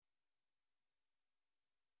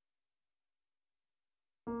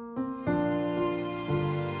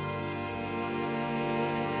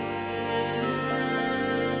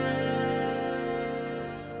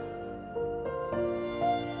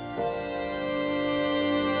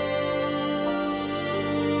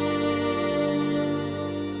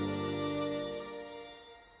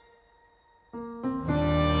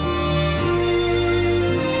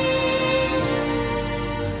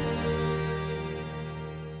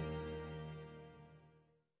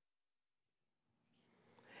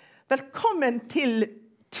Velkommen til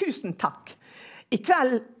Tusen takk. I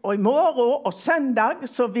kveld og i morgen og søndag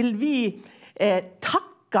så vil vi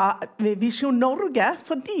takke Visjon Norge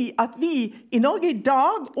fordi at vi i Norge i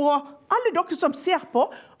dag og alle dere som ser på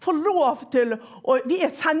får lov til, og vi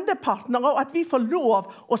sendepartnere, og at vi får lov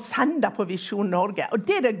å sende på Visjon Norge. Og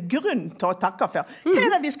det det grunn til å takke for. Hva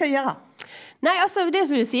det vi skal gjøre? Nei, altså det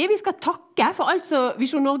som du sier, vi skal takke for alt som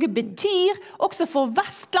Visjon Norge betyr, også for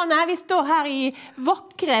Vestlandet. Vi står her i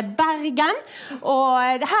vakre Bergen,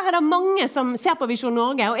 og her det mange som ser på Visjon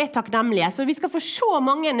Norge og takknemlige. Så vi skal få se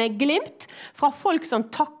mange glimt fra folk som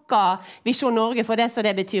takker Visjon Norge for det som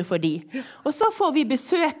det betyr for de. Og så får vi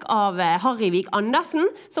besøk av Wiig Andersen,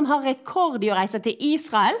 som har rekord i å reise til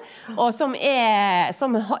Israel, og som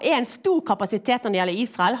en stor kapasitet når det gjelder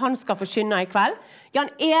Israel. Han skal forkynne i kveld.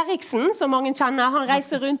 Eriksen, som mange kjenner, han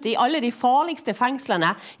reiser rundt i alle de farligste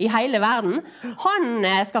fengslene i hele verden. Han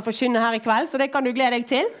skal forkynne her i kveld, så det kan du glede deg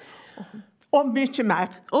til. Og mye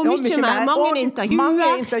mer. Og mye mer. Mange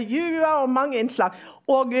intervjuer og mange innslag.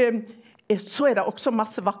 Og så det også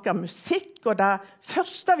masse vakker musikk, og det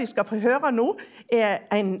første vi skal få høre nå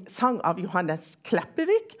en sang av Johannes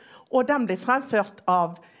Kleppevik, og den blir fremført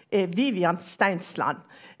av Vivian Steinsland.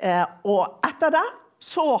 Og etter det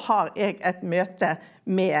så har jeg et møte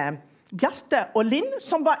med Bjarte og Linn,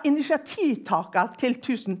 som var initiativtaker til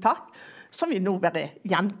Tusen takk, som vi nå bare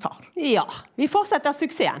gjentar. Ja, vi fortsetter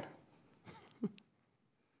suksessen.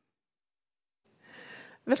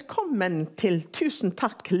 Velkommen til Tusen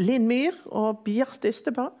takk, Linn Myhr og Bjarte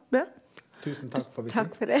Ystebø. Tusen takk for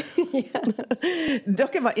Takk for det.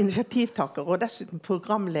 Dere var initiativtaker og dessuten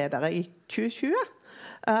programledere i 2020.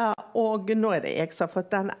 Og nå det jeg som har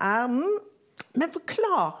fått den æren. Men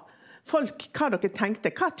forklar folk hva dere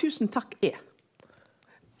tenkte. Hva Tusen takk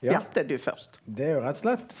Bjarte, du først. Det jo rett og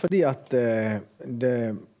slett fordi at det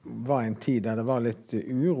var en tid der det var litt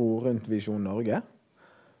uro rundt Visjon Norge.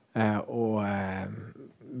 Og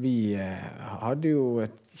vi hadde jo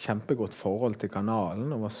et kjempegodt forhold til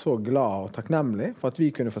kanalen og var så glad og takknemlig for at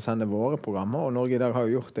vi kunne få sende våre programmer, og Norge i dag har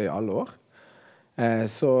jo gjort det i alle år.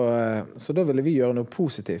 Så da ville vi gjøre noe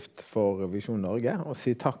positivt for Visjon Norge og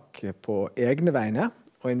si takk på egne vegne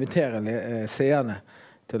og invitere seerne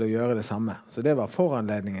til å gjøre det samme. Så det var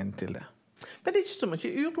foranledningen til det. Men det ikke så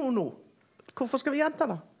mye uro nå. Hvorfor skal vi gjenta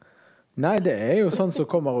det? Nei, det jo sånn som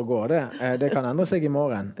kommer og går det. Det kan endre seg i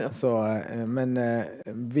morgen. Så, men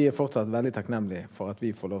vi fortsatt veldig takknemlige for at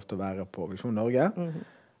vi får lov til å være på Visjon Norge.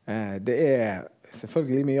 Det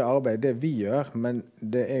selvfølgelig mye arbeid det vi gjør, men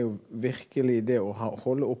det jo virkelig det å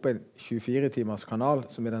holde oppe en 24-timers kanal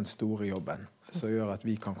som den store jobben, som gjør at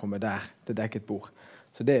vi kan komme der til dekket bord.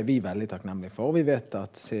 Så det vi veldig takknemlige for, og vi vet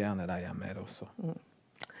at seerne der hjemme det også.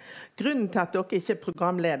 Grunnen til at dere ikke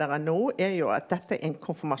programledere nå jo at dette en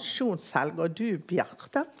konfirmasjonshelg, og du,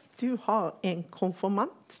 Bjarte, du har en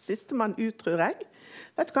konfirmant, sistemann ut, tror jeg.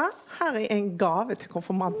 Vet du hva? Her en gave til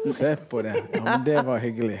konfirmanten. Se på det. Ja, men det var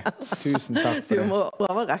hyggelig. Tusen takk for det. Du må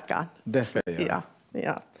overrekke den. Det skal jeg gjøre.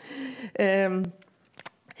 Ja.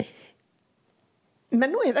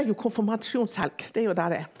 Men nå det jo konfirmasjonshelg. Det jo der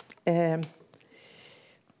det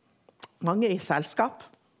mange i selskap.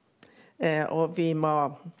 Og vi må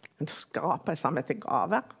skrape sammen til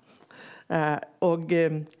gaver. Og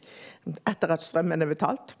etter at strømmen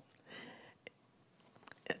betalt.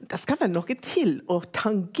 Det skal vel noe til å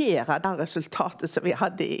tangere den resultatet som vi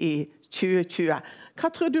hadde i 2020. Hva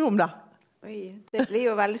tror du om det? Oi, det blir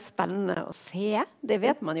jo veldig spennende å se. Det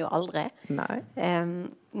vet man jo aldri. Nei.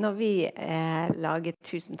 Når vi laget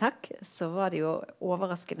Tusen takk, så var det jo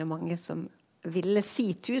overraskende mange som ville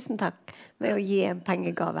si tusen takk med å gi en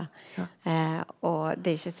pengegave. Ja. Og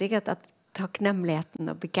det ikke sikkert at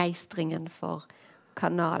takknemligheten og begeistringen for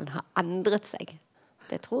kanalen har endret seg.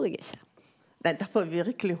 Det tror jeg ikke. Nei, det får vi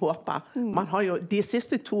virkelig håpe. Man har jo, de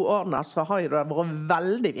siste 2 årene så har jo det vært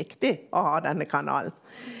veldig viktig å ha denne kanalen.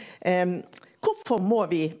 Hvorfor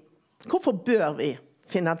bør vi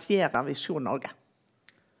finansiere Visjon Norge?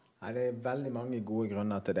 Nei, det veldig mange gode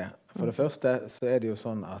grunner til det. For det første så det jo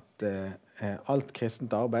sånn at alt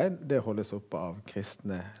kristent arbeid, det holdes oppe av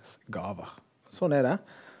kristne gaver. Sånn det.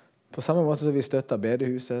 På samme måte som vi støtter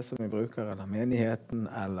bedehuset som vi bruker, eller menigheten,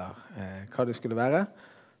 eller hva det skulle være,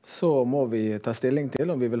 så må vi ta stilling til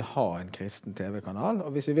om vi vil ha en kristen TV-kanal, og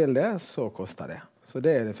hvis vi vil det, så koster det. Så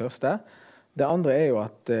det det første. Det andre jo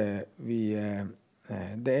at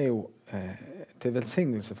det jo til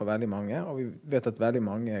velsignelse for veldig mange, og vi vet at veldig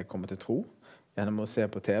mange kommer til tro gjennom å se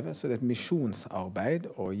på TV, så det et misjonsarbeid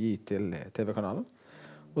å gi til TV-kanalen.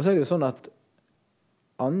 Og så det jo sånn at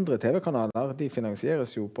andre TV-kanaler, de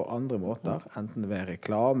finansieres jo på andre måter, enten ved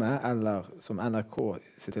reklame, eller som NRK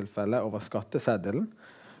i sitt tilfelle over skatteseddelen.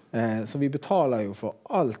 Så vi betaler jo for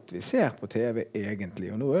alt vi ser på TV egentlig.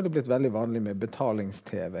 Og nå det blitt veldig vanlig med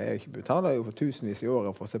betalings-TV. Jeg betaler jo for tusenvis i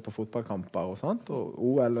året for å se på fotballkamper og sånt, og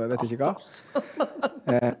OL og jeg vet ikke hva.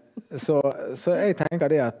 Så jeg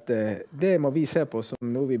tenker det at det må vi se på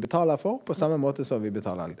som noe vi betaler for, på samme måte som vi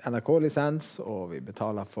betaler NRK-lisens, og vi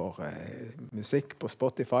betaler for musikk på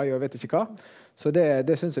Spotify og jeg vet ikke hva. Så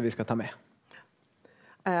det synes jeg vi skal ta med.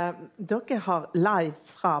 Dere har live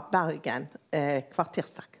fra Bergen hver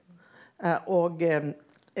tirsdag. Og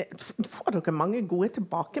får dere mange gode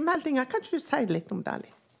tilbakemeldinger? Kan ikke du si litt om det?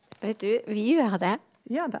 Vet du, vi gjør det.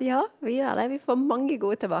 Ja, vi gjør det. Vi får mange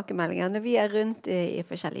gode tilbakemeldinger. Når vi rundt i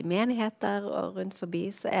forskjellige menigheter og rundt forbi,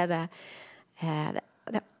 så det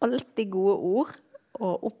er alltid gode ord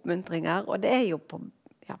og oppmuntringer. Og det jo på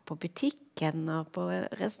butikken og på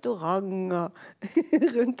restaurant og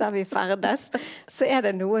rundt der vi ferdes, så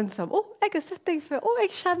det noen som jeg har sett deg før,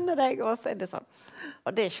 jeg kjenner deg, og så det sånn.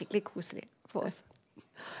 Og det skikkelig koselig for oss.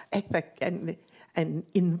 Jeg fikk en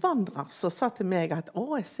innvandrer som sa til meg at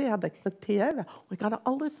jeg ser deg på TV, og jeg hadde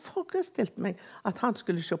aldri forestilt meg at han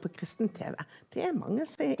skulle se på kristen TV. Det mange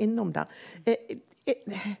som innom der.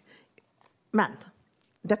 Men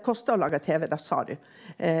det koster å lage TV, det sa du.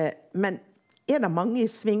 Men det mange i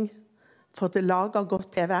sving for å lage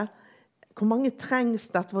godt TV? Hvor mange trengs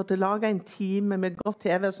det for å lage en time med godt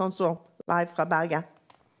TV, sånn som live fra Bergen?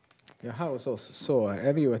 Ja, her hos oss så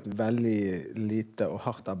vi jo et veldig lite og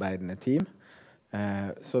hardt arbeidende team.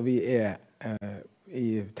 Så vi i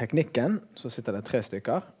teknikken så sitter det 3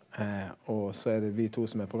 stykker, og så det vi 2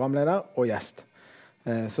 som programleder og gjest.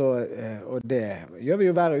 Og det gjør vi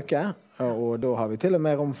jo hver uke, og da har vi til og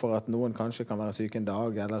med rom for at noen kanskje kan være syk en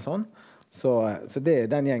dag eller sånn. Så det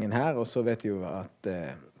den gjengen her, og så vet vi jo at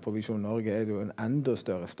på Visjon Norge det jo en enda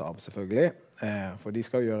større stab selvfølgelig, for de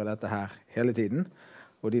skal jo gjøre dette her hele tiden,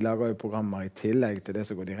 og de lager jo programmer i tillegg til det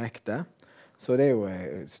som går direkte. Så det jo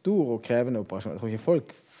en stor og krevende operasjon. Jeg tror ikke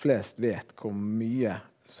folk flest vet hvor mye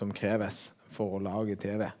som kreves for å lage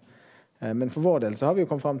TV. Men for vår del så har vi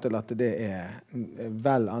jo kommet frem til at det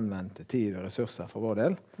vel anvendt tid og ressurser for vår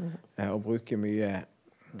del, å bruke mye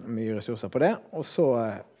ressurser på det. Og så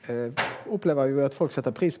opplever vi at folk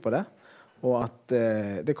setter pris på det, og at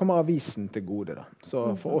det kommer avisen til gode. Da.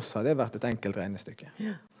 Så for oss har det vært et enkelt regnestykke.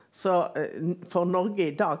 Ja. Så for Norge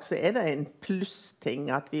i dag så det en plussting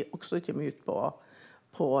at vi også kommer ut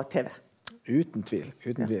på TV. Uten tvil.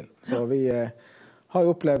 Så vi har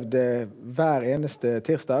jo opplevd hver eneste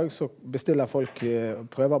tirsdag så bestiller folk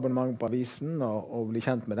prøveabonnement på avisen og blir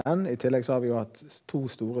kjent med den. I tillegg så har vi jo hatt 2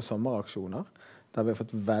 store sommeraksjoner der vi har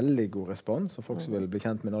fått veldig god respons og folk som vil bli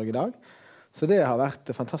kjent med Norge i dag. Så det har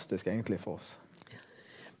vært fantastisk egentlig for oss.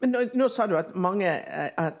 Men nå sa du at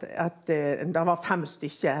det var 5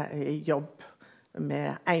 stykker i jobb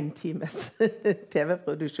med 1 times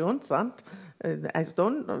TV-produksjon, sant? En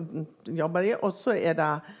stund jobber de, og så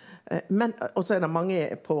det mange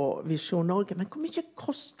på Visjon Norge. Men hvor mye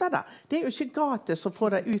koster det? Det jo ikke gratis å få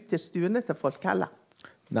det ut til stuene til folk heller.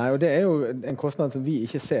 Nei, og det jo en kostnad som vi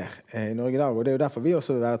ikke ser i Norge i dag, og det jo derfor vi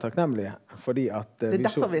også vil være takknemlige. Fordi at det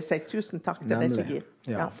derfor vi sier tusen takk til deg som gir.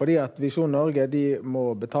 Ja, fordi at Visjon Norge de må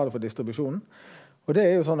betale for distribusjonen. Og det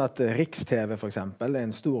jo sånn at Riks-TV for eksempel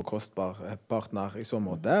en stor og kostbar partner i så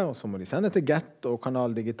måte, og så må de sende til Get og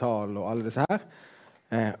Kanal Digital og alle disse her.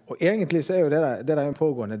 Og egentlig så jo det en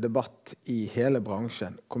pågående debatt i hele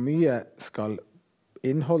bransjen. Hvor mye skal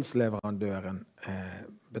innholdsleverandøren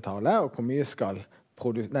betale, og hvor mye skal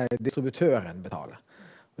distributøren betale.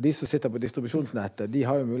 Og de som sitter på distribusjonsnettet, de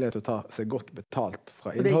har jo mulighet til å ta seg godt betalt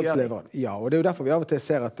fra innholdsleverandøren. Ja, og det jo derfor vi av og til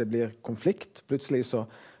ser at det blir konflikt. Plutselig så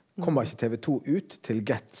kommer ikke TV 2 ut til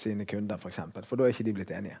Get sine kunder, for eksempel, for da ikke de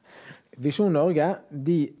blitt enige. Visjon Norge,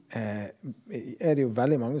 de det jo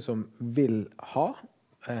veldig mange som vil ha,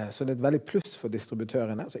 så det et veldig pluss for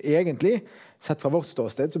distributørene. Så egentlig, sett fra vårt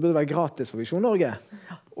ståsted, så burde det være gratis for Visjon Norge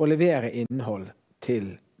å levere innhold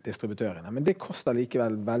til distributørene. Men det koster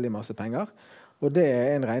likevel veldig masse penger, og det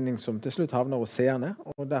en regning som til slutt havner hos seerne,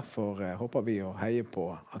 og derfor håper vi å heie på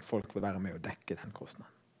at folk vil være med å dekke den kostnaden.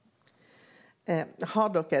 Har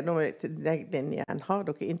dere, nå til deg, Linn, igjen, har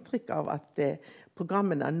dere inntrykk av at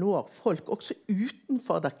programmene når folk også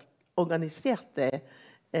utenfor det organiserte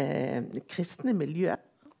kristne miljøet?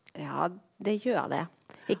 Ja, det gjør det.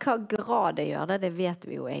 I hva grad det gjør det, det vet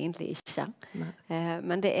vi jo egentlig ikke.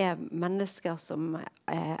 Men det mennesker som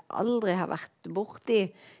aldri har vært borti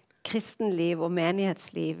kristenliv og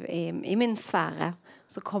menighetsliv i min sfære,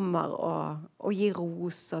 som kommer og gir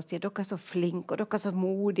ros og sier dere så flinke, og dere så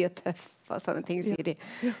modige og tøffe og sånne ting, sier de.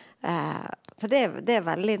 Så det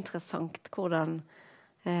veldig interessant hvordan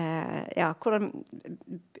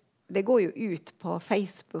det går jo ut på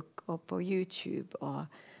Facebook og på YouTube,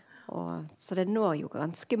 så det når jo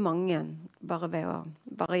ganske mange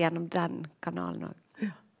bare gjennom den kanalen også.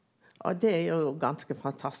 Og det jo ganske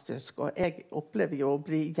fantastisk, og jeg opplever jo å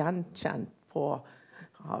bli gjenkjent av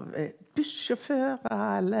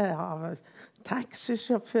bussjåfører, eller av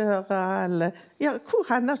taxisjåfører, eller hvor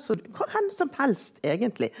henne som helst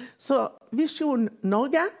egentlig. Så Visjon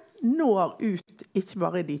Norge når ut ikke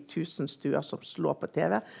bare de 1000 stuer som slår på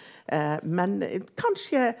TV, men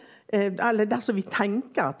kanskje, eller der som vi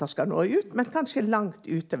tenker at det skal nå ut, men kanskje langt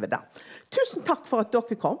utover det. Tusen takk for at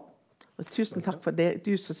dere kom. Og tusen takk for det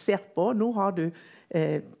du som ser på. Nå har du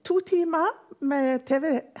 2 timer med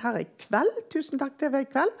TV her i kveld. Tusen takk TV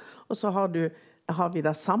i kveld. Og så har vi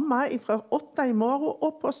det samme fra 8 i morgen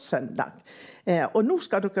og på søndag. Og nå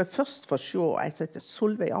skal dere først få se en som heter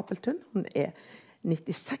Solveig Apelthun. Hun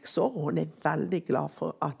 96 år, og hun veldig glad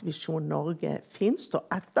for at Visjon Norge finnes. Og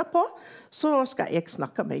etterpå så skal jeg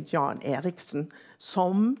snakke med Jan Eriksen,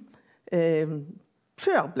 som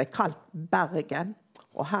før ble kalt Bergen.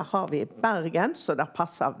 Og her har vi Bergen, så det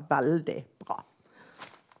passer veldig bra.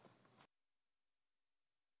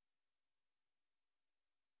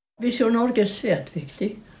 Visjon Norge svært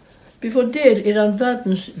viktig. Vi får del i den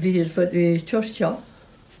verdensvide kyrkja,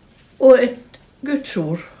 og et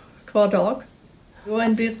gudsord hver dag. Og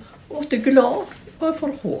en blir ofte glad og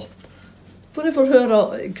får håp. For jeg får høre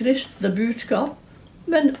kristne budskap,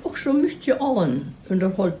 men også mye annen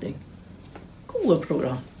underholdning. Gode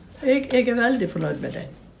program. Jeg veldig fornøyd med det.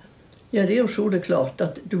 Ja, det jo så det klart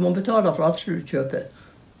at du må betale for alt du kjøper.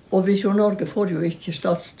 Og Visjon Norge får jo ikke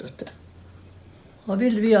statsstøtte. Og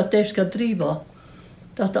vil vi at de skal drive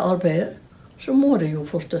dette arbeidet, så må de jo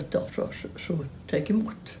få støtte fra så tar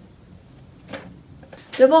imot.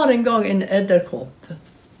 Det var en gang en edderkopp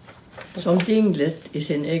som dinglet i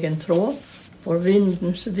sin egen tråd for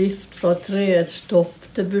vindens vift fra treets topp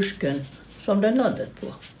til busken som den landet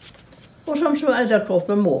på. Og som så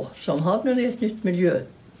edderkoppen må, som havner i et nytt miljø.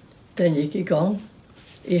 Den gikk i gang,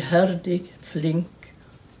 iherdig, flink,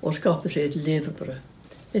 og skapte seg et levebrød.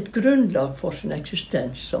 Et grunnlag for sin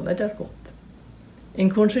eksistens som edderkopp.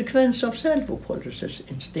 En konsekvens av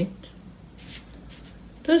selvoppholdelsesinstinkt.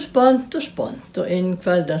 Den spant, og innen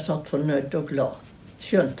kvelden satt fornøyd og glad,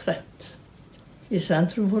 skjønt rett. I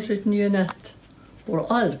sentrum for sitt nye nett, hvor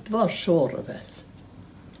alt var såre vel.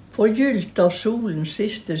 Forgylt av solens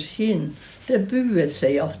siste skinn, det buet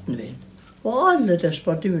seg i aftenvind, og alle dess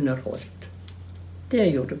barduner holdt.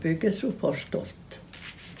 Det gjorde byggets opphav stolt.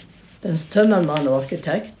 Dens tømmermann og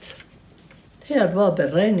arkitekt, her var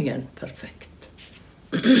beregningen perfekt.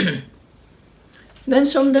 Men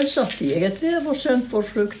som den satt i eget vev og sømt for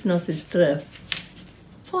frukten av sitt strev,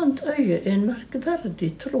 fant øyet en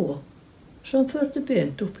merkeverdig tråd som førte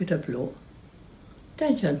bent opp i det blå.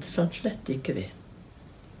 Den kjentes han slett ikke ved.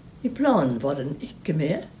 I planen var den ikke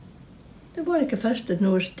med. Det var ikke festet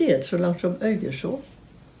noe sted så langt som øyet så.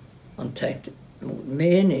 Han tenkte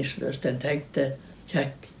meningsløst, den tenkte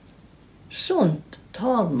kjekk. Sånt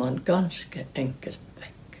tar man ganske enkelt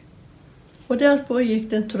vekk. Og derpå gikk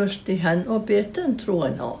den trøst i hen og bet den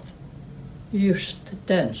tråden av. Just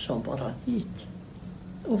den som var han gitt.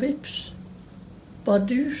 Og vips,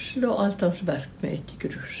 bardus lå alt hans verk med et i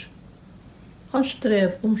grus. Han strev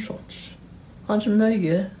omsånds, hans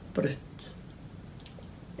møye brutt.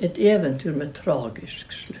 Et eventyr med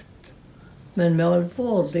tragisk slutt, men med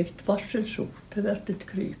alvorligt varselsord det vært et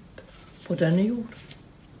kryp på denne jord.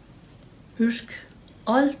 Husk,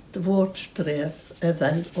 alt vårt strev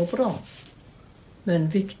vel og bra,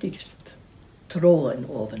 men viktigst tråden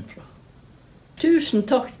ovenfra. Tusen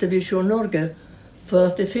takk til Visjon Norge for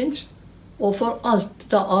at det finnes, og for alt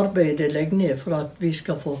det arbeidet det legger ned for at vi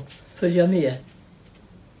skal få følge med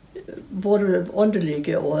både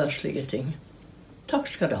åndelige og ærslige ting. Takk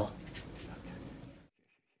skal du ha.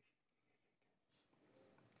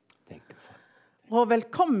 Og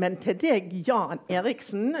velkommen til deg, Jan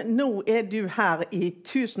Eriksen. Nå du her i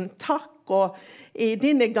Tusen takk, og i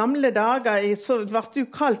dine gamle dager så ble du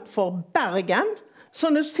kalt for Bergen. Så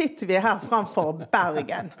nå sitter vi her framfor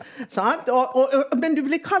Bergen. Sant? Men nå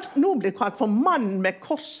blir kalt for mannen med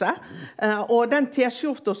korset, og den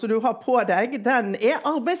t-skjorta som du har på deg, den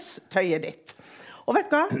arbeidstøyet ditt. Og vet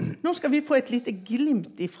du hva? Nå skal vi få et lite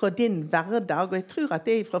glimt fra din hverdag, og jeg tror at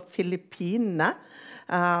det fra Filippinene.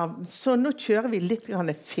 Så nå kjører vi litt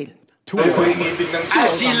film.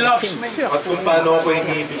 As he loves me,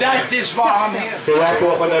 that is why I'm here. So I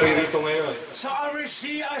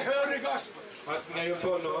heard the gospel.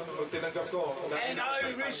 And I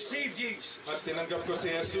received Jesus.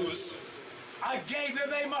 I gave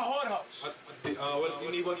away my whorehouse.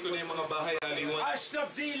 Iniwan ko na yung mga bahay, aliwan. I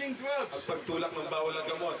stopped dealing drugs. At pagtulak ng bawal ng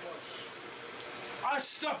gamot. I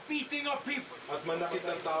stopped beating up people. At manakit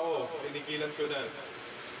ng tao, tinigilan ko na.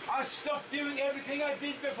 I stopped doing everything I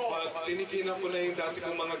did before. At tinigilan ko na yung dati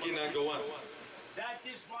kong mga ginagawa. That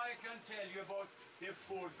is why I can tell you about the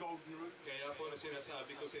 4 golden rules. Kaya po na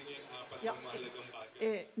sinasabi ko sa inyo yung 4 na mahalagang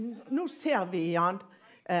bagay. Nå ser vi, Jan,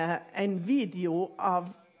 en video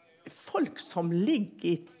av folk som ligger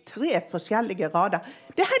i 3 forskjellige rader.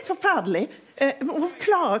 Det helt forferdelig.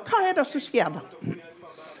 Forklare, hva det som skjer da?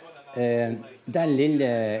 Den lille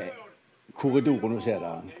korridoren du ser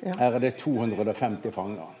der, her det 250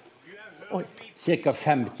 fanger. Cirka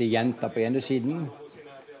 50 jenter på ene siden,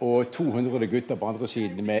 og 200 gutter på andre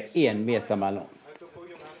siden med 1 meter mellom.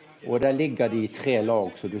 Og der ligger de i 3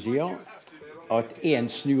 lag, som du sier, at en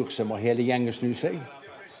snur seg må hele gjengen snu seg.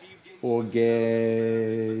 Og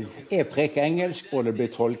jeg preker engelsk, og det blir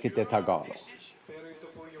tolket til tagaler.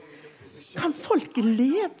 Kan folk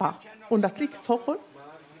leve under slike forhold?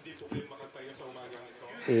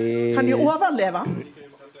 Kan de overleve?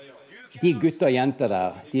 De gutter og jenter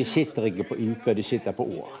der, de sitter ikke på uker, de sitter på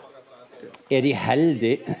år. De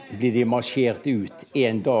heldige, blir de marsjert ut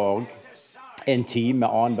en dag, en time,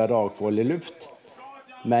 annenhver dag for å holde luft.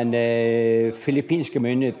 Men filippinske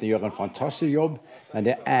myndigheter gjør en fantastisk jobb, men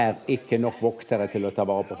det ikke nok voktere til å ta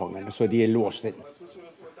vare på fangene, så de låst inn.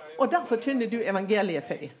 Og derfor forkynner du evangeliet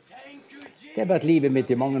til dem? Det har vært livet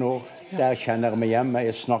mitt i mange år. Der kjenner jeg meg hjemme.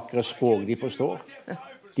 Jeg snakker et språk de forstår.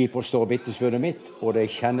 De forstår vitnesbyrdet mitt, og da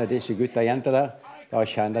jeg kjenner disse gutter og jenter der, da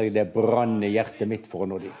kjenner jeg det brann i hjertet mitt for å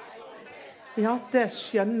nå dem. Ja, det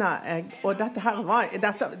skjønner jeg. Og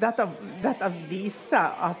dette viser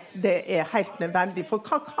at det helt nødvendig. For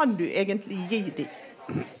hva kan du egentlig gi dem?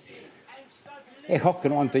 Jeg har ikke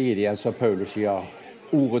noe annet å gi dem, som Paulus sier,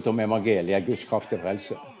 ordet om evangeliet, Guds kraft til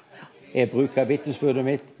frelse. Jeg bruker vitnesbyrdet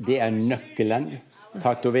mitt, det nøkkelen,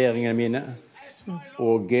 tatoveringene mine,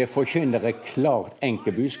 og forkynner et klart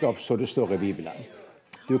enkelt budskap, så det står i Bibelen.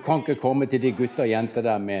 Du kan ikke komme til de gutter og jenter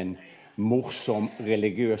der med en morsom,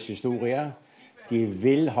 religiøs historie. De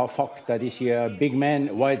vil ha fakta, de sier, big man,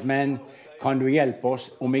 white man, kan du hjelpe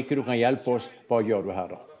oss? Om ikke du kan hjelpe oss, hva gjør du her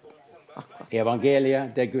da?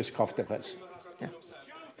 Evangeliet, det Guds kraft til frelse. Ja.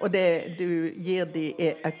 Og det du gir dem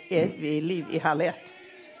et evig liv i herlighet.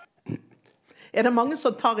 Det mange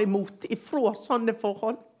som tar imot ifra sånne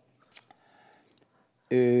forhold?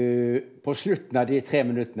 På slutten av de 3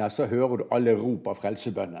 minuttene så hører du alle rop av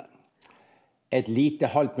frelsebønnen. Et lite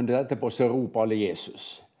halvt minutt etterpå så roper alle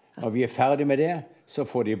Jesus. Når vi ferdig med det, så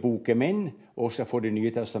får de boken min, og så får de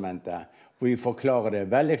Nye Testamentet. Hvor vi forklarer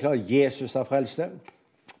det veldig klart. Jesus har frelst deg,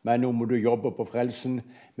 men nå må du jobbe på frelsen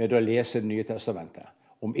med å lese Det Nye Testamentet.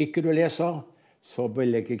 Om ikke du leser, så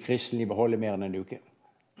vil ikke kristenlivet holde mer enn en uke.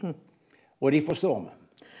 Og de forstår meg.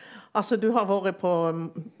 Altså, du har vært på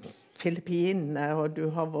Filippinene, og du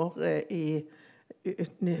har vært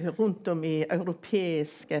rundt om i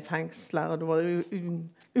europeiske fengsler, og du var i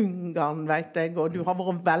Ungarn, vet jeg, og du har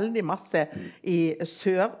vært veldig masse i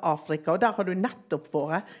Sør-Afrika, og der har du nettopp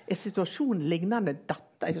vært. Situasjonen lignende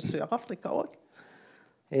dette i Sør-Afrika også?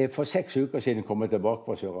 For 6 uker siden kom jeg tilbake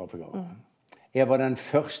fra Sør-Afrika. Jeg var den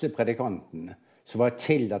første predikanten som var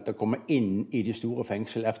tillatt å komme inn i de store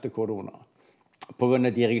fengsel etter korona. På grunn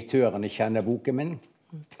av direktørene kjenner boken min.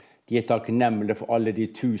 De takknemlige for alle de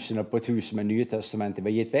 1000 på 1000 med Nye Testamentet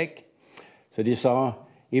vi har gitt vekk. Så de sa,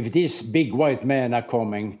 if this big white man are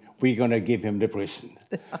coming, we're gonna give him the prison.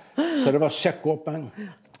 Så det var søkkåpen.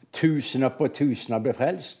 1000 på 1000 ble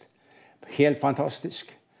frelst. Helt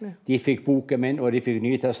fantastisk. De fikk boken min, og de fikk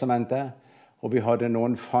Nye Testamentet. Og vi hadde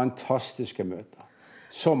noen fantastiske møter.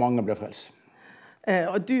 Så mange ble frelst.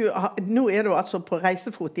 Og nå du altså på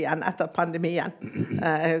reisefot igjen etter pandemien.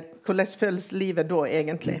 Hvordan føles livet da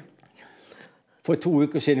egentlig? For 2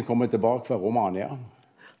 uker siden kom jeg tilbake fra Romania.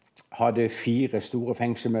 Hadde 4 store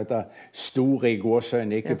fengselmøter. Store i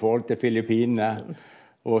gåsøyne, ikke i forhold til Filippinene.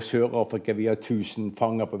 Og Sør-Afrika, vi har 1000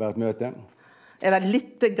 fanger på hvert møte. Det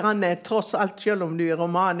litt grann, tross alt, selv om du i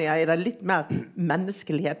Romania, det litt mer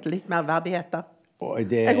menneskelighet, litt mer verdigheter?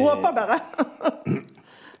 Jeg håper bare.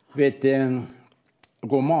 Vet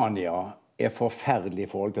Romania forferdelig i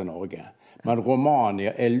forhold til Norge. Men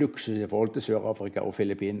Romania luksus i forhold til Sør-Afrika og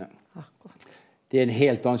Filippinene. Det en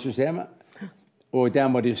helt annet system. Og der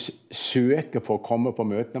må de søke for å komme på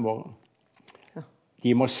møtene våre.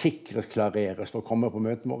 De må sikkerhetsklareres for å komme på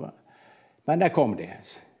møtene våre. Men der kom de.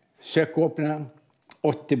 Søkåpne.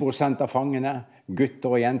 80% av fangene, gutter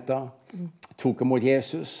og jenter, tok imot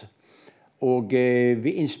Jesus. Og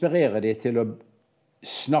vi inspirerer dem til å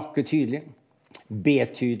snakke tydelig. be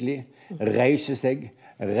tydelig, reise seg,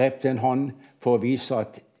 reppe en hånd for å vise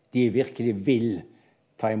at de virkelig vil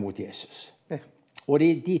ta imot Jesus. Og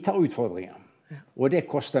de tar utfordringer. Og det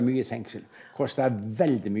koster mye i fengsel. Koster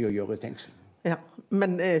veldig mye å gjøre i fengsel. Ja,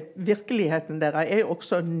 men virkeligheten deres er jo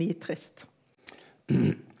også nitrist.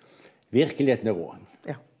 Virkeligheten er rå.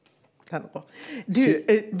 Ja, den er rå.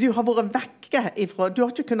 Du har vært vekke ifra, du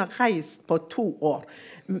har ikke kunnet reise på 2 år.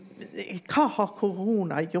 Hva har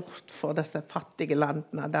korona gjort for disse fattige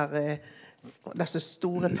landene, disse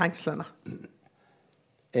store fengslene?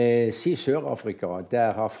 Si Sør-Afrika,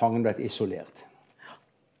 der har fangene vært isolert.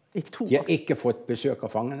 I 2 år? De har ikke fått besøk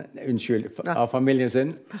av fangene, av familien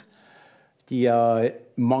sin.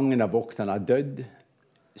 Mange av vokterne har dødd,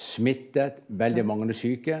 smittet, veldig mange er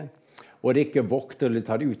syke, og det er ikke vokter til å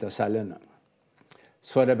ta det ut av cellene.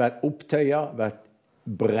 Så har det vært opptøyer, vært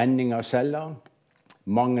brenning av celler,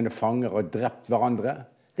 mange fanger har drept hverandre.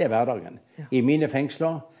 Det er hverdagen. I mine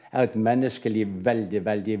fengsler er et menneskeliv veldig,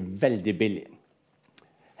 veldig, veldig billig.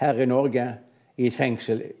 Her i Norge, i et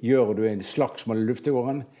fengsel, gjør du en slagsmål i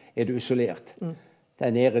luftegården, er du isolert.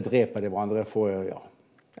 Der nede dreper de hverandre for,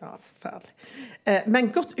 Ja, forferdelig. Men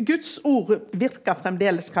Guds ord virker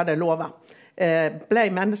fremdeles hva det lover. Ble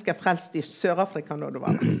mennesker frelst i Sør-Afrika når du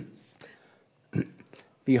var der?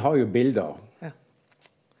 Vi har jo bilder.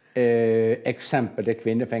 Eksempel det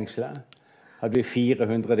kvinnefengselet. Hadde vi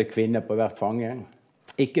 400 kvinner på hvert fange.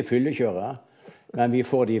 Ikke fyllekjører, men vi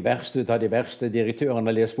får de verste ut av de verste. Direktøren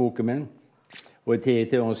har lest boken min, og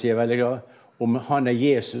direktøren sier veldig glad om han er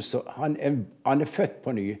Jesus, han er født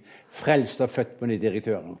på ny, frelst og født på ny,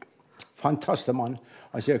 direktøren. Fantastisk mann.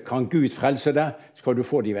 Han sier, kan Gud frelse deg, skal du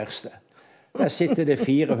få de verste. Der sitter det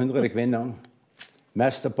 400 kvinner,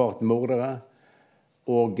 mesteparten mordere,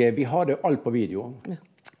 og vi har det alt på video.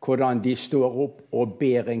 Hvordan de står opp og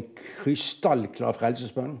ber en krystallklar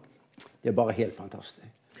frelsesbønn. Det er bare helt fantastisk.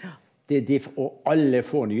 Og alle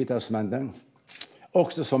får Nytestamentet.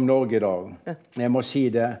 Også som Norge i dag. Jeg må si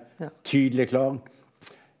det tydelig klart,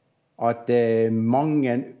 at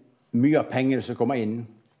mye av pengene som kommer inn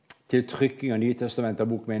til trykking av Nytestamentet av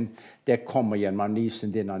boken min, det kommer gjennom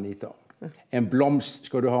nisen din, Anita. En blomst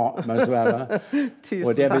skal du ha mens du er her.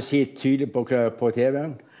 Og det vil si tydelig på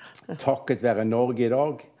TV. Takket være Norge i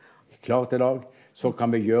dag, klart i dag, så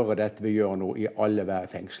kan vi gjøre dette vi gjør nå i alle hver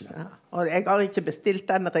fengsel. Ja, og jeg har ikke bestilt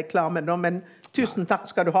denne reklamen nå, men tusen takk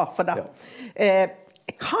skal du ha for det.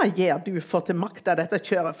 Hva gjør du for til makta dette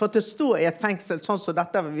kjøret? For til å stå i et fengsel sånn som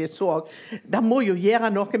dette vi så, det må jo gjøre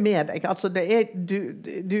noe med deg. Altså, du er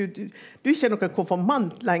ikke noen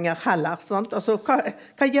konfirmant lenger heller, sant? Altså,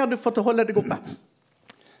 hva gjør du for å holde deg oppe?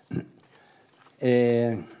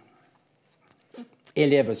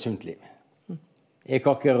 Jeg lever et sunt liv. Jeg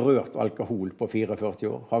har ikke rørt alkohol på 44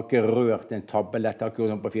 år. Har ikke rørt en tablett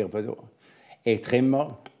alkohol på 44 år. Jeg trimmer,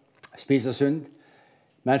 spiser sunt,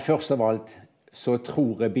 men først av alt så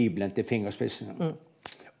tror jeg Bibelen til fingerspissene.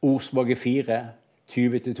 Ordspråk 4,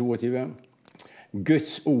 20-22.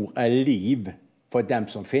 Guds ord er liv for dem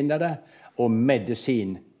som finner det, og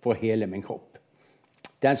medisin for hele min kropp.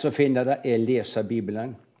 Den som finner det, jeg leser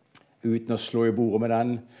Bibelen uten å slå i bordet med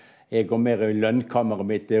den. Jeg går mer i lønnkammeret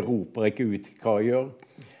mitt, jeg roper ikke ut hva jeg gjør.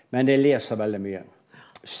 Men jeg leser veldig mye,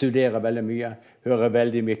 studerer veldig mye, hører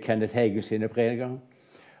veldig mye Kenneth Hagin sine prediker.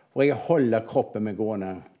 Og jeg holder kroppen min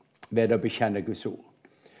gående ved å bekjenne Guds ord.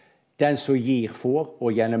 Den som gir får,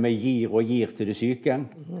 og gjennom jeg gir og gir til de syke,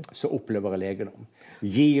 så opplever jeg legedom.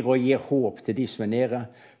 Gir og gir håp til de som er nede,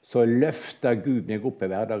 så løfter Gud meg opp i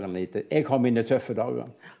hverdagen litt. Jeg har mine tøffe dager.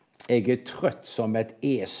 Jeg er trøtt som et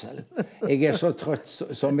esel. Jeg er så trøtt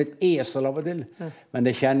som et esel av og til. Men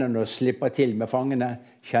jeg kjenner når jeg slipper til med fangene,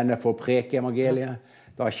 kjenner for å preke evangeliet,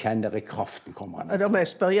 da kjenner jeg kraften kommer. Da må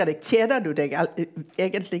jeg spørre deg, kjeder du deg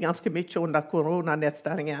egentlig ganske mye under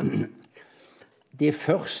koronanedstengingen? De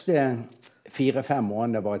første 4-5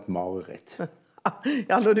 månedene var et mareritt.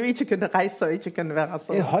 Ja, når du ikke kunne reise og ikke kunne være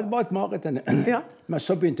sånn. Jeg hadde bare et mareritt, men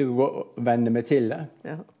så begynte jeg å vende meg til det.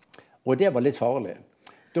 Og det var litt farlig.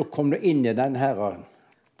 Da kom du inn i denne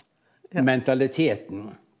mentaliteten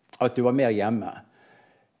at du var mer hjemme.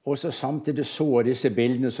 Og så samtidig så disse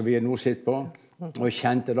bildene som vi nå sitter på, og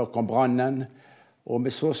kjente da kom brannen. Og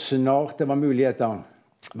så snart det var muligheter,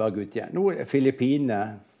 var Gud igjen. Nå er Filippinene,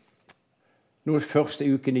 nå er første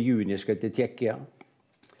uken i juni skal til Tsjekkia.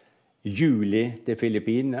 Juli til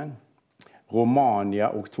Filippinene.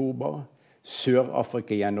 Romania oktober.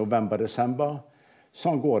 Sør-Afrika igjen november-desember.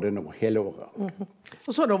 Sånn går det nå, hele året.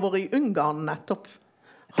 Og så har du vært i Ungarn nettopp.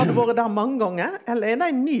 Har du vært der mange ganger, eller er det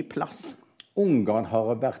en ny plass? Ungarn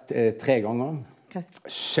har vært 3 ganger.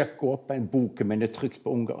 Søk opp en boken min er trykt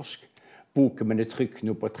på ungarsk. Boken min er trykt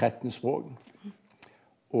nå på 13 språk.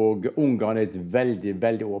 Og Ungarn et veldig,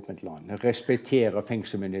 veldig åpent land. Respekterer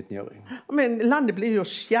fengselsmyndighetene. Men landet blir jo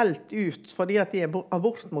skjelt ut fordi at de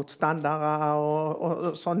abortmotstandere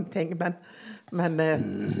og sånne ting. Men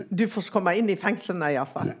du får komme inn i fengslene i alle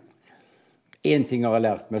fall. En ting har jeg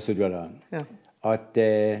lært meg, så du har det. At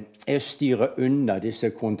jeg styrer unna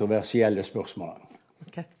disse kontroversielle spørsmålene.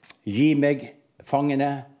 Okay. Gi meg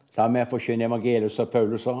fangene, la meg forkynne evangeliet, som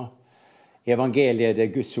Paulus sa. Evangeliet er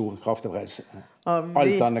Guds ord, kraft og frelse.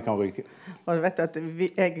 Alt annet kan ryke. Og du vet at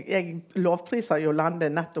jeg lovpriser jo landet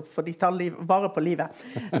nettopp, for de tar vare på livet.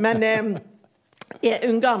 Men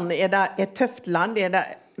Ungarn, er det et tøft land? Er det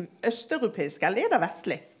østeuropeisk, eller er det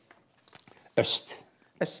vestlig? Øst.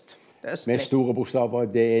 Øst. Med store bokstaver.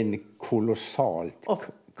 Det er en kolossalt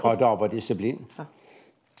kadaver disse blir.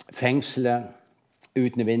 Fengslet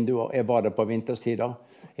uten vinduer. Jeg var der på vinterstider.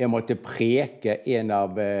 Jeg måtte preke en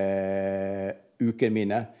av ukene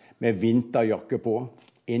mine med vinterjakke på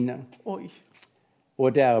inne. Oi.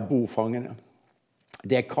 Og der bor fangene.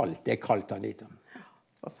 Det er kaldt, Anita.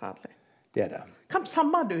 Forferdelig. Det er det. Hvem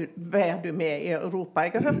samarbeider du med i Europa?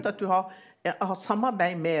 Jeg har hørt at du har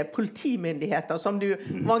samarbeid med politimyndigheter som du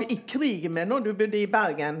var i krig med når du bodde i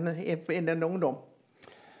Bergen innen ungdom.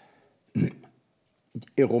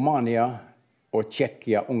 I Romania og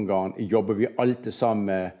Tsjekkia, Ungarn, jobber vi alltid sammen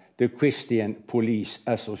med The Christian Police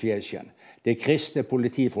Association. Det er kristne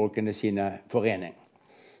politifolkene sine forening.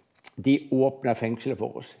 De åpner fengselet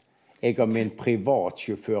for oss. Jeg har min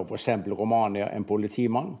privatsjåfør, for eksempel Romania, en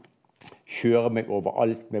politimann. Kjører meg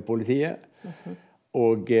overalt med politiet.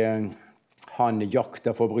 Og han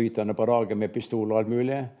jakter forbryterne på dagen med pistoler og alt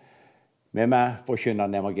mulig. Med meg forkynner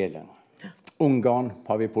han evangeliet. Ungarn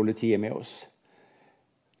har vi politiet med oss.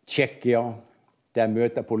 Tsjekkia, der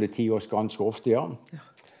møter politiet oss ganske ofte, ja.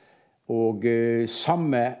 Og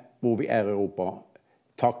samme hvor vi er i Europa,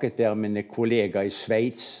 takket være mine kollegaer i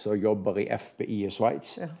Sveits, som jobber i FBI i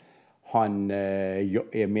Sveits. Han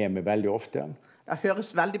er med meg veldig ofte. Det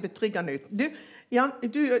høres veldig betryggende ut. Du, Jan,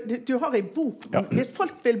 du har en bok. Ja. Hvis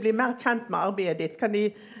folk vil bli mer kjent med arbeidet ditt,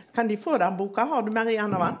 kan de få den boka? Har du mer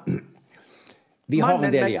igjen av den? Vi har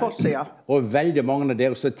en del igjen. Og veldig mange av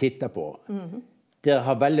dere som titter på. Dere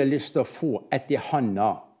har veldig lyst til å få et i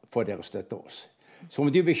handa for dere støtter oss. Så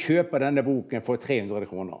om du vil kjøpe denne boken for 300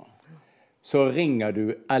 kroner, så ringer du,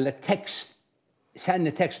 eller send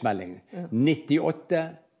en tekstmelding. 98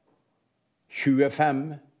 25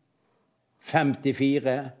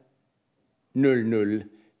 54 00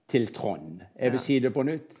 til Trond. Jeg vil si det på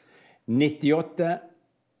nytt. 98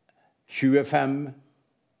 25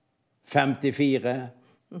 54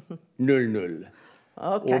 00.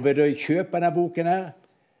 Okay. Og ved å kjøpe denne boken her,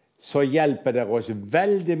 så hjelper dere oss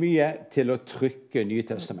veldig mye til å trykke Nye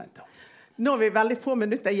Testamenter. Nå har vi veldig få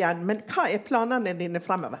minutter igjen, men hva er planene dine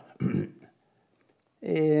fremover?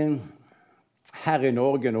 Her i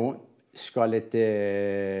Norge nå skal jeg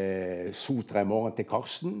til Sotra i morgen til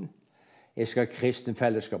Karsten. Jeg skal ha kristen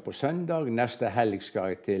fellesskap på søndag. Neste helg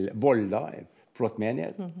skal jeg til Volda, en flott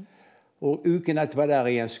menighet. Og uken etterpå der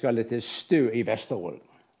igjen skal jeg til Stø i Vesterholm.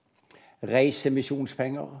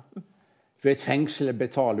 Reisemisjonspenger. For et fengsel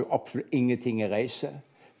betaler jo absolutt ingenting i reise.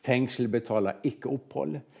 Fengsel betaler ikke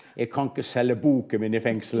opphold. Jeg kan ikke selge boken min i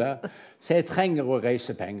fengselet. Så jeg trenger å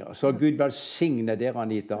reise penger. Så Gud velsigne dere,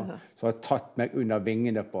 Anita, som har tatt meg under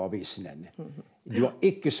vingene på avisen din. Du har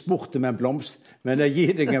ikke spurt om en blomst, men jeg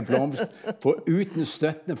gir deg en blomst. For uten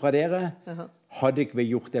støtten fra dere hadde ikke vi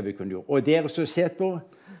gjort det vi kunne gjøre. Og dere som ser på,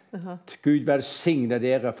 Gud velsigne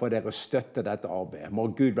dere for dere støtter dette arbeidet. Må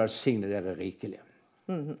Gud velsigne dere rikelig.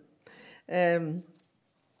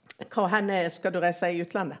 Hva henne skal du reise i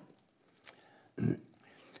utlandet?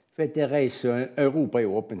 Vet jeg reiser Europa i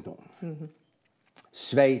åpent nå.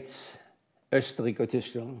 Sveits, Østerrike og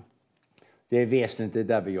Tyskland. Det er vesentlig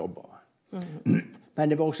der vi jobber.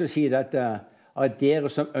 Men jeg vil også si dette, at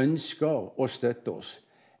dere som ønsker å støtte oss,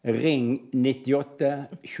 ring 98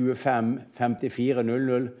 25 54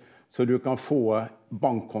 00, så du kan få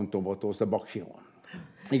bankkontoen vårt hos bankgiroen.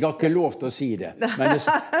 Jeg har ikke lov til å si det, men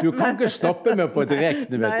du kan ikke stoppe meg på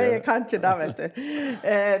direkte. Nei, jeg kan ikke det, vet du.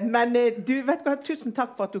 Men du vet hva, tusen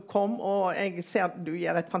takk for at du kom, og jeg ser at du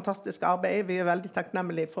gjør et fantastisk arbeid. Vi er veldig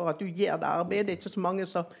takknemmelige for at du gjør det arbeidet. Det er ikke så mange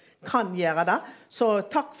som kan gjøre det. Så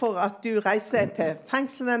takk for at du reiser til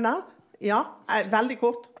fengslene. Ja, veldig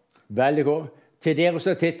kort. Veldig kort. Til dere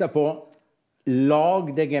som titter på,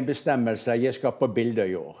 lag deg en bestemmelse. Jeg skal på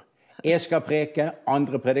bildet i år. Jeg skal preke,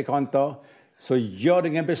 andre predikanter. Så gjør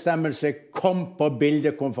deg en bestemmelse. Kom på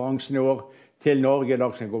bildekonferansen i år til Norge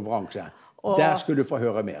lags en konferanse. Der skal du få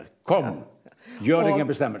høre mer. Kom, gjør deg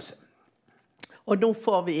en bestemmelse. Og nå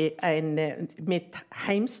får vi mitt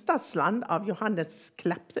heimstadsland av Johannes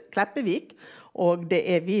Kleppevik, og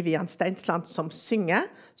det Vivian Steinsland som synger,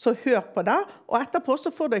 så hør på det, og etterpå så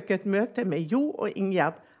får dere et møte med Jo og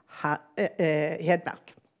Ingjerd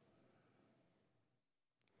Hedberg.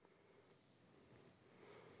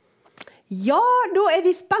 Ja, da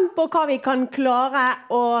vi spent på hva vi kan klare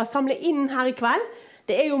å samle inn her i kveld.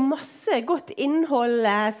 Det jo masse godt innhold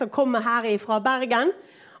som kommer her fra Bergen,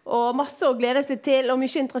 og masse å glede seg til, og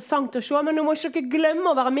mye interessant å se, men nå må ikke dere glemme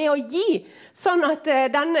å være med og gi, sånn at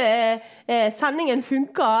denne sendingen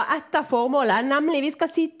funker etter formålet, nemlig vi skal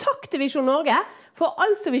si takk til Visjon Norge, for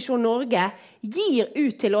alt som Visjon Norge gir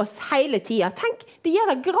ut til oss hele tiden. Tenk, de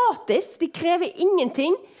gjør det gratis, de krever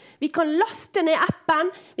ingenting. Vi kan laste ned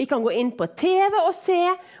appen, vi kan gå inn på TV og se,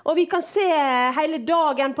 og vi kan se hele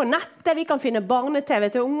dagen på nettet, vi kan finne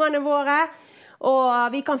barne-TV til ungene våre,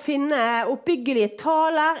 og vi kan finne oppbyggelige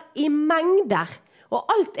taler i mengder,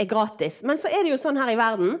 og alt gratis. Men så det jo sånn her i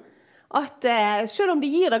verden, at selv om de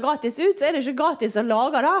gir det gratis ut, så det ikke gratis å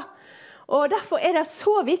lage det. Og derfor det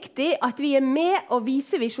så viktig at vi med og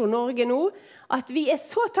viser Visjon Norge nå, at vi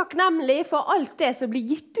så takknemlige for alt det som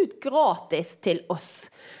blir gitt ut gratis til oss.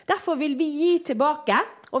 Derfor vil vi gi tilbake,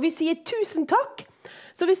 og vi sier tusen takk.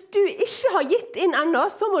 Så hvis du ikke har gitt inn enda,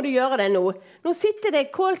 så må du gjøre det nå. Nå sitter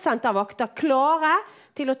det callcentervakter klare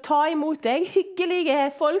til å ta imot deg,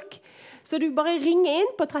 hyggelige folk. Så du bare ringer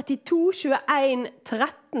inn på 32 21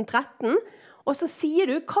 13 13, og så sier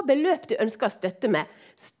du hva beløp du ønsker å støtte med.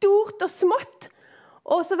 Stort og smått.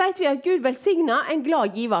 Og så vet vi at Gud velsigner en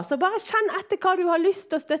glad giver. Så bare kjenn etter hva du har lyst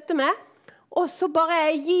til å støtte med, og så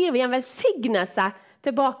bare gir vi en velsignelse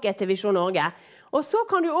tilbake til Visjon Norge. Og så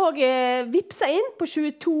kan du også vipse inn på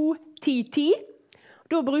 22 10 10.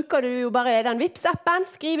 Da bruker du jo bare den Vips-appen,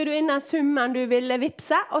 skriver du inn den summen du vil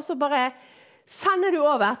vipse, og så bare sender du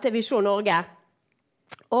over til Visjon Norge.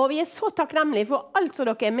 Og vi så takknemlige for alt som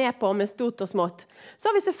dere med på med stort og smått. Så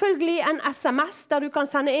har vi selvfølgelig en SMS der du kan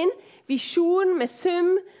sende inn visjon med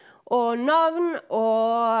sum og navn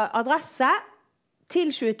og adresse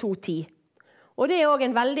til 22 10. Og det også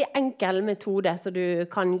en veldig enkel metode som du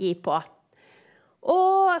kan gi på.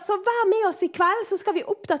 Og så vær med oss i kveld, så skal vi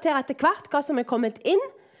oppdatere etter hvert hva som kommet inn,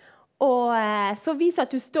 og så viser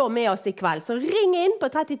at du står med oss i kveld. Så ring inn på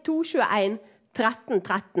 32 21 13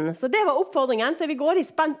 13. Så det var oppfordringen, så vi grådig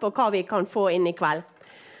spent på hva vi kan få inn i kveld.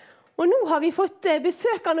 Og nå har vi fått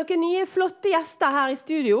besøk av noen nye flotte gjester her i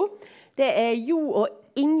studio. Det Jo og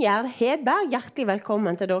Ingjerd Hedberg, hjertelig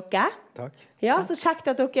velkommen til dere. Takk. Ja, så kjekt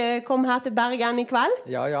at dere kom her til Bergen i kveld.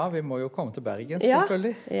 Ja, vi må jo komme til Bergen,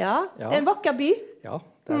 selvfølgelig. Ja, det en vakker by. Ja,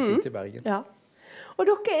 det fint i Bergen. Ja. Og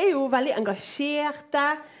dere jo veldig engasjerte.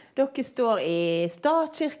 Dere står i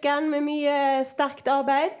statskirken med mye sterkt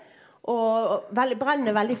arbeid, og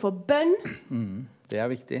brenner veldig for bønn. Det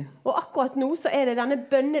viktig. Og akkurat nå så det denne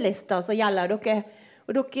bønnelista som gjelder.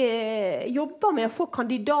 Dere jobber med å få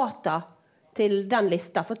kandidater til den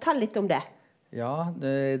lista. Fortell litt om det. Ja,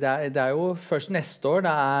 det jo først neste år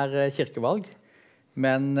det kirkevalg.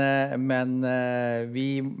 Men vi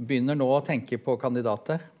begynner nå å tenke på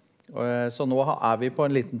kandidater. Så nå vi på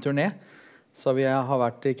en liten turné. Så vi har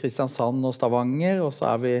vært i Kristiansand og Stavanger, og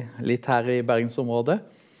så vi litt her i Bergensområdet.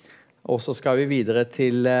 Og så skal vi videre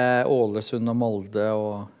til Ålesund og Molde,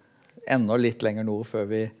 og enda litt lenger nord før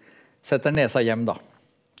vi setter nesa hjem da.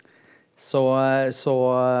 Så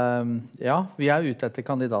ja, vi ute etter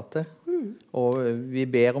kandidater. Og vi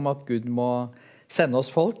ber om at Gud må sende oss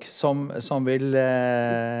folk som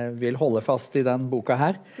vil holde fast i den boka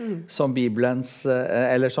her, som Bibelens,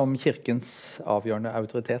 eller som kirkens avgjørende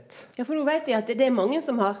autoritet. Ja, for nå vet vi at det mange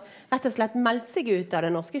som har rett og slett meldt seg ut av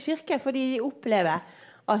den norske kirke, fordi de opplever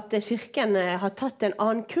at kirken har tatt en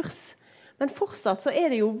annen kurs. Men fortsatt så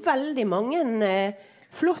det jo veldig mange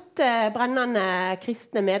flotte, brennende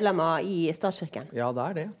kristne medlemmer i statskirken. Ja,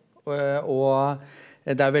 det det. Og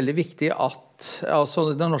det veldig viktig at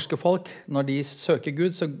altså det norske folk, når de søker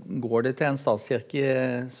Gud, så går det til en statskirke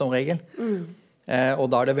som regel. Og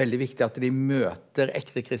da det veldig viktig at de møter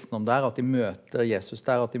ekte kristendom der, at de møter Jesus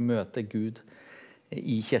der, at de møter Gud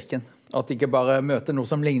i kirken. At de ikke bare møter noe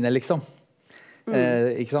som ligner, liksom.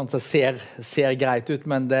 Ikke sant? Det ser greit ut,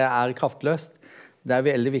 men det kraftløst. Det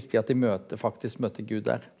veldig viktig at de faktisk møter Gud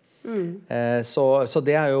der. Så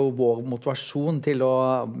det jo vår motivasjon til å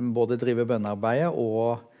både drive bønnearbeidet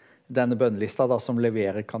og denne bønnelista da, som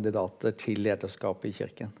leverer kandidater til lederskap i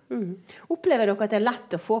kirken. Opplever dere at det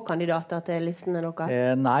lett å få kandidater til listene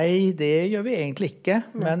deres? Nei, det gjør vi egentlig ikke.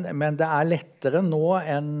 Men det lettere nå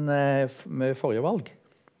enn med forrige valg.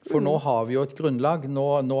 For nå har vi jo et grunnlag.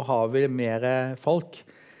 Nå har vi mer folk.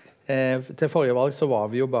 Til forrige valg så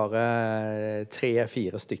var vi jo bare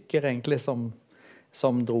 3-4 stykker egentlig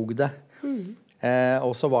som drog det.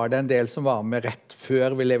 Og så var det en del som var med rett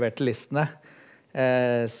før vi leverte listene.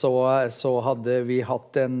 Så hadde vi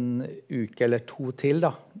hatt en uke eller 2 til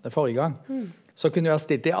da, forrige gang. Så kunne vi ha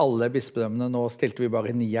stilt i alle bispedømmene. Nå stilte vi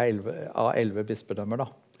bare 9 av 11 bispedømmer da,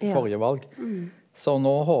 forrige valg. Så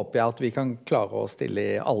nå håper jeg at vi kan klare å stille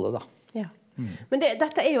i alle da. Ja. Men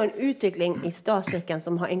dette jo en utvikling i statskirken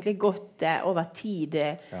som har egentlig gått over tid.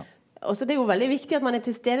 Og så det jo veldig viktig at man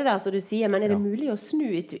til stede der, som du sier, men det mulig å snu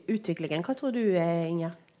utviklingen? Hva tror du,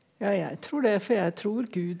 Ingjerd? Ja, jeg tror det, for jeg tror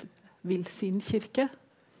Gud vil sin kirke.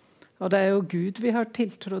 Og det jo Gud vi har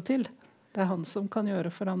tiltro til. Det han som kan gjøre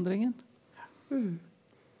forandringen.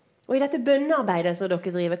 Og i dette bønnearbeidet som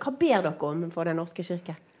dere driver, hva ber dere om for den norske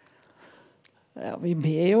kirke? Ja, vi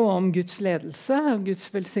ber jo om Guds ledelse og Guds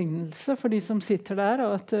velsignelse for de som sitter der,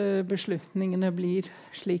 og at beslutningene blir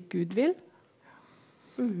slik Gud vil.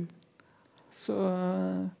 Så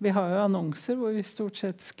vi har jo annonser hvor vi stort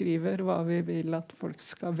sett skriver hva vi vil at folk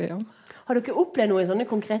skal be om. Har dere opplevd noen sånne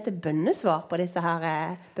konkrete bønnesvar på disse her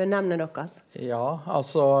bønneemnene deres? Ja,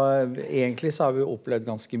 altså egentlig så har vi opplevd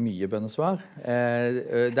ganske mye bønnesvar.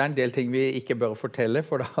 Det en del ting vi ikke bør fortelle,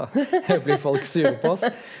 for da blir folk sure på oss.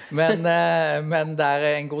 Men det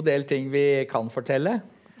en god del ting vi kan fortelle.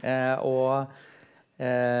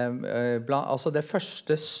 Altså det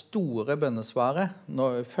første store bønnesvaret,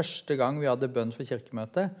 første gang vi hadde bønn for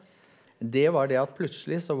kirkemøtet, det var det at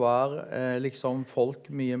plutselig så var liksom folk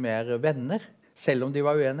mye mer venner, selv om de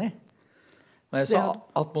var uenige. Men så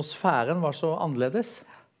atmosfæren var så annerledes.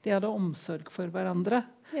 De hadde omsorg for hverandre.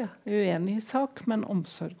 Uenige i sak, men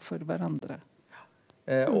omsorg for hverandre.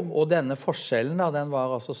 Og denne forskjellen da, den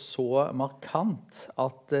var altså så markant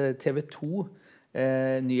at TV 2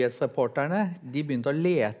 nyhetsreporterne, de begynte å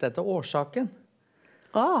lete etter årsaken.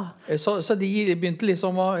 Så de begynte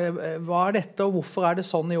liksom hva dette, og hvorfor det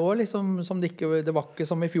sånn i år liksom, som det var ikke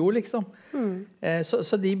som i fjor liksom.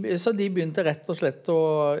 Så de begynte rett og slett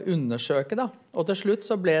å undersøke da. Og til slutt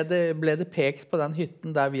så ble det pekt på den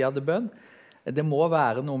hytten der vi hadde bønn. Det må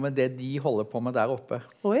være noe med det de holder på med der oppe.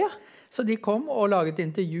 Så de kom og laget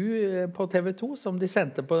intervju på TV 2 som de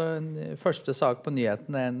sendte på den første sak på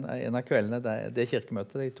nyhetene en av kveldene, det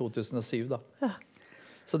kirkemøtet i 2007 da.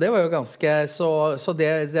 Så det var jo ganske, så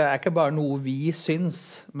det ikke bare noe vi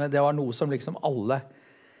syns, men det var noe som liksom alle,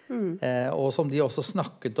 og som de også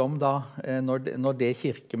snakket om da, når det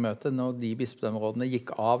kirkemøtet, når de bispedømmerådene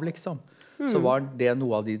gikk av liksom, så var det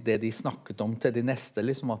noe av det de snakket om til de neste,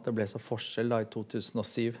 liksom, at det ble så forskjell da i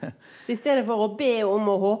 2007. Så i stedet for å be om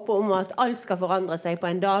og håpe om at alt skal forandre seg på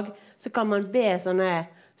en dag, så kan man be sånne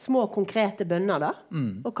små konkrete bønner da,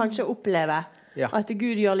 og kanskje oppleve at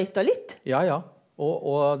Gud gjør litt og litt. Ja.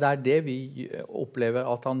 Og det det vi opplever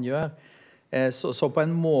at han gjør. Så på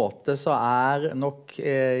en måte så nok,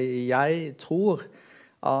 jeg tror,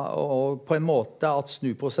 og på en måte at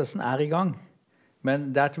snuprosessen i gang.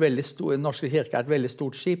 Men det norske kirke et veldig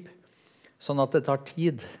stort skip, sånn at det tar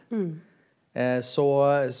tid. Så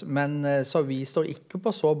vi står ikke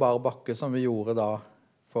på så bar bakke som vi gjorde da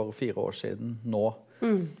for 4 år siden nå.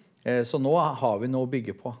 Så nå har vi noe å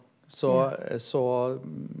bygge på.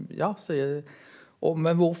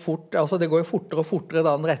 Men hvor fort, altså det går jo fortere og fortere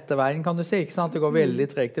da den rette veien, kan du si, ikke sant? Det går veldig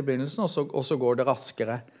tregt i begynnelsen, og så går det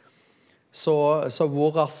raskere. Så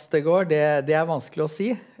hvor raskt det går, det vanskelig å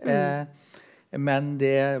si. Men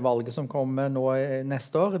det valget som kommer nå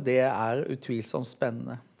neste år, det utvilsomt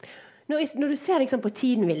spennende. Når du ser liksom på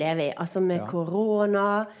tiden vi lever i, altså med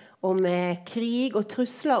korona, og med krig og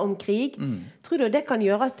trusler om krig, tror du det kan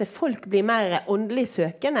gjøre at folk blir mer åndelig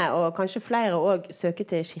søkende, og kanskje flere også søker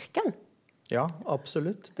til kirken? Ja,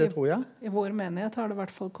 absolutt. Det tror jeg. I vår menighet har det i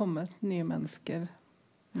hvert fall kommet nye mennesker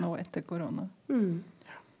nå etter korona.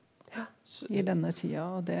 I denne tida.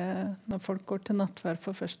 Og når folk går til nattverd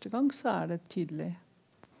for første gang, så det et tydelig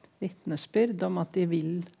vittnesbyrd om at de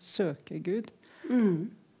vil søke Gud.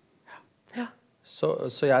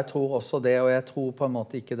 Så jeg tror også det, og jeg tror på en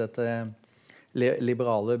måte ikke dette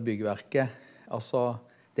liberale byggverket. Altså,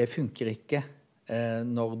 det funker ikke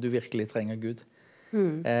når du virkelig trenger Gud.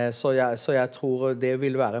 Så jeg tror det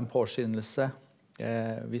vil være en påskyndelse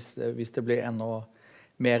hvis det blir enda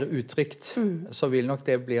mer uttrykt, så vil nok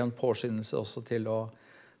det bli en påskyndelse også til å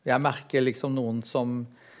jeg merker liksom noen som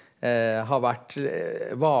har vært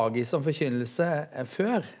vage som forkynnelse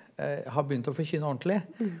før har begynt å forkynne ordentlig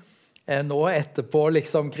nå etterpå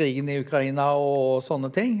liksom krigen i Ukraina og sånne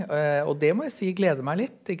ting, og det må jeg si gleder meg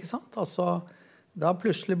litt, ikke sant? Altså, da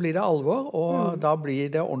plutselig blir det alvor, og da blir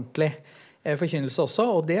det ordentlig forkynnelse også,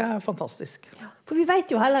 og det fantastisk. Ja, for vi vet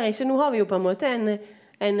jo heller ikke, nå har vi jo på en måte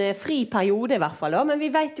en fri periode I hvert fall da. Men vi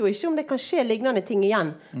vet jo ikke om det kan skje lignende ting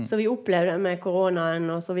igjen. Så vi opplevde med koronaen,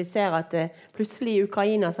 og så vi ser at plutselig I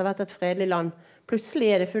Ukraina, som har vært et fredelig land,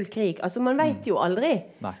 plutselig det full krig. Altså man vet jo aldri.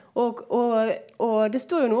 Og det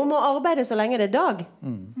står jo noe om å arbeide så lenge det dag.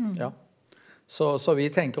 Ja. Så vi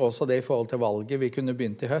tenker også det I forhold til valget. Vi kunne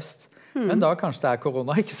begynt I høst. Men da kanskje det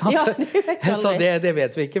korona, ikke sant? Ja, så det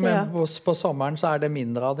vet vi ikke, men på sommeren så det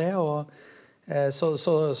mindre av det, og så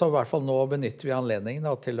I hvert fall nå benytter vi anledningen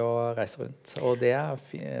da, til å reise rundt, og det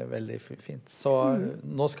veldig fint. Så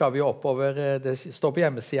nå skal vi oppover, det står på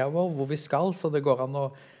hjemmesiden vår hvor vi skal, så det går an å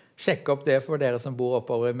sjekke opp det for dere som bor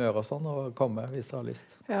oppover I Myhr og sånn, og komme hvis dere har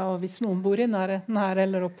lyst. Ja, og hvis noen bor I nærheten her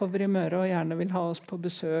eller oppover I Myhr og gjerne vil ha oss på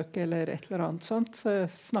besøk eller et eller annet sånt, så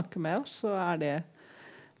snakke med oss, så det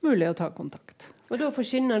mulig å ta kontakt. Og da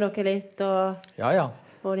forkynner dere litt? Ja,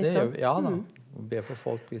 og det gjør vi. Ja da. Be for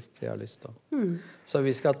folk hvis de har lyst da. Så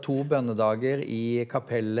vi skal ha 2 bønnedager I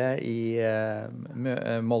kapellet I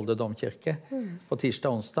Molde domkirke på tirsdag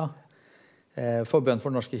og onsdag. For bønn for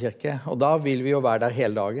norske kirke. Og da vil vi jo være der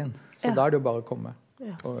hele dagen. Så da det jo bare å komme.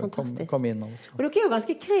 Kom inn også. Og dere jo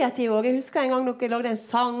ganske kreative også. Jeg husker en gang dere lagde en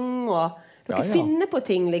sang, og dere finner på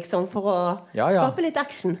ting liksom for å skape litt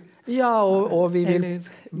action. Ja, og vi vil... Eller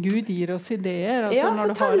Gud gir oss ideer. Altså, ja,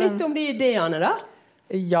 fortell litt om de ideene da.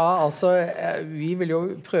 Ja, altså, vi vil jo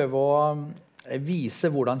prøve å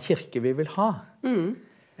vise hvordan kirke vi vil ha.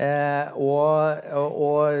 Og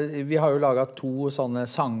vi har jo laget 2 sånne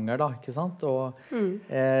sanger da, ikke sant? Og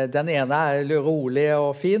den ene rolig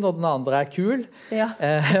og fin, og den andre kul.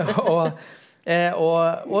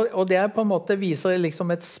 Og det på en måte viser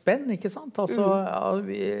liksom et spenn, ikke sant? Altså,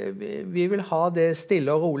 vi vil ha det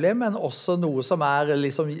stille og rolig, men også noe som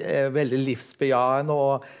liksom veldig livsbejagende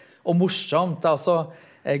og morsomt. Altså,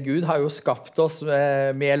 Gud har jo skapt oss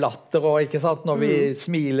med latter, og ikke sant? Når vi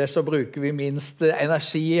smiler så bruker vi minst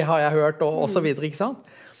energi, har jeg hørt, og så videre, ikke sant?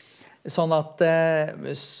 Sånn at,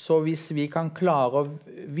 så hvis vi kan klare å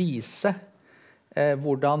vise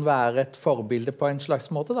hvordan være et forbilde på en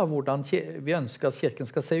slags måte, da, hvordan vi ønsker at kirken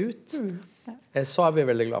skal se ut, så vi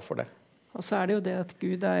veldig glad for det. Og så det jo det at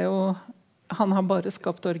Gud jo, han har bare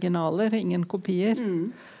skapt originaler, ingen kopier.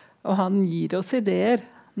 Og han gir oss ideer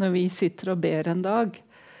når vi sitter og ber en dag.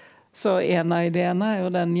 Så en av ideene jo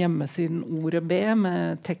den hjemmesiden Ordet be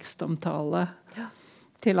med tekstomtale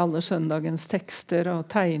til alle søndagens tekster og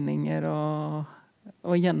tegninger og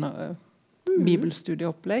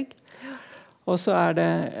bibelstudieopplegg. Og så det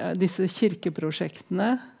disse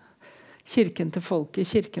kirkeprosjektene. Kirken til folket,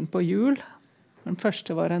 kirken på jul. Den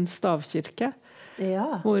første var en stavkirke.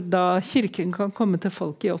 Hvor da kirken kan komme til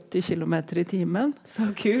folk I 80 kilometer I timen.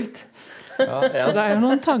 Så kult! Så det jo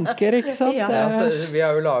noen tanker, ikke sant? Altså, vi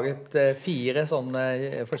har jo laget 4 sånne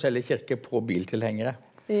forskjellige kirker på biltilhengere.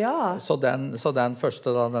 Så den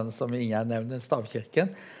første, da, den som Ingjerd nevner,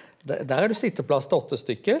 stavkirken, der det sitteplass til 8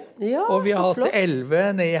 stykker. Og vi har hatt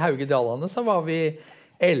 11 nede I Haugedalene, så var vi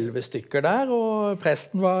 11 stykker der, og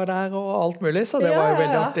presten var der, og alt mulig, så det var jo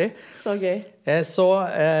veldig artig. Så gøy.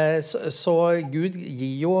 Så Gud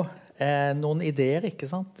gir jo noen ideer, ikke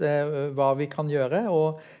sant? Hva vi kan gjøre,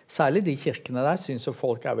 og særlig de kirkene der synes jo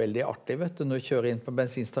folk veldig artig, vet du. Når du kjører inn på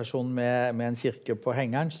bensinstasjonen med en kirke på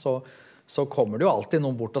hengeren, så kommer det jo alltid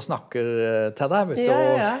noen bort og snakker til deg, vet du.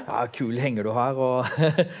 Og kul henger du her, og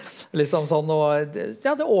liksom sånn, og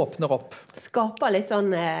det åpner opp. Skaper litt sånn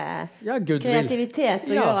kreativitet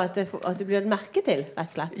som gjør at du blir merket til, rett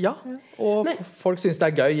og slett. Ja, og folk synes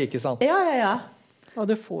det gøy, ikke sant? Ja. Og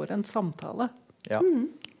du får en samtale. Ja.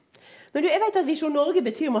 Men du, jeg vet at Visjon Norge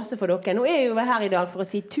betyr masse for dere. Nå jeg jo her I dag for å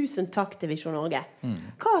si tusen takk til Visjon Norge.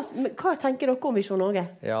 Hva tenker dere om Visjon Norge?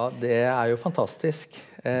 Ja, det jo fantastisk.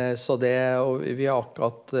 Så og vi har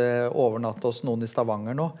akkurat overnattet oss noen I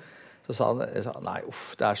Stavanger nå. Så sa han, nei,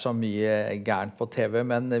 det så mye gærent på TV,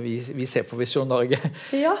 men vi ser på Visjon Norge.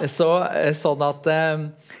 Sånn at...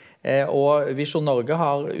 og Visjon Norge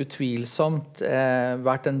har utvilsomt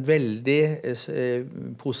vært en veldig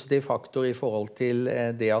positiv faktor I forhold til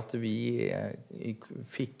det at vi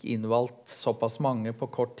fikk innvalgt såpass mange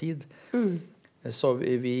på kort tid. Så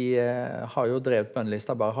vi har jo drevet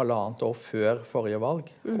bønnelista bare 1,5 år før forrige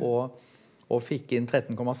valg, og fikk inn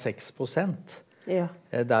 13,6%.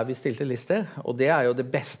 Der vi stilte lister, og det jo det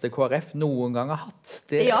beste KrF noen gang har hatt.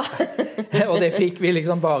 Og det fikk vi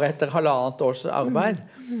liksom bare etter 1,5 års arbeid.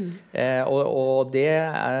 Og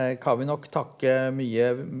det kan vi nok takke mye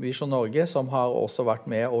Visjon Norge, som har også vært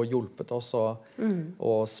med og hjulpet oss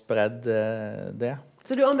og spredd det.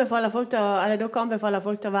 Så dere anbefaler folk til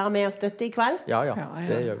å være med og støtte I kveld? Ja,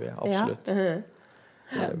 det gjør vi, absolutt.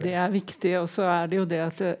 Det viktig, og så det jo det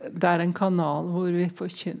at det en kanal hvor vi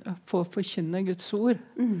får forkynne Guds ord.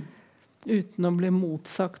 Uten å bli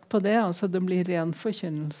motsagt på det. Altså det blir ren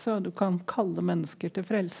forkynnelse, og du kan kalle mennesker til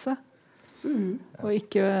frelse. Og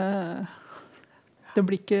ikke... Det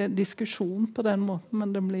blir ikke diskusjon på den måten,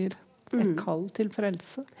 men det blir et kall til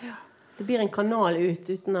frelse. Ja. Det blir en kanal ut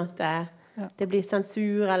uten at det blir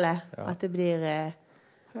sensur, eller at det blir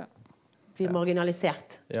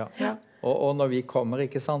marginalisert. Ja. Og når vi kommer,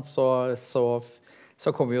 ikke sant, så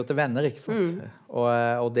kommer vi jo til venner, ikke sant?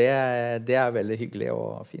 Og det veldig hyggelig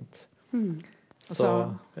og fint. Så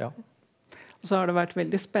har det vært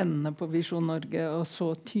veldig spennende på Visjon Norge å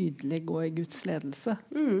så tydelig gå i Guds ledelse.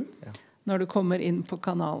 Når du kommer inn på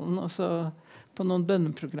kanalen, og så på noen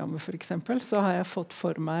bønneprogrammer for eksempel, så har jeg fått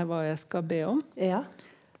for meg hva jeg skal be om.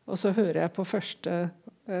 Og så hører jeg på første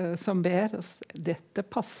som ber, og dette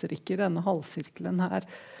passer ikke i denne halvsirkelen her.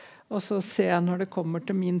 Og så ser jeg når det kommer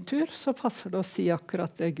til min tur, så passer det å si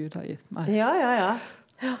akkurat det Gud har gitt meg. Ja,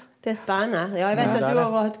 det spennende. Ja, jeg vet at du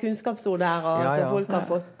har hatt kunnskapsord der, og så folk har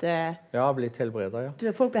fått... blitt helbredet,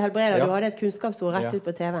 Folk ble helbredet, og du hadde et kunnskapsord rett ut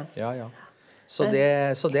på TV. Ja. Så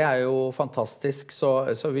det jo fantastisk. Så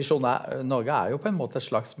Visjon Norge jo på en måte et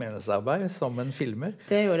slags meningsarbeid som en filmer.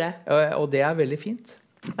 Det jo det. Og det veldig fint.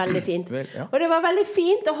 Veldig fint. Og det var veldig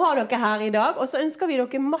fint å ha dere her i dag, og så ønsker vi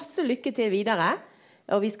dere masse lykke til videre.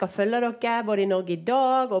 Og vi skal følge dere både i Norge i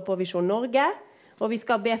dag og på Visjon Norge. Og vi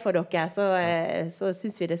skal be for dere, så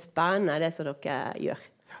synes vi det spennende det som dere gjør.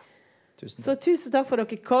 Så tusen takk for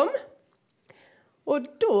dere kom. Og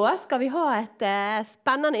da skal vi ha et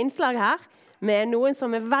spennende innslag her, med noen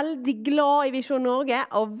som veldig glad i Visjon Norge,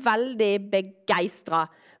 og veldig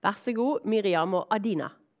begeistret. Vær så god, Miriam og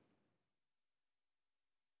Adina.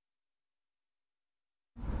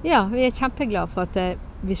 Ja, vi kjempeglade for at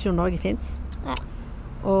Visjon Norge finnes.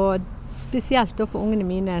 Og spesielt for ungene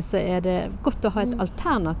mine så det godt å ha et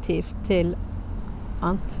alternativ til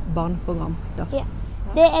annet barneprogram. Ja.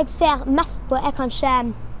 Det jeg ser mest på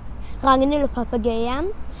kanskje Ragnhild og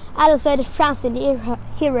Papagøyen. Eller så det Friends and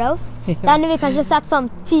Heroes. Den har vi kanskje sett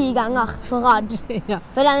sånn 10 ganger på rad.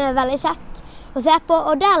 For den veldig kjekk å se på.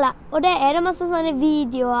 Og det det masse sånne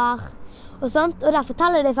videoer og sånt. Og der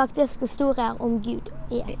forteller de faktisk historier om Gud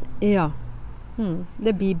og Jesus. Ja.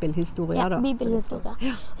 Det bibelhistorier da. Ja, bibelhistorier.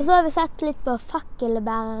 Og så har vi sett litt på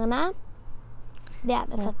fakkelbærerne. Det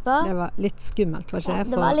har vi sett på. Det var litt skummelt, var ikke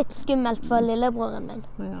det? Det var litt skummelt for lillebroren min.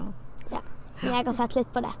 Ja. Men jeg har sett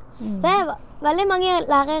litt på det. Så det var veldig mange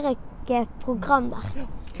lærerike program der.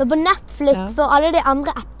 Så på Netflix og alle de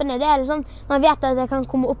andre appene, det liksom, man vet at det kan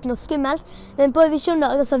komme opp noe skummelt, men på Visjon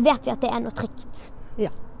Norge så vet vi at det noe trygt.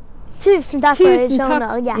 Ja. Tusen takk for Visjon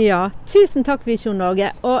Norge. Ja, tusen takk Visjon Norge.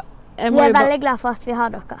 Og vi veldig glad for at vi har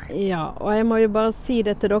dere. Ja, og jeg må jo bare si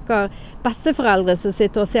det til dere besteforeldre som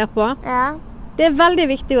sitter og ser på. Ja. Det veldig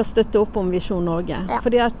viktig å støtte opp om Visjon Norge. Ja.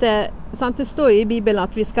 Fordi at det står jo i Bibelen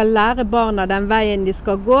at vi skal lære barna den veien de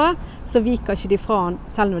skal gå, så viker ikke de fra den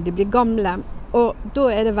selv når de blir gamle. Og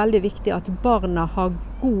da det veldig viktig at barna har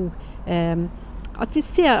god... at vi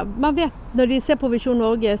ser, man vet, når de ser på Visjon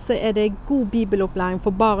Norge, så det god bibelopplæring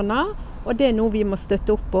for barna, og det noe vi må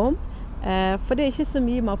støtte opp om. For det ikke så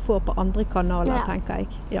mye man får på andre kanaler, tenker jeg.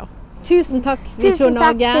 Ja. Tusen takk, Visjon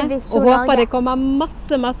Norge, og håper det kommer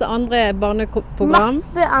masse andre barneprogram.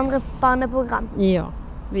 Masse andre barneprogram. Ja,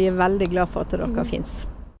 vi veldig glad for at dere finnes.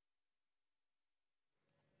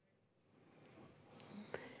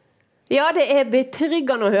 Ja, det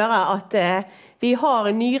betryggende å høre at vi har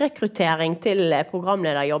nyrekruttering til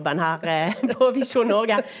programlederjobben her på Visjon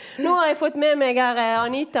Norge. Nå har jeg fått med meg her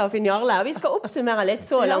Anita og Jarle, og vi skal oppsummere litt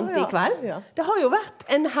så langt i kveld. Det har jo vært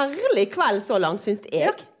en herlig kveld så langt, synes jeg.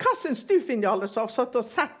 Ja, hva synes du, Jarle, som har satt og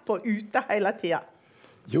sett på ute hele tiden?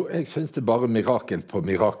 Jo, jeg synes det bare mirakel på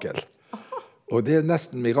mirakel. Og det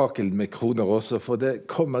nesten mirakel med kroner også, for det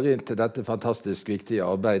kommer inn til dette fantastisk viktige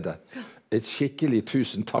arbeidet. Et skikkelig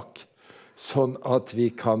tusen takk. Sånn at vi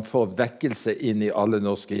kan få vekkelse inn i alle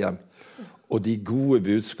norske hjem. Og de gode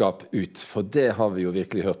budskap ut. For det har vi jo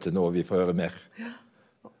virkelig hørt til nå, og vi får høre mer.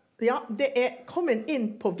 Ja, det kommet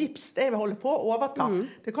inn på Vips, det vi holder på å overta.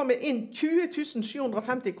 Det kommer inn 20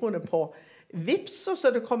 750 kroner på Vips, og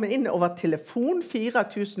så det kommer inn over telefon 4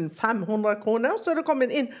 500 kroner, og så det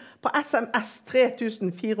kommer inn på SMS 3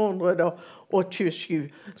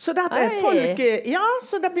 427. Så det folk, ja,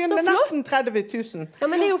 så det begynner nesten 30 000.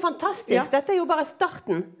 Ja, men det jo fantastisk. Dette jo bare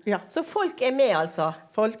starten. Så folk med, altså.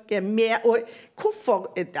 Folk med, og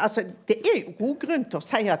hvorfor, altså, det jo god grunn til å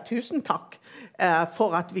si tusen takk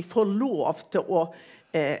for at vi får lov til å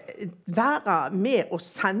være med og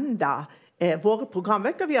sende våre program.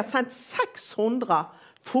 Vi har sendt 600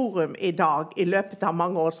 forum I dag I løpet av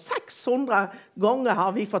mange år. 600 ganger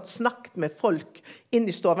har vi fått snakket med folk inn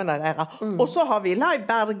I stovene deres. Og så har vi Live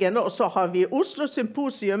Bergen, og så har vi Oslo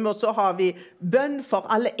Symposium, og så har vi bønn for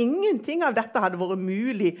alle. Ingenting av dette hadde vært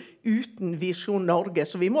mulig uten Visjon Norge,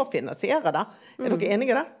 så vi må finansiere det. Dere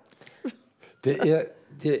enige I det?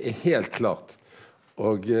 Det helt klart.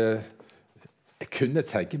 Og jeg kunne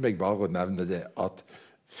tenke meg bare å nevne det, at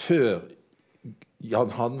før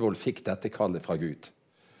Jan Hanvold fikk dette kallet fra Gud,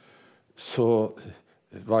 så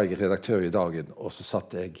var jeg redaktør I Dagen, og så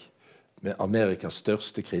satt jeg med Amerikas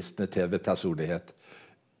største kristne TV-personlighet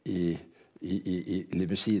I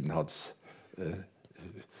limousinen hans.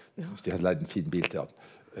 De hadde leid en fin bil til han.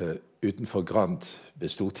 Utenfor Grand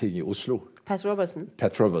ved Stortinget I Oslo. Pat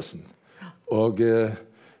Robertson. Og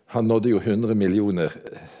han nådde jo 100 millioner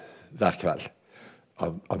hver kveld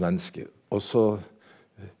av mennesker. Og så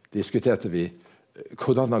diskuterte vi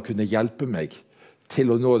hvordan han kunne hjelpe meg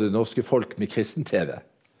til å nå det norske folk med kristen TV.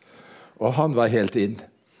 Og han var helt inn,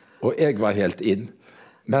 og jeg var helt inn.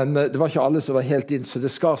 Men det var ikke alle som var helt inn, så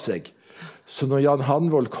det skar seg. Så når Jan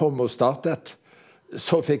Hanvold kom og startet,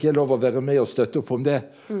 så fikk jeg lov å være med og støtte opp om det.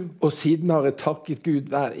 Og siden har jeg takket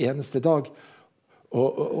Gud hver eneste dag,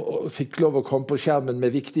 og fikk lov å komme på skjermen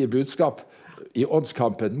med viktige budskap I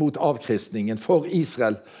åndskampen mot avkristningen for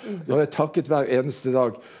Israel. Da har jeg takket hver eneste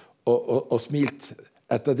dag, og smilt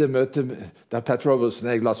etter det møtet der Pat Robertson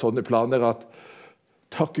og jeg la sånne planer at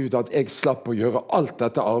takk Gud at jeg slapp å gjøre alt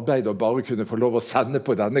dette arbeidet og bare kunne få lov å sende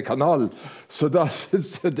på denne kanalen. Så da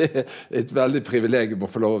synes jeg det et veldig privilegium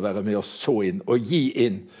å få lov å være med og så inn og gi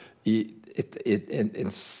inn I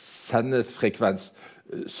en sendefrekvens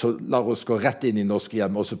så la oss gå rett inn I norske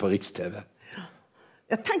hjem også på Riks-TV.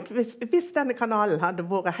 Jeg tenker, hvis denne kanalen hadde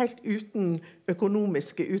vært helt uten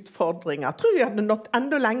økonomiske utfordringer, tror jeg hadde nått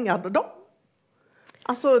enda lenger da.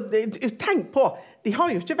 Altså, tenk på, de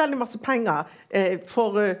har jo ikke veldig masse penger,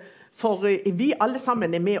 for vi alle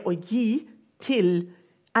sammen med å gi til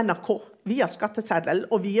NRK via skatteseddel,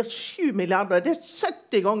 og vi gir 7 milliarder, det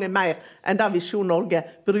 70 ganger mer enn det Visjon Norge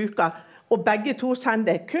bruker. Og begge to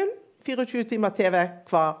sender kun 24 timer TV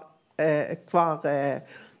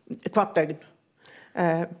hvert døgn.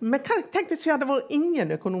 Men tenk hvis vi hadde vært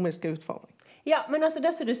ingen økonomiske utfordringer. Ja, men altså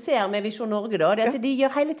det som du ser med Visjon Norge da, det at de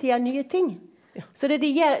gjør hele tiden nye ting. Så de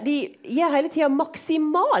gjør hele tiden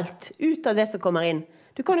maksimalt ut av det som kommer inn.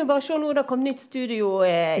 Du kan jo bare se nå, det kom nytt studio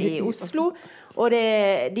I Oslo, og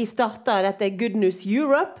de startet dette Good News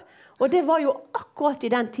Europe, og det var jo akkurat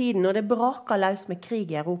I den tiden når det braket løs med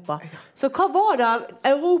krig I Europa. Så hva var det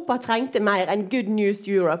Europa trengte mer enn Good News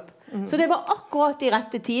Europe? Så det var akkurat I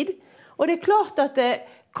rette tid. Og det klart at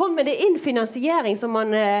kommer det inn finansiering som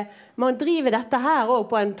man driver dette her også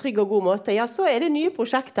på en trygg og god måte, ja, så det nye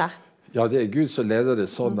prosjekter. Ja, det Gud som leder det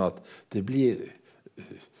sånn at det blir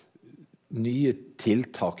nye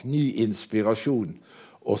tiltak, ny inspirasjon,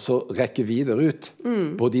 og så rekke videre ut,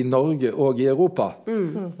 både I Norge og I Europa.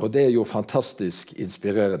 Og det jo fantastisk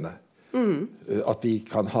inspirerende, at vi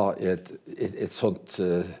kan ha et sånt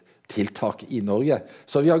tiltak I Norge.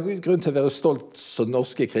 Så vi har grunn til å være stolt som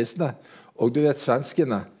norske kristne. Og du vet,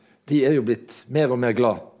 svenskene, de jo blitt mer og mer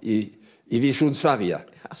glad I Visjon Sverige,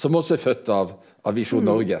 som også født av Visjon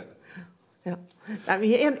Norge. Ja. Nei,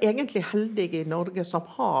 vi egentlig heldige I Norge som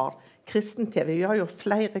har kristen-TV. Vi har jo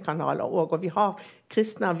flere kanaler også, og vi har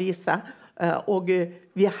kristne aviser, og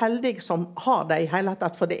vi heldige som har det I hele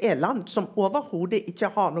tatt, for det land som overhodet ikke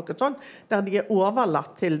har noe sånt, der de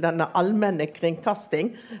overlatt til denne allmenne kringkasting,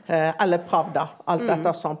 eller Pravda, alt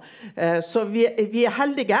dette som. Så vi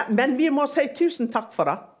heldige, men vi må si tusen takk for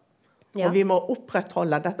det. Ja. Og vi må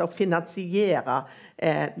opprettholde dette og finansiere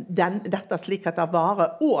dette slik at det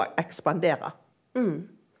varer og ekspanderer.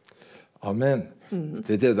 Amen.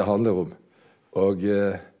 Det det handler om. Og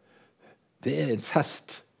det en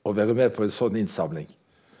fest å være med på en sånn innsamling.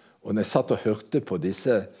 Og når jeg satt og hørte på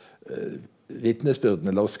disse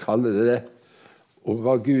vittnesbyrdene, la oss kalle det, og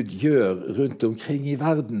hva Gud gjør rundt omkring I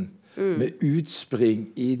verden, med utspring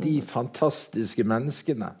I de fantastiske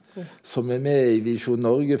menneskene som med I Visjon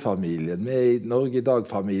Norge-familien, med I Norge I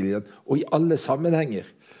dag-familien, og I alle sammenhenger,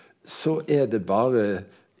 så det bare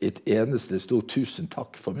et eneste stort tusen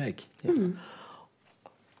takk for meg.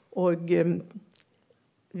 Og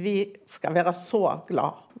vi skal være så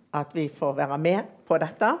glad at vi får være med på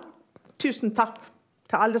dette. Tusen takk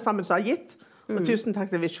til alle sammen som har gitt, og tusen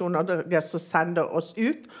takk til Visjon Norge som sender oss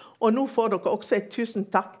ut. Og nå får dere også et tusen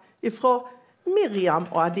takk fra Miriam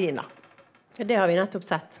og Adina. Det har vi nettopp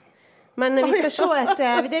sett. Men vi skal se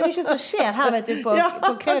det er mye som skjer her, vet du, på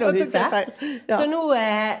Credo-huset. Så nå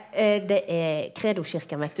det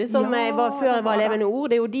Credo-kirken, vet du, som før var levende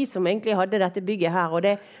ord. Det er jo de som egentlig hadde dette bygget her, og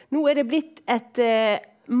nå det blitt et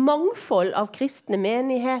mangfold av kristne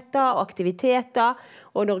menigheter og aktiviteter,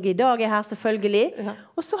 og Norge i dag her selvfølgelig.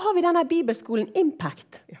 Og så har vi denne bibelskolen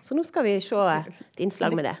Impact, så nå skal vi se et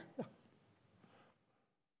innslag med det.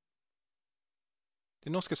 Det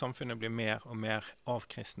norske samfunnet blir mer og mer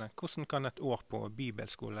avkristne. Hvordan kan et år på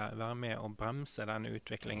bibelskole være med å bremse denne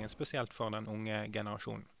utviklingen, spesielt for den unge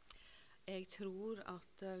generasjonen? Jeg tror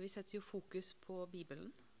at vi setter jo fokus på Bibelen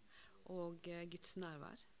og Guds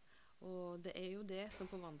nærvær. Og det er jo det som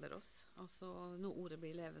forvandler oss. Altså når ordet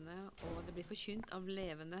blir levende, og det blir forkynt av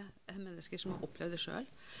levende mennesker som har opplevd det selv,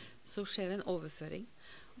 så skjer en overføring.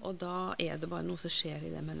 Og da er det bare noe som skjer i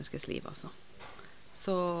det menneskets liv, altså.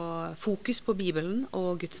 Så fokus på Bibelen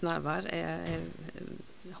og Guds nærvær er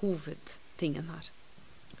hovedtingen her.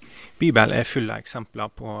 Bibelen er full av eksempler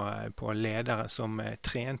på ledere som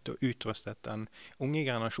trent og utrustet den unge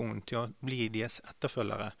generasjonen til å bli deres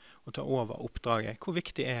etterfølgere og ta over oppdraget. Hvor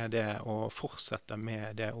viktig er det å fortsette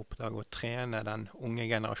med det oppdraget og trene den unge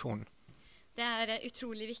generasjonen? Det er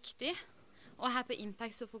utrolig viktig. Og her på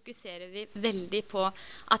Impact så fokuserer vi veldig på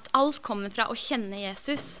at alt kommer fra å kjenne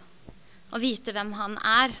Jesus. Å vite hvem han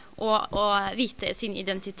er, og vite sin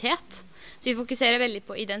identitet. Så vi fokuserer veldig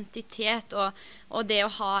på identitet og det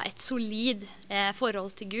å ha et solid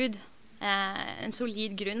forhold til Gud. En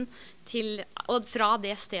solid grunn til, og fra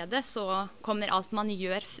det stedet så kommer alt man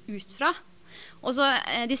gjør ut fra. Og så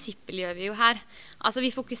disippelgjør vi jo her. Altså vi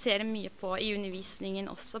fokuserer mye på i undervisningen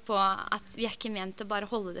også på at vi er ikke ment til å bare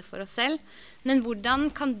holde det for oss selv. Men hvordan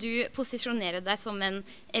kan du posisjonere deg som en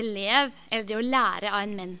elev, eller det å lære av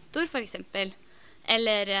en mentor for eksempel?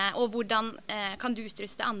 Og hvordan kan du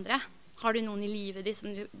utruste andre? Har du noen i livet ditt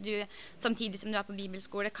som du samtidig som du er på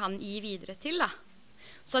bibelskole kan gi videre til da?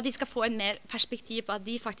 Så at de skal få en mer perspektiv på at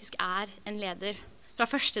de faktisk er en leder. Fra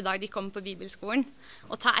første dag de kommer på bibelskolen,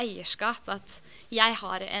 og ta eierskap at jeg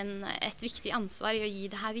har et viktig ansvar i å gi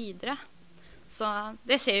det her videre. Så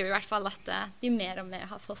det ser vi i hvert fall at de mer og mer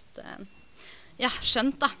har fått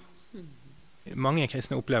skjønt da. Mange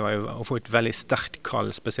kristne opplever jo å få et veldig sterkt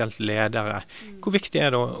kall, spesielt ledere. Hvor viktig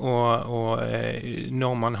er det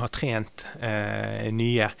når man har trent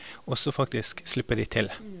nye, og så faktisk slipper de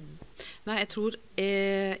til? Nei, jeg tror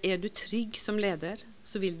er du trygg som leder,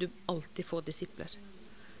 så vil du alltid få disipler.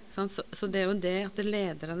 Så det er jo det at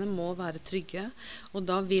lederne må være trygge, og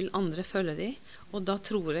da vil andre følge de. Og da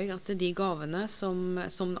tror jeg at de gavene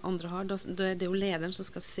som andre har, det er jo lederen som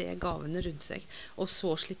skal se gavene rundt seg, og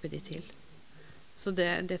så slipper de til. Så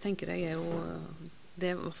det tenker jeg er jo,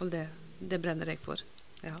 det er i hvert fall det brenner jeg for.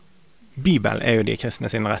 Ja. Bibelen er jo de kristne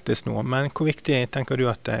sin rettesnor, men hvor viktig tenker du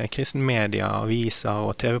at kristne media, aviser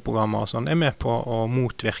og TV-programmer og sånn er med på å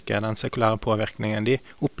motvirke den sekulære påvirkningen de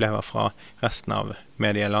opplever fra resten av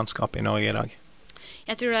medielandskapet i Norge i dag?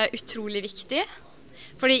 Jeg tror det er utrolig viktig,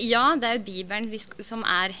 fordi det er jo Bibelen som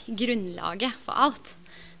er grunnlaget for alt,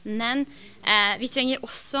 men vi trenger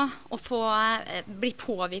også å bli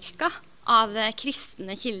påvirket av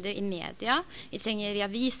kristne kilder i media. Vi trenger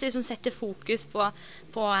aviser som setter fokus på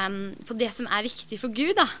det som er viktig for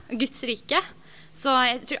Gud, Guds rike. Så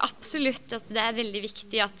jeg tror absolutt at det er veldig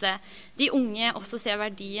viktig at de unge også ser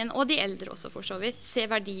verdien, og de eldre også for så vidt, ser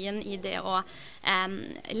verdien i det å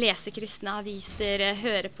lese kristne aviser,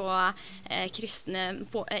 høre på kristne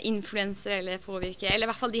influensere eller påvirke, eller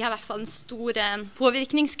i hvert fall, de har i hvert fall en stor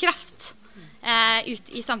påvirkningskraft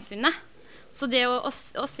ut i samfunnet. Så det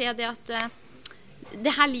å se det at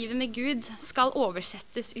det her livet med Gud skal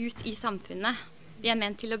oversettes ut i samfunnet. Vi er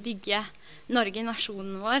ment til å bygge Norge,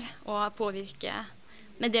 nasjonen vår, og påvirke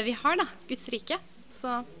med det vi har, Guds rike.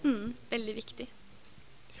 Så veldig viktig.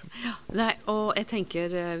 Ja, nei, og jeg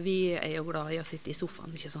tenker vi er jo glad i å sitte i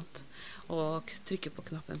sofaen, ikke sant? Og trykke på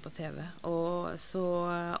knappen på TV. Og så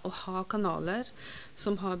å ha kanaler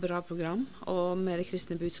som har bra program og mer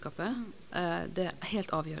kristne budskapet, det er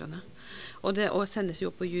helt avgjørende. Og det sendes jo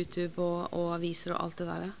på YouTube og aviser og alt det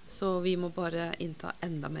der, så vi må bare innta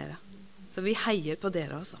enda mer. Så vi heier på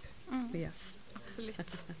dere, altså. Yes. Absolutt.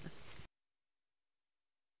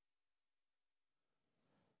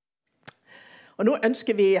 Og nå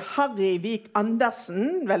ønsker vi Harry Wiig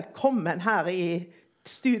Andersen velkommen her i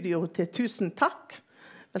studio til Tusen takk.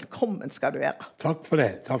 Velkommen skal du være. Takk for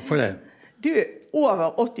det, takk for det. Du er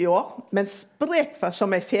over 80 år, men sprek for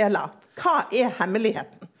som en fele. Hva er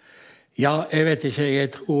hemmeligheten? Ja, jeg vet ikke, jeg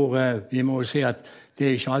tror vi må si at det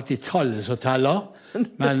er ikke alltid tallet som teller,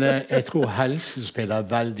 men jeg tror helsen spiller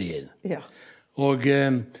veldig inn. Ja. Og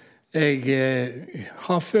jeg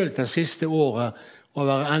har følt det siste året å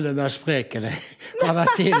være enda mer sprek enn jeg har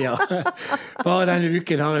vært tidligere. Bare denne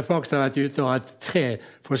uken har jeg faktisk vært ute og hatt 3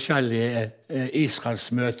 forskjellige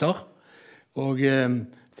Israelsmøter. Og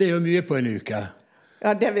det jo mye på en uke.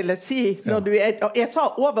 Ja, det vil jeg si. Når du jeg sa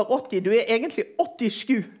over 80, du egentlig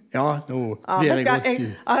 87. Ja, nå blir jeg 80. Jeg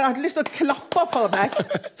hadde lyst til å klappe for deg.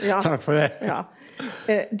 Ja. Takk for det. Ja.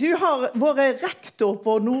 Du har vært rektor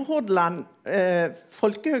på Nordhordland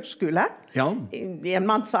folkehøgskole I en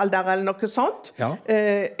mannsalder eller noe sånt. Ja.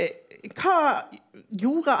 Hva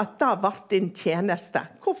gjorde at det ble din tjeneste?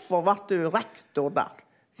 Hvorfor ble du rektor der?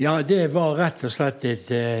 Ja, det var rett og slett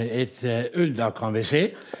et under, kan vi si.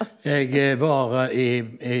 Jeg var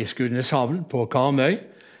i Skudeneshavn på Karmøy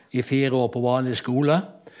I 4 år på vanlig skole.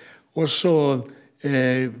 Og så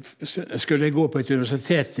skulle jeg gå på et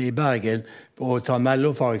universitet I Bergen og ta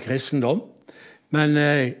mellomfag I kristendom. Men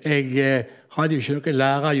jeg hadde jo ikke noen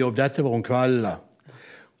lærerjobb, dette var om kveldene.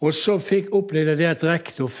 Og så opplevde det at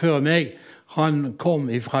rektor før meg, han kom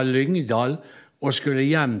fra Lyngdal og skulle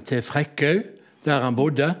hjem til Frekkhaug, der han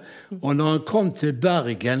bodde. Og når han kom til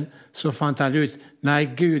Bergen, så fant han ut, nei,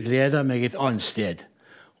 Gud leder meg et annet sted.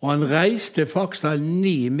 Og han reiste faktisk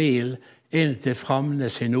 9 mil inn til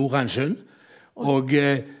Framnes I Nord-Hansen, og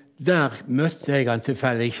der møtte jeg han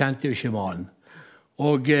tilfeldig, jeg kjente jo ikke mannen.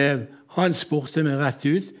 Og han spurte meg rett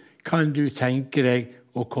ut, kan du tenke deg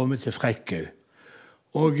å komme til Frekkhaug?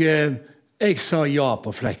 Og jeg sa ja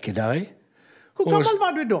på flekken der. Hvor gammel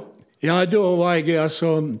var du da? Ja, da var jeg altså,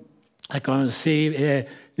 jeg kan si,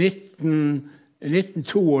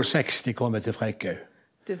 1962 kom jeg til Frekkhaug.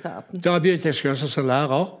 Da begynte jeg selv som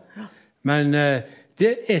lærer, men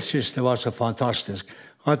jeg synes det var så fantastisk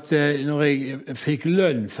at når jeg fikk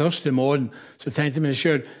lønn første måneden, så tenkte jeg meg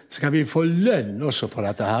selv, skal vi få lønn også for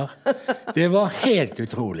dette her? Det var helt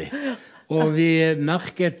utrolig. Og vi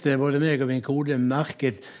merket, både meg og min kode,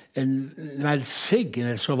 merket en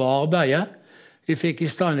velsignelse over arbeidet. Vi fikk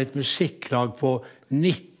I stand et musikklag på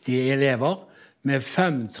 90 elever, med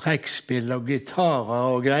 5 trekkspill og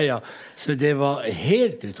gitarer og greier. Så det var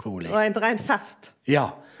helt utrolig. Og en ren fest. Ja.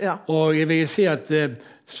 Og jeg vil si at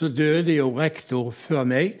så døde jo rektor før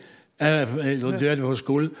meg, døde på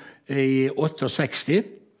skolen I 68,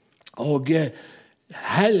 og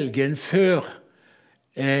helgen før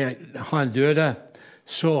han døde,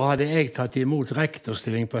 så hadde jeg tatt imot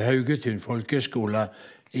rektorstilling på Apelthun folkeskole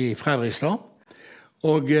I Fredrikstad,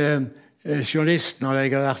 og journalisten hadde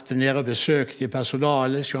jeg vært nede og besøkt I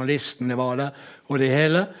personalet, journalistene var der, og det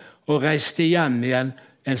hele, og reiste hjem igjen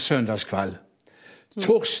en søndagskveld.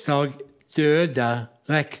 Torsdag døde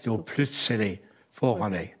rektor plutselig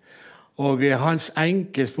foran meg. Og hans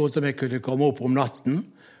enke spurte om jeg kunne komme opp om natten.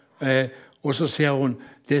 Og så sier hun,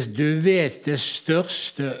 du vet det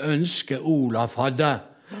største ønsket Olaf hadde,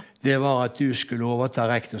 det var at du skulle overta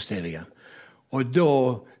rektorstillingen. Og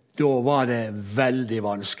da var det veldig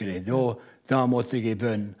vanskelig. Da måtte jeg I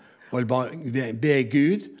bønn og be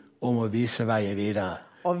Gud om å vise veien videre.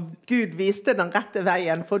 Og Gud viste den rette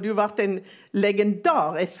veien, for du var en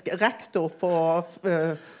legendarisk rektor på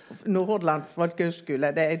Nordhordland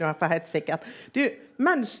folkehøgskole, det I hvert fall helt sikkert.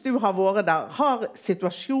 Mens du har vært der, har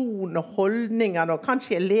situasjonen og holdningene, og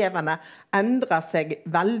kanskje elevene, endret seg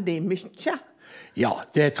veldig mye? Ja,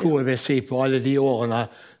 det tror jeg vil si på alle de årene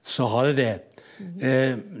så hadde det.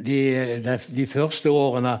 De første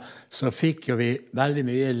årene så fikk vi veldig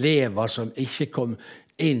mye elever som ikke kom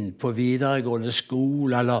inn på videregående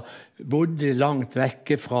skole, eller bodde langt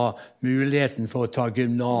vekke fra muligheten for å ta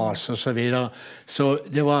gymnas og så videre. Så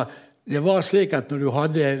det var slik at når du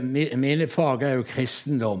hadde, mine fag jo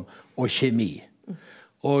kristendom og kjemi.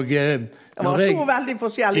 Og, det var 2 veldig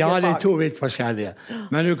forskjellige fag. Ja, det 2 vidt forskjellige.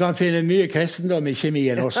 Men du kan finne mye kristendom I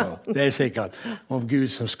kjemien også, det sikkert, om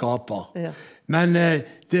Gud som skaper. Men jeg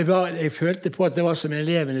følte på at det var som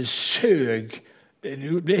elevene søg.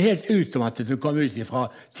 Du ble helt utomattet når du kom ut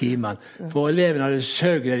fra timen, for elevene hadde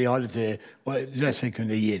søgt det de hadde til, og det som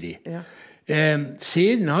kunne gi dem.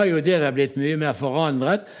 Siden har jo det blitt mye mer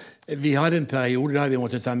forandret. Vi hadde en periode der vi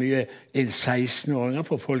måtte ta mye inn 16-åringer,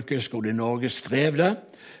 for folkehøgskole I Norge strevde.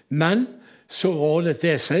 Men så ordnet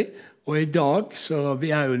det seg, og I dag så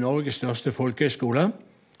vi jo Norges største folkehøgskole,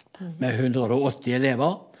 med 180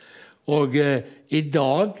 elever. Og I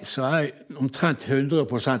dag så omtrent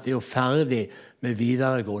 100% jo ferdig med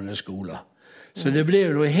videregående skole. Så det ble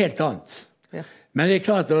jo noe helt annet. Men det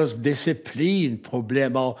klart at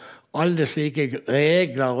disiplinproblemer, alle slike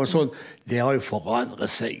regler og sånn, det har jo forandret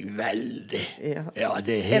seg veldig. Ja,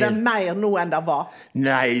 det helt... det mer nå enn det var?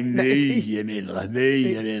 Nei, mye mindre.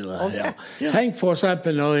 Ja. Tenk for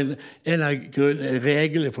eksempel når en av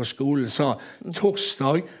reglene for skolen sa,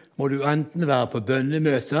 torsdag må du enten være på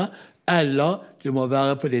bønnemøte, eller du må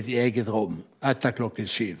være på ditt eget rom etter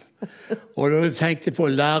 7:00. Og da tenkte jeg på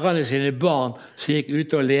lærerne sine barn som gikk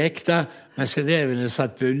ut og lekte, mens elevene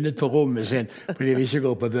satt bundet på rommet sin, fordi de ikke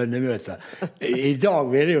går på bønnemøte. I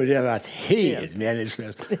dag ville jo det vært helt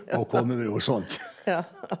meningsløst å komme med noe sånt. Ja.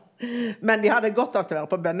 Men de hadde godt av til å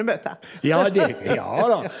være på bønnemøte. Ja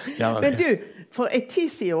da. Ja. Men du, for en tid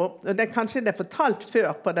siden, og det kanskje det fortalt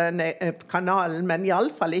før på denne kanalen, men i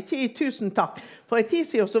alle fall ikke i Tusen takk. For en tid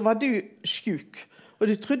siden så var du syk, og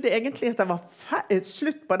du trodde egentlig at det var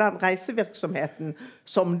slutt på den reisevirksomheten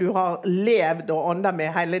som du har levd og åndet med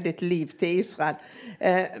hele ditt liv til Israel.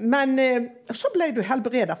 Men så ble du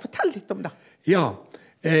helbredet. Fortell litt om det. Ja,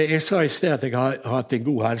 jeg sa i sted at jeg har hatt en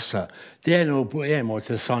god helse. Det er noe på en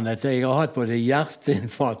måte sannhet. Jeg har hatt både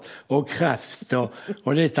hjerteinfarkt og kreft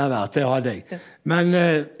og litt av hvert. Det hadde jeg. Men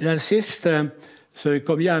den siste, så jeg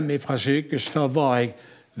kom hjem fra sykehus, da var jeg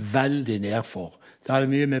veldig nedfor. Det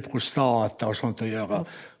hadde mye med prostata og sånt å gjøre.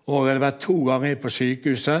 Og jeg hadde vært 2 ganger på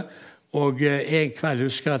sykehuset, og en kveld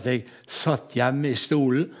husker jeg at jeg satt hjemme i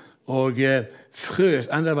stolen, og frøs,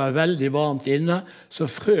 enda det var veldig varmt inne, så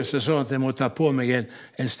frøs det sånn at jeg måtte ta på meg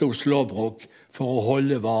en stor slåbrok for å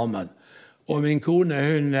holde varmen. Og min kone,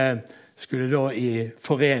 hun skulle da i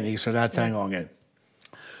forening så dette en gangen.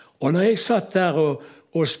 Og når jeg satt der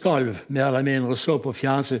og skalv mer eller mindre og så på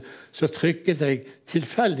fjernsyn, så trykket jeg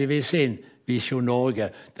tilfeldigvis inn Visjon Norge.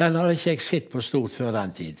 Den hadde ikke jeg sett på stort før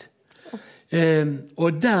den tid.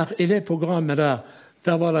 Og der, i det programmet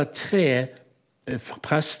der var det 3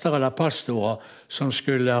 prester eller pastorer som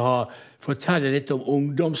skulle fortelle litt om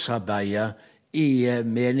ungdomsarbeidet i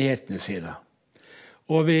menighetene sine.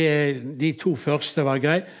 Og de 2 første var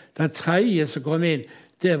greit. Den 3. som kom inn,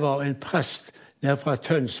 det var en prest nede fra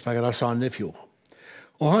Tønsberg eller Sandefjord.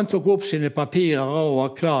 Og han tok opp sine papirer og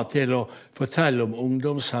var klar til å fortelle om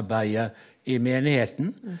ungdomsarbeidet i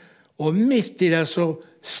menigheten. Og midt i det så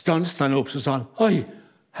stanset han opp, så sa han, «Oi,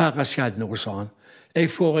 her har skjedd noe», sa han. «Jeg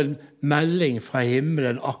får en melding fra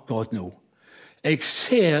himmelen akkurat nå. Jeg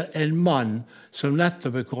ser en mann som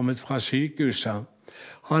nettopp er kommet fra sykehuset.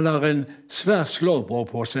 Han har en svær slåbror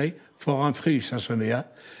på seg, for han fryser så mye.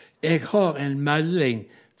 Jeg har en melding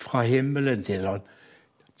fra himmelen til han.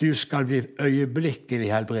 Du skal bli øyeblikkelig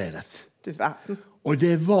helbredet.» Du verden. Og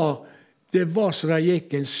det var så det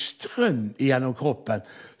gikk en strøm gjennom kroppen.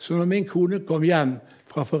 Så når min kone kom hjem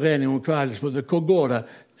fra foreningen om kvelden, spurte, «Hvor går det?»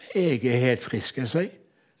 «Jeg er helt frisk», jeg sier.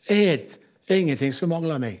 Det er ingenting som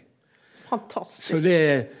mangler meg. Fantastisk. Så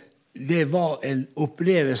det var en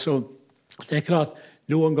opplevelse. Det er klart,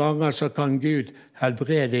 noen ganger så kan Gud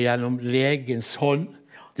helbrede gjennom legens hånd.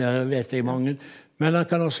 Det vet jeg mange. Men han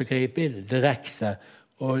kan også gripe inn direkte,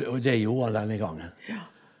 og det gjorde han denne gangen. Ja.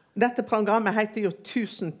 Dette programmet heter jo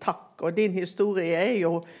Tusen takk, og din historie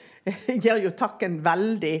gjør jo takken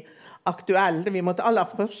veldig aktuell. Vi måtte aller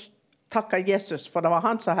først takke Jesus, for det var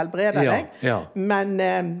han som helbredet deg. Ja. Men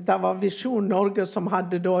det var Visjon Norge som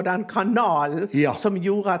hadde da den kanalen som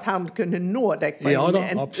gjorde at han kunne nå deg på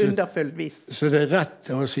en underfull vis. Så det er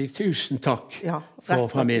rett å si tusen takk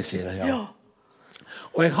fra min side. Ja.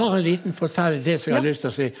 Og jeg har en liten fortelling til som jeg har lyst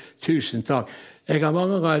til å si tusen takk. Jeg har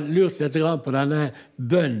mange ganger lurt litt på denne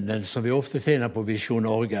bønnen som vi ofte finner på Visjon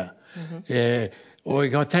Norge. Og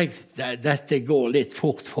jeg har tenkt dette går litt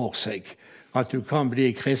fort for seg, at du kan bli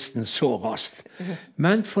kristen så raskt.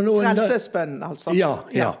 Men for noen... Frelsesbønnen, altså.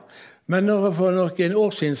 Ja. Men for noen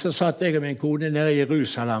år siden så satt jeg og min kone nede i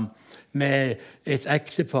Jerusalem med et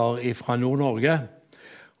ektepar fra Nord-Norge.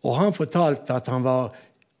 Og han fortalte at han var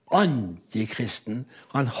antikristen.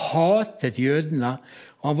 Han hatet jødene.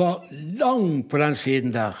 Han var langt på den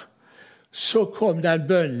siden der. Så kom den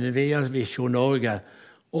bønnen via Visjon Norge,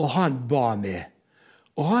 og han ba med.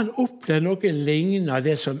 Og han opplevde noe lignende av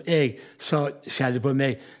det som jeg sa skjedde på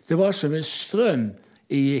meg. Det var som en strøm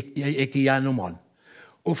jeg gikk igjennom han.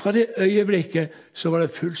 Og fra det øyeblikket så var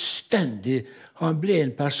det fullstendig. Han ble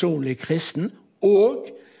en personlig kristen,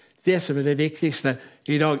 og det som er det viktigste,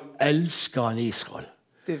 i dag elsker han Israel.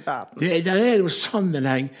 Det er jo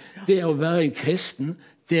sammenheng. Det å være en kristen,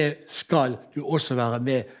 det skal du også være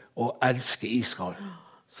med og elske Israel.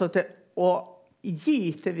 Så det å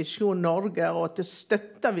gi til Visjon Norge og til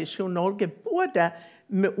støtte Visjon Norge, både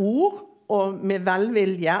med ord og med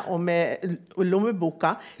velvilje og med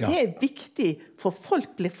lommeboka, det er viktig, for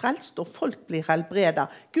folk blir frelst og folk blir helbredet.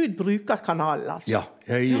 Gud bruker kanalen, altså. Ja,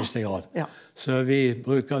 i høyeste grad. Så vi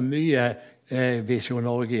bruker mye Visjon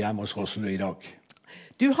Norge hjemme hos oss nå i dag.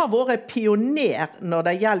 Du har vært pioner når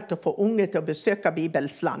det gjelder å få unge til å besøke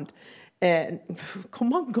Bibelens land. Hvor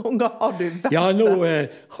mange ganger har du vært der? Ja, nå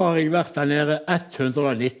har jeg vært der nede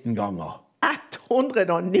 119 ganger.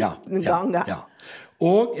 119 ganger. Ja.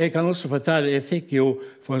 Og jeg kan også fortelle, jeg fikk jo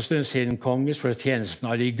for en stund siden kongens fortjenesten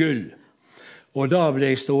av de gull. Og da ble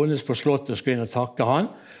jeg stående på slottet og skulle inn og takke han.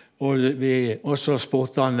 Og så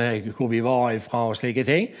spurte han hvor vi var ifra og slike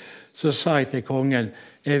ting. Så sa jeg til kongen,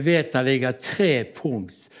 jeg vet det ligger 3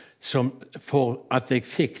 punkt for at jeg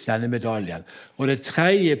fikk denne medaljen. Og det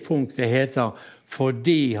 3. punktet heter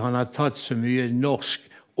fordi han har tatt så mye norsk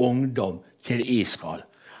ungdom til Israel.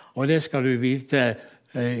 Og det skal du vite,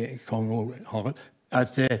 kong Harald,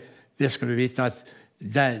 at det skal du vite at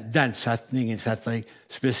den setningen setter jeg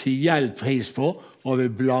spesiell pris på, og vil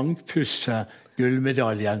blankpusse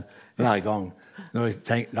gullmedaljen hver gang når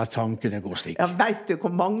tankene går slik. Ja, vet du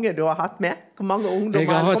hvor mange du har hatt med? Hvor mange ungdommer? Jeg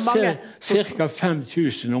har hatt cirka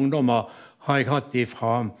 5000 ungdommer har jeg hatt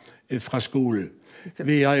fra skolen.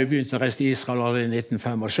 Vi har jo begynt å reise til Israel allerede i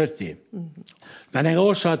 1975. Men jeg har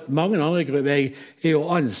også hatt mange andre grupper. Jeg er jo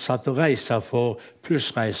ansatt og reiser for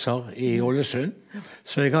plussreiser i Ålesund.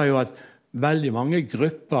 Så jeg har jo hatt veldig mange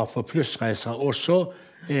grupper for plussreiser også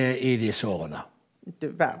i disse årene.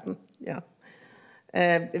 Du verden, ja.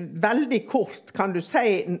 Veldig kort, kan du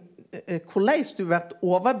si hvordan du har vært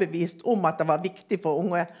overbevist om at det var viktig for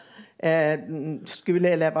unge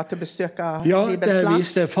skoleelever til å besøke Bibels land? Ja, det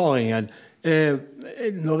viste erfaringen.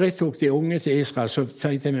 Når jeg tok de unge til Israel, så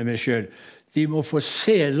tenkte jeg med meg selv, de må få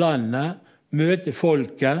se landet, møte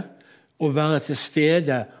folket, og være til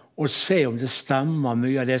stede, og se om det stemmer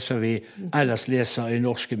mye av det som vi ellers leser i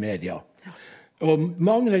norske medier. Og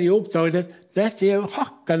mange av de oppdaget at dette er jo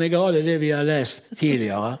hakkende gale det vi har lest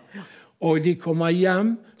tidligere. Og de kommer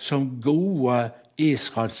hjem som gode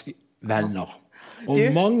israelske venner. Og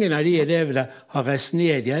mange av de elevene har reist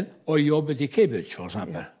ned igjen og jobbet i kibbutz, for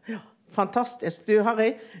eksempel. Fantastisk. Du, Harry,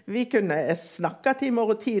 vi kunne snakket i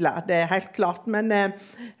morgen tidlig, det er helt klart, men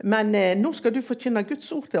nå skal du forkynne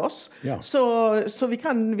Guds ord til oss, så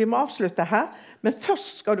vi må avslutte her. Men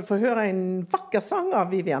først skal du få høre en vakker sang av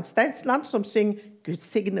Vivian Steinsland, som synger Gud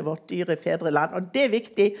signe vårt dyre fedreland, og det er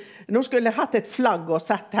viktig. Nå skulle jeg hatt et flagg og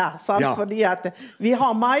sett her, fordi at vi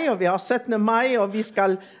har mai, og vi har 17. mai, og vi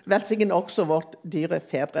skal velsigne også vårt dyre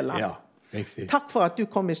fedreland. Ja. Riktig. Takk for at du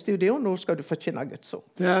kom i studio. Nå skal du forkynne Guds ord.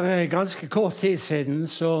 Det er ganske kort tid siden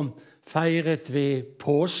så feiret vi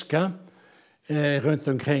påske rundt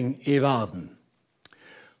omkring i verden.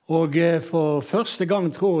 Og for første gang,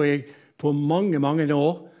 tror jeg, på mange, mange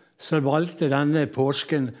år, så valgte denne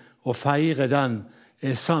påsken å feire den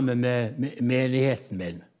sammen med menigheten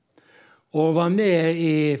min. Og var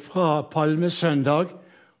med fra Palmesøndag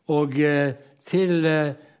og til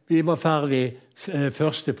vi var ferdig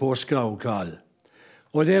første påskedag kveld.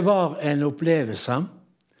 Og det var en opplevelse.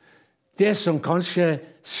 Det som kanskje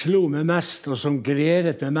slo meg mest, og som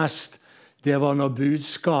gledet meg mest, det var når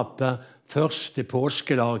budskapet første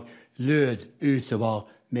påskedag lød utover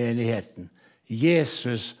menigheten.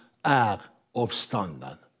 Jesus er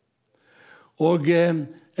oppstanden. Og jeg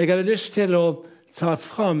hadde lyst til å ta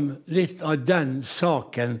fram litt av den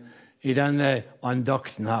saken i denne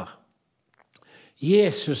andakten her.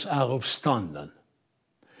 Jesus er oppstanden.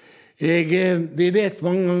 Vi vet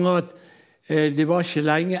mange ganger at det var ikke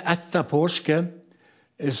lenge etter påske,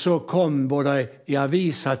 så kom både i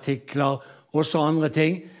avisartikler og også andre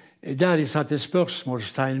ting, der de satte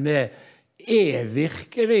spørsmålstegn med,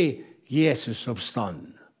 virkelig Jesus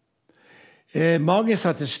oppstanden? Mange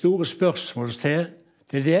satte store spørsmål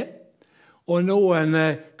til det, og noen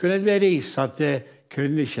kunne bevise at det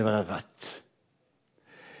kunne ikke være rett.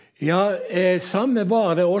 Ja, samme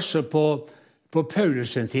var det også på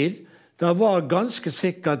Paulus sin tid. Det var ganske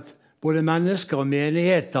sikkert både mennesker og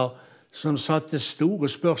menigheter som satte store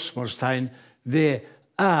spørsmålstegn ved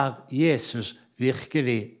Jesus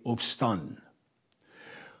virkelig oppstanden.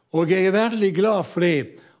 Og jeg er veldig glad for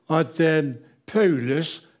det at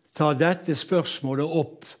Paulus tar dette spørsmålet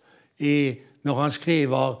opp når han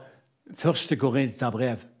skriver 1.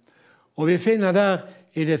 Korinterbrev. Og vi finner der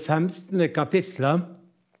i det 15. kapitlet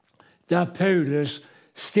der Paulus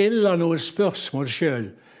stiller noen spørsmål selv.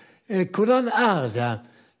 Hvordan er det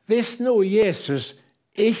hvis nå Jesus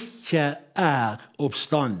ikke er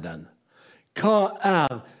oppstanden? Hva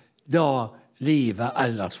er da livet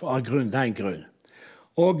ellers av den grunn?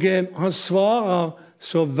 Og han svarer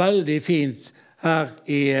så veldig fint her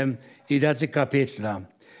i dette kapitlet.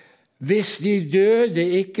 Hvis de døde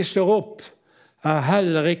ikke står opp, er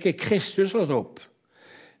heller ikke Kristus stått opp.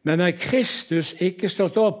 Men er Kristus ikke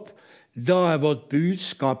stått opp, da er vårt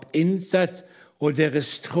budskap intet, og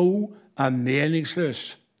deres tro er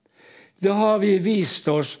meningsløs. Da har vi vist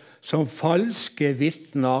oss som falske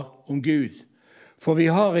vitner om Gud. For vi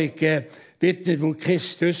har ikke vitnet mot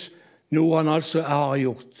Kristus, noe han altså har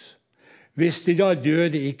gjort. hvis de da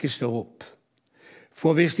døde ikke står opp.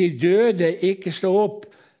 For hvis de døde ikke står opp,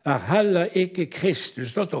 heller ikke Kristus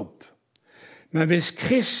stått opp. Men hvis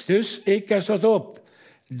Kristus ikke stått opp,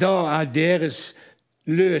 da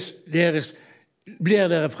blir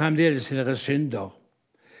dere fremdeles deres synder.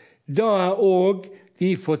 Da også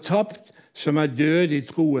de fortapt som døde i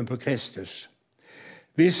troen på Kristus.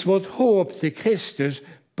 Hvis vårt håp til Kristus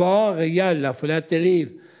bare gjelder for dette liv,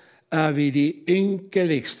 vi de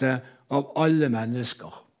ynkeligste av alle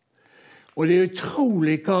mennesker. Og det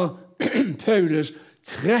utrolig hva Paulus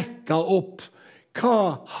trekker opp.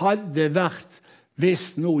 Hva hadde vært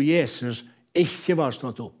hvis nå Jesus ikke var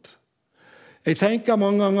stått opp? Jeg tenker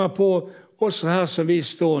mange ganger på oss her som vi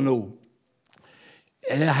står nå.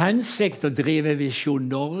 Det hensikt å drive Visjon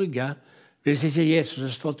Norge hvis ikke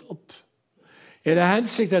Jesus stått opp? Det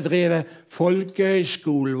hensikt å drive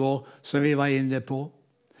folkehøyskolen vår, som vi var inne på?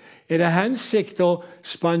 Det hensikt å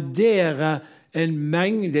spandere en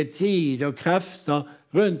mengde tid og krefter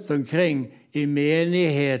rundt omkring i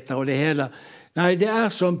menigheter og det hele? Nei, det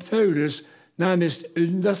som Paulus nærmest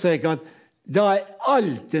understreker, at da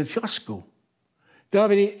alt en fiasko. Da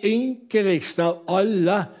vi de ynkeligste av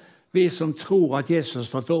alle, vi som tror at Jesus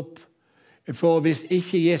stått opp. For hvis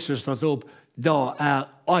ikke Jesus stått opp, da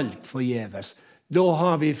alt forgjeves. Da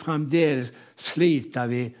har vi fremdeles, sliter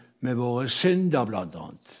vi med våre synder blant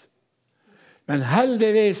annet. Men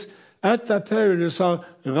heldigvis, etter Paulus har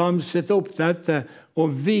ramset opp dette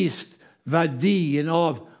og vist verdien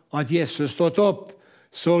av at Jesus stått opp,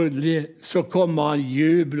 så kommer han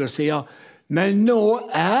juble og sier, men nå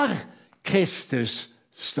Kristus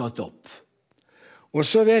stått opp. Og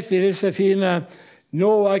så vet vi disse fine,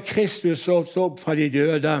 nå Kristus stått opp fra de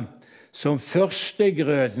døde, som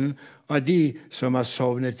førstegrøden av de som har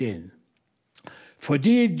sovnet inn.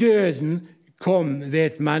 Fordi døden kom ved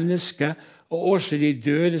et menneske, og også de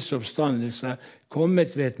dødes oppstandelse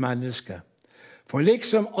kommet ved et menneske. For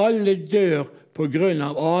liksom alle dør på grunn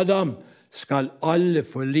av Adam, skal alle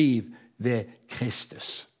få liv ved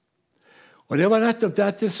Kristus. Og det var nettopp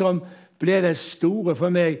dette som ble det store for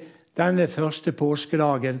meg denne første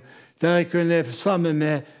påskedagen, der jeg kunne sammen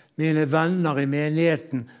med mine venner i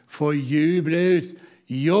menigheten få juble ut,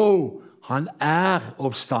 jo, han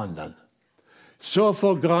oppstanden. Så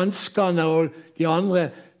får granskerne og de andre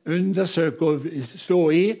undersøke og stå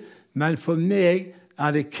i, men for meg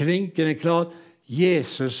det klinkende klart,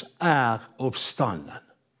 Jesus oppstanden.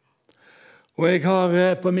 Og jeg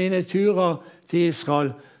har på mine turer til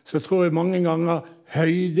Israel, så tror jeg mange ganger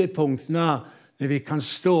høydepunkten når vi kan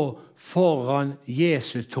stå foran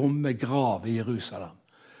Jesu tomme grav i Jerusalem.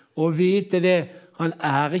 Og vite det, han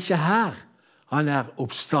ikke her, han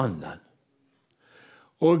oppstanden.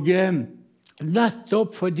 Og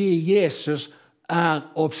nettopp fordi Jesus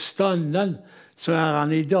oppstanden, så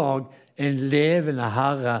han i dag en levende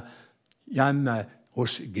Herre hjemme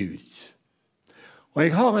hos Gud. Og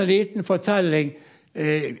jeg har en liten fortelling,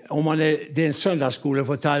 det en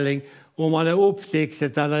søndagsskolefortelling, om han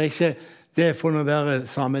oppdiktet eller ikke, det får nå være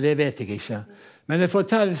samme, det vet jeg ikke. Men det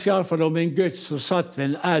fortelles i alle fall om en gutt som satt ved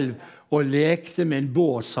en elv og lekte med en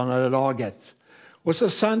båt som han hadde laget. Og så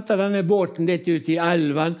sendte denne båten litt ut i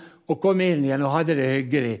elven og kom inn igjen og hadde det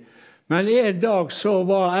hyggelig. Men en dag så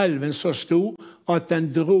var elven så stor at den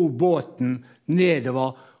dro båten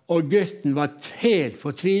nedover, og gutten var helt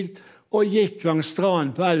fortvilt og gikk langs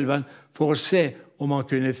stranden på elven for å se om han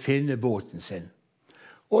kunne finne båten sin.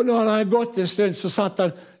 Og når han hadde gått en stund, så satt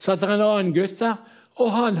en annen gutt der,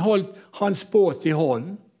 og han holdt hans båt i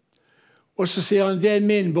hånden. Og så sier han, det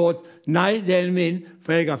min båt. Nei, det min,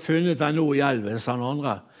 for jeg har funnet den nå i elven, sa han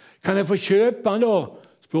andre. Kan jeg få kjøpe den da?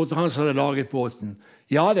 Spurte han som hadde laget båten.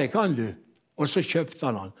 Ja, det kan du. Og så kjøpte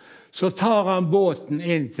han den. Så tar han båten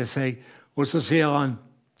inn til seg, og så sier han,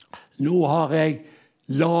 nå har jeg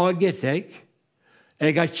laget deg,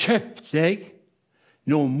 jeg har kjøpt deg,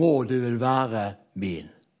 nå må du vel være min.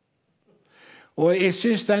 Og jeg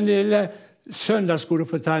synes den lille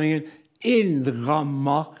søndagsskolefortellingen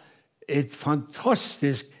innrammer et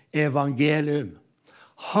fantastisk evangelium.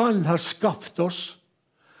 Han har skapt oss,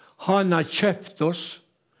 han har kjøpt oss,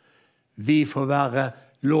 vi får være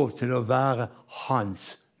lov til å være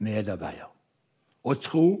hans medarbeider, og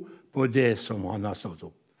tro på det som han har stått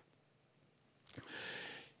opp.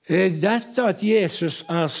 Dette at Jesus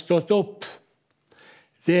stått opp,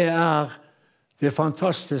 det det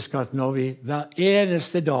fantastiske at når vi hver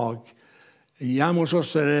eneste dag, hjemme hos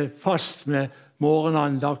oss det fast med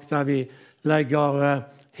morgenandakt, der vi legger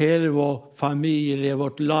hele vår familie,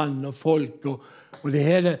 vårt land og folk og det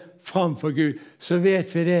hele framfor Gud, så vet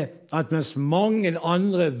vi det at mens mange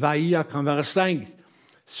andre veier kan være stengt,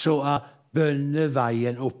 så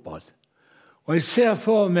bønneveien oppad. Og jeg ser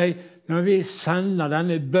for meg, når vi sender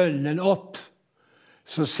denne bønnen opp,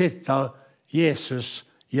 så sitter Jesus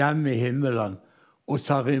hjemme i himmelen og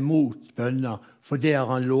tar imot bønner, for det har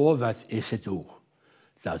han lovet i sitt ord.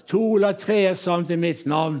 Der 2 eller 3 er samlet i mitt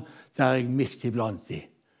navn, der er jeg midt iblant de.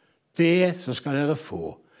 Det så skal dere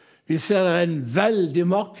få. Vi ser det er en veldig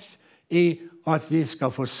makt i at vi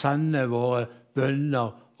skal få sende våre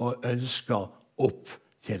bønner og ønsker opp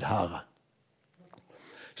til Herren.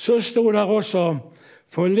 Så stod der også,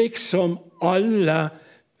 for liksom alle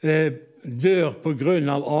dør på grunn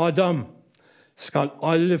av Adam, skal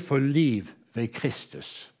alle få liv ved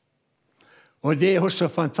Kristus. Og det er også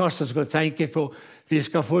fantastisk å tenke på. Vi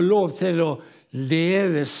skal få lov til å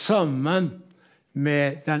leve sammen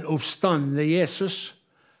med den oppstandende Jesus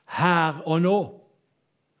her og nå,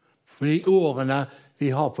 for de årene vi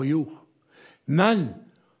har på jord. Men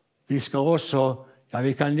vi skal også,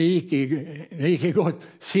 vi kan like godt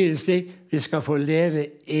si det slik, vi skal få leve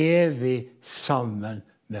evig sammen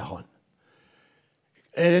med han.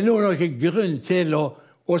 Er det noen grunn til å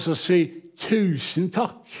også si tusen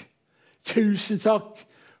takk? Tusen takk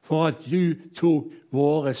for at du tok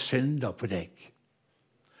våre synder på deg.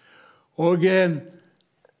 Og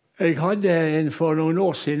jeg hadde for noen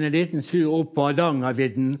år siden en liten tur opp på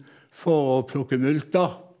Hardangervidden for å plukke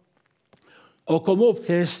multer. Og kom opp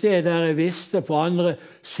til et sted der jeg visste på andre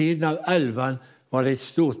siden av elven var det et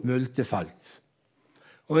stort multefelt.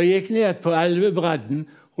 Og jeg gikk ned på elvebredden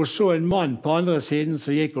og så en mann på andre siden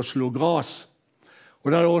som gikk og slo gras.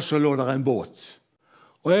 Og der også lå der en båt.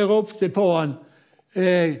 Og jeg ropte på han,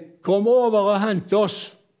 kom over og hent oss.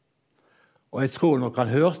 Og jeg tror nok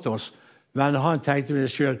han hørte oss, men han tenkte med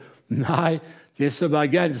seg selv, nei, disse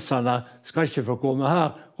bergenserne skal ikke få komme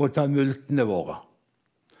her og ta multene våre.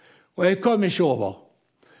 Og jeg kom ikke over.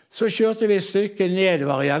 Så kjørte vi et stykke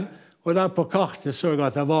nedover igjen, og der på kartet så jeg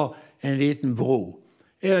at det var en liten bro.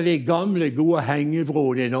 En av de gamle, gode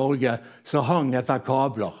hengebroene i Norge som hang etter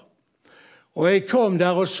kabler. Og jeg kom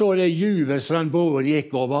der og så det juvet som den broen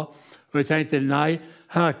gikk over, og jeg tenkte, nei,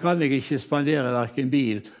 her kan jeg ikke spandere hverken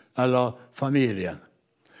bil eller familien.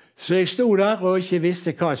 Så jeg stod der og ikke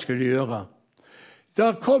visste hva jeg skulle gjøre.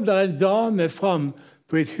 Da kom der en dame fram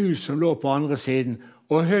på et hus som lå på andre siden,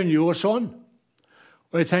 og hun gjorde sånn.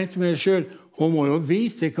 Og jeg tenkte med meg selv, hun må jo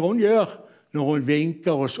vite hva hun gjør når hun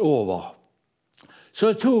vinker oss over.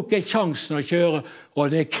 Så tok jeg sjansen å kjøre,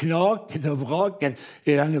 og det knaket og vraket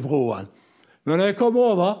i denne broen. Men når jeg kom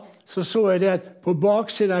over, så jeg det at på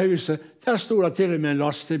baksiden av huset, der stod det til og med en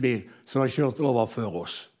lastebil som var kjørt over før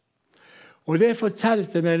oss. Og det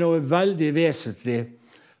fortalte meg noe veldig vesentlig.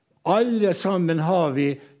 Alle sammen har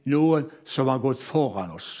vi noen som har gått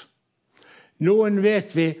foran oss. Noen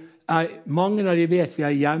vet vi, mange av de vet vi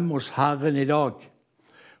er hjemme hos Herren i dag.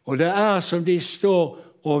 Og det er som de står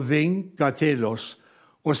og vinker til oss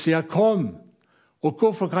og sier kom. Og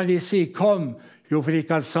hvorfor kan de si kom? Jo, for de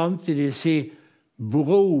kan samtidig si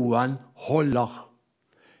broen holder.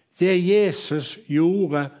 Det Jesus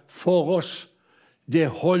gjorde for oss, det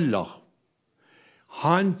holder.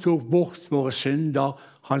 Han tok bort våre synder,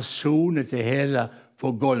 han sonet det hele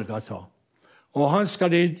på Golgata. Og han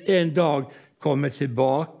skal en dag komme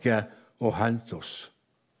tilbake og hente oss.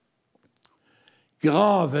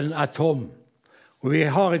 Graven er tom, og vi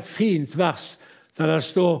har et fint vers der det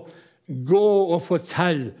står gå og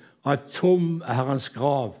fortell at tom er hans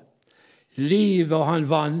grav. Livet han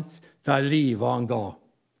vant, der livet han ga.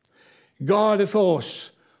 Ga det for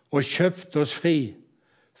oss og kjøpte oss fri.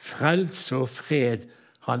 Frelse og fred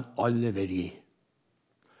han alle vil gi.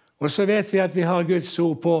 Og så vet vi at vi har Guds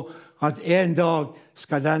ord på at en dag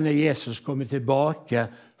skal denne Jesus komme tilbake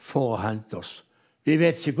for å hente oss. Vi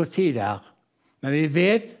vet ikke hvor tid det er, men vi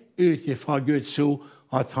vet ut ifra Guds ord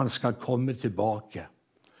at han skal komme tilbake.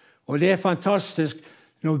 Og det er fantastisk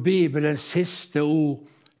når Bibelens siste ord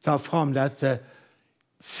tar fram dette,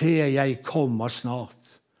 se jeg kommer snart.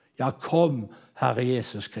 Ja, kom, Herre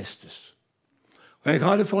Jesus Kristus. Og jeg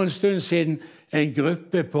hadde for en stund siden en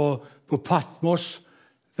gruppe på Patmos,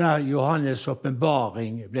 der Johannes'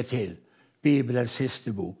 åpenbaring ble til, Bibelens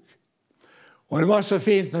siste bok. Og det var så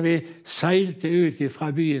fint når vi seilte ut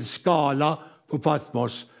fra byen Skala på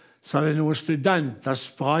Patmos, så hadde noen studenter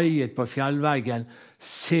sprayet på fjellveggen,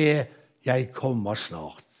 se, jeg kommer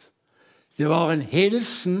snart. Det var en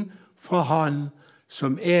hilsen fra han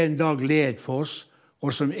som en dag led for oss,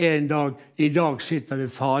 og som en dag, i dag sitter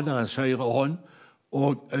ved Faderens høyre hånd,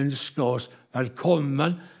 og ønsker oss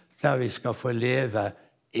velkommen der vi skal få leve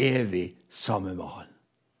evig sammen med han.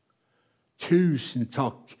 Tusen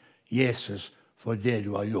takk, Jesus, for det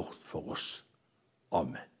du har gjort for oss.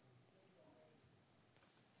 Amen.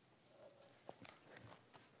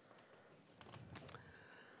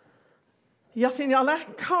 Ja, Finn Jarle,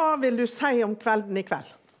 hva vil du si om kvelden I kveld?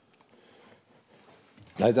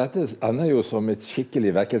 Nei, dette ender jo som et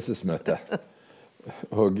skikkelig vekkelsesmøte.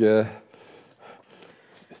 Og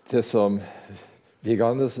det som Wiig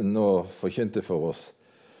Andersen nå forkynte for oss,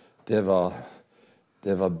 det var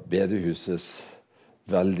bedehusets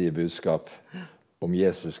veldige budskap om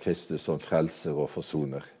Jesus Kristus som frelser og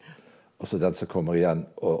forsoner. Altså den som kommer igjen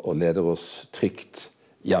og leder oss trygt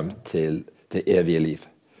hjem til det evige liv.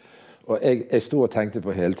 Og jeg stod og tenkte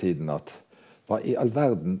på hele tiden at hva I all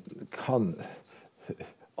verden kan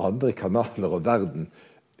andre kanaler og verden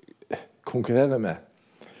konkurrere med?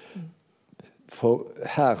 For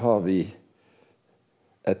her har vi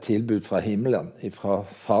et tilbud fra himmelen, fra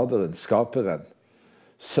Faderen, Skaperen,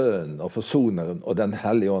 Sønnen og Forsoneren og Den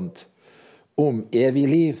hellige ånd om evig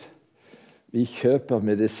liv. Vi kjøper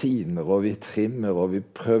medisiner, og vi trimmer, og vi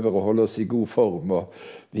prøver å holde oss I god form, og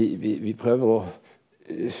vi prøver å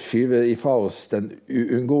skyve ifra oss den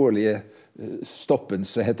uunngåelige stoppen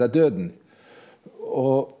som heter døden.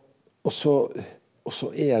 Og så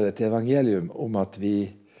det et evangelium om at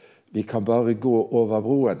vi kan bare gå over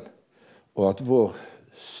broen, og at vår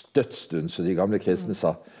dødsstund, som de gamle kristne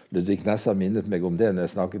sa, Ludvig Nessa minnet meg om det når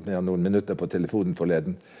jeg snakket med ham noen minutter på telefonen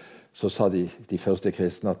forleden, så sa de første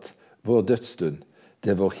kristne at vår dødsstund,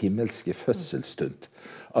 det vår himmelske fødselsstund.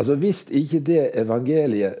 Altså hvis ikke det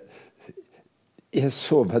evangeliet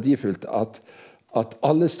så verdifullt at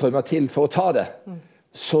alle strømmer til for å ta det,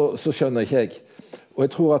 så skjønner ikke jeg. Og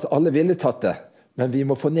jeg tror at alle ville tatt det, men vi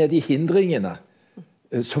må få ned de hindringene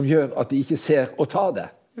som gjør at de ikke ser å ta det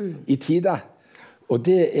I tide. Og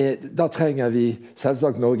da trenger vi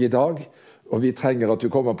selvsagt Norge I dag, og vi trenger at du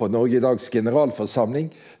kommer på Norge I dags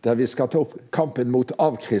generalforsamling, der vi skal ta opp kampen mot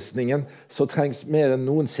avkristningen, så trengs mer enn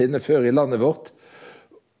noensinne før I landet vårt.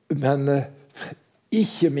 Men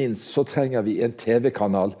ikke minst så trenger vi en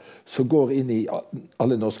TV-kanal som går inn I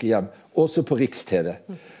alle norske hjem, også på Riks-TV.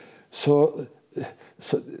 Så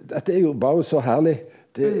dette jo bare så herlig.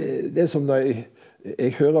 Det som når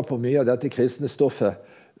jeg hører på mye av dette kristne stoffet,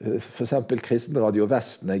 for eksempel Kristenradio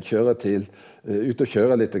Vesten, jeg kjører ut og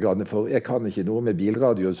kjører litt, for jeg kan ikke noe med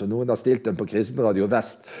bilradio, så noen har stilt den på Kristenradio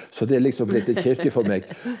Vest, så det liksom blitt et kirke for meg.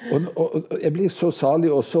 Og jeg blir så salig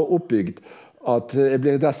og så oppbygd at jeg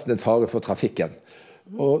blir nesten en fare for trafikken.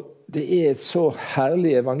 Og det et så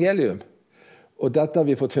herlig evangelium. Og dette har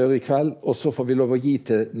vi fått høre I kveld, og så får vi lov å gi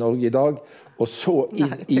til Norge I dag, og så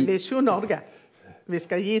til Visjon Norge. Vi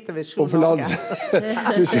skal gi til Visjon Norge.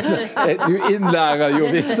 Du innlærer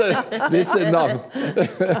jo visse navn.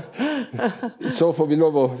 Så får vi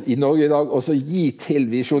lov å I Norge I dag også gi til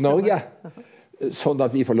Visjon Norge, sånn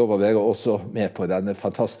at vi får lov å være også med på denne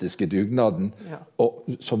fantastiske dugnaden, og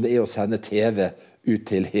som det å sende TV ut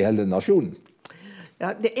til hele nasjonen.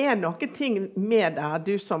 Ja, det noen ting med deg,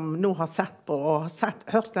 du som nå har sett på og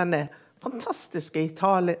hørt denne fantastiske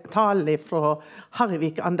talen fra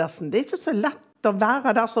Wiig Andersen. Det ikke så lett å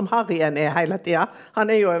være der som Harryen hele tiden. Han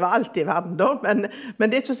jo overalt I verden da, men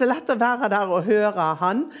det ikke så lett å være der og høre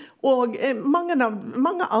han. Og mange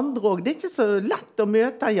andre også. Det ikke så lett å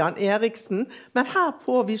møte Jan Eriksen, men her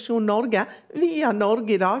på Visjon Norge, via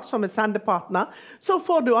Norge I dag, som sendepartner, så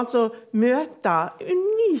får du altså møte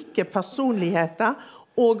unike personligheter,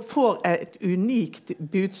 og får et unikt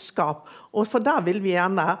budskap. Og for da vil vi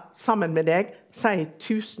gjerne, sammen med deg, si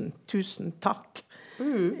tusen takk.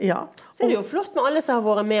 Ja. Så det jo flott med alle som har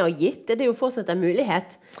vært med og gitt. Det jo fortsatt en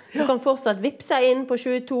mulighet. Du kan fortsatt vipse inn på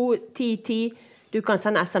 22 10 10. Du kan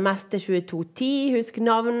sende SMS til 22 10. Husk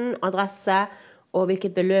navn, adresse og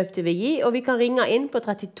hvilket beløp du vil gi. Og vi kan ringe inn på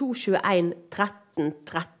 32 21 13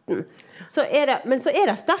 13. Men så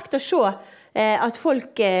det sterkt å se at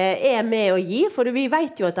folk med og gir, for vi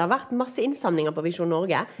vet jo at det har vært masse innsamlinger på Visjon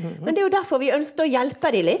Norge, men det jo derfor vi ønsker å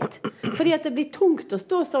hjelpe dem litt, fordi at det blir tungt å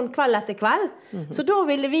stå sånn kveld etter kveld, så da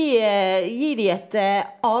ville vi gi dem et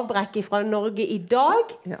avbrekk fra Norge I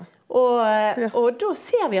dag, og da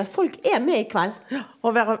ser vi at folk med I kveld.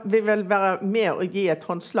 Og vi vil være med og gi et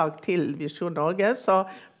håndslag til Visjon Norge, så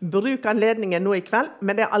bruk anledningen nå I kveld,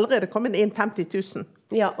 men det allerede kommet inn 50 000.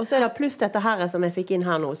 Ja, og så det pluss dette her som jeg fikk inn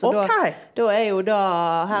her nå. Så da jo da...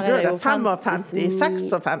 Her da det 55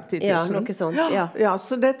 56 000. Ja, noe sånt. Ja,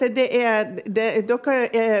 så dere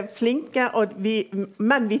flinke,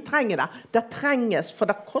 men vi trenger det. Det trenges,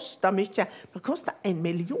 for det koster mye. Det koster 1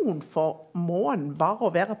 million for måneden bare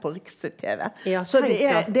å være på Riks-TV. Ja, så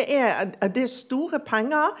det store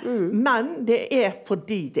penger, men det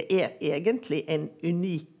fordi det egentlig en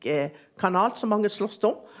unik kanal som mange slåss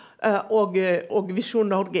om. Og Visjon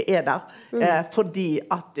Norge der fordi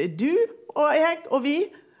at du og jeg og vi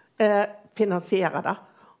finansierer det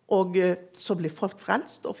og så blir folk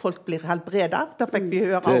frelst, og folk blir helbredet. Det fikk vi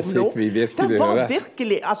høre det om nå. Fikk vi virkelig det var høre.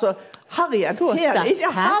 Virkelig, altså,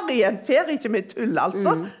 Harryen fer ikke med tull,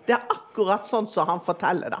 altså. Det akkurat sånn som han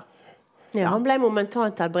forteller det. Ja, han ble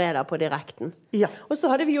momentant helbredet på direkten. Ja. Og så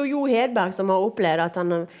hadde vi jo Hedberg som har opplevd at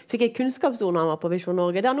han fikk et kunnskapsord når han var på Visjon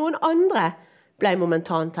Norge, der noen andre ble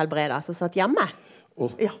momentant helbredet, som satt hjemme.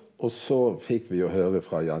 Og så fikk vi jo høre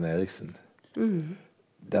fra Jan Eriksen.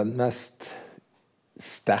 Den mest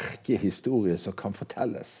sterke historie som kan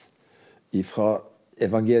fortelles fra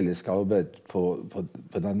evangelisk arbeid på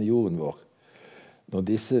denne jorden vår. Når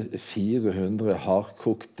disse 400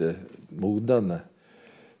 hardkokte morderne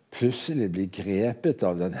plutselig blir grepet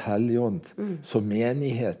av den hellige ånd som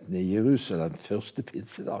menigheten i Jerusalem første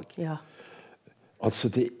pinsedag. Ja. Altså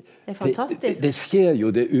det er fantastisk. Det skjer jo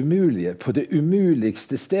det umulige på det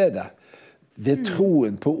umuligste stedet ved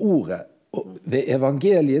troen på ordet og ved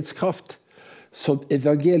evangeliets kraft. Så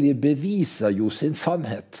evangeliet beviser jo sin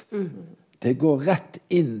sannhet. Det går rett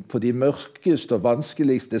inn på de mørkeste og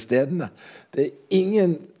vanskeligste stedene. Det er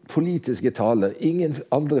ingen politiske taler, ingen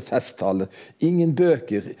andre festtaler, ingen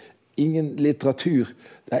bøker, ingen litteratur.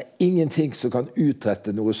 Det er ingenting som kan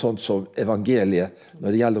utrette noe sånt som evangeliet når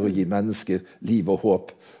det gjelder å gi mennesker liv og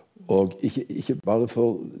håp. Og ikke bare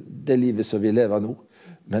for det livet som vi lever nå,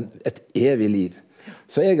 men et evig liv.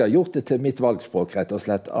 Så jeg har gjort det til mitt valgspråk, rett og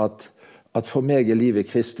slett, at for meg er livet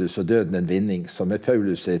Kristus og døden en vinning, som er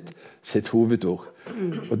Paulus sitt hovedord.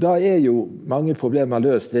 Og da er jo mange problemer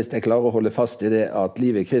løst hvis jeg klarer å holde fast i det at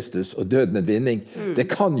livet er Kristus og døden en vinning. Det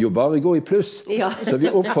kan jo bare gå i pluss. Ja. Så vi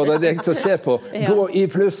oppfordrer deg til å se på. Gå i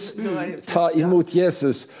pluss. Ta imot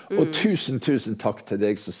Jesus. Og tusen takk til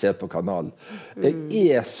deg som ser på kanalen. Jeg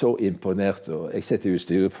er så imponert, og jeg sitter jo i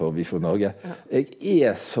styret for Visjon Norge. Jeg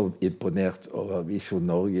er så imponert over Visjon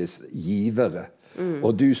Norges givere.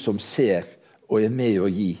 Og du som ser og er med å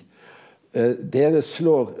gi. Dere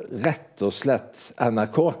slår rett og slett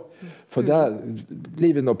NRK, for der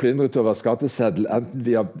blir vi nå plyndret over skatteseddel, enten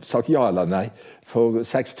vi har sagt ja eller nei, for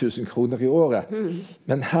 6 000 kroner i året.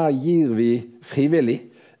 Men her gir vi frivillig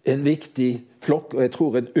en viktig flokk, og jeg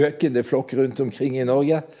tror en økende flokk rundt omkring i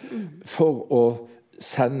Norge, for å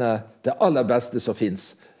sende det aller beste som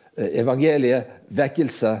finnes. Evangeliet,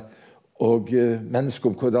 vekkelse og mennesker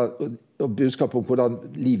og budskap om hvordan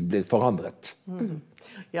liv blir forandret.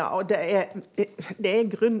 Ja, og det er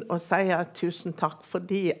grunn å si tusen takk,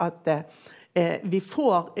 fordi at vi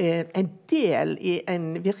får en del i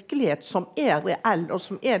en virkelighet som er reell, og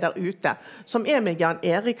som er der ute. Som er med Jan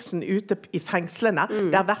Eriksen ute i fengslene,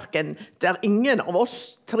 der ingen av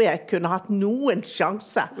oss tre kunne hatt noen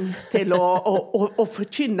sjanse til å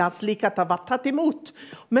forkynne slik at det var tatt imot.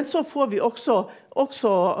 Men så får vi også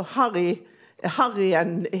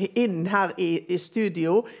Harryen inn her i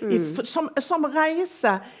studio, som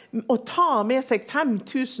reiser og tar med seg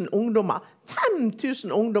 5000 ungdommer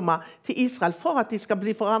til Israel for at de skal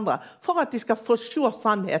bli forandret, for at de skal få se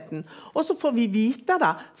sannheten. Og så får vi vite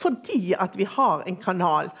det fordi at vi har en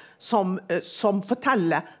kanal som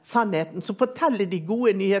forteller sannheten, som forteller de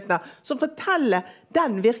gode nyhetene, som forteller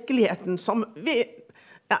den virkeligheten som vi...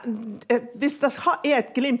 Ja, hvis det er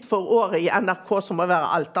et glimt for året i NRK som må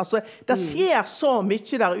være alt, altså, det skjer så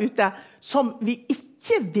mye der ute som vi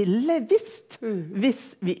ikke ville visst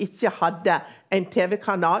hvis vi ikke hadde en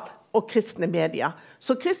TV-kanal og kristne medier.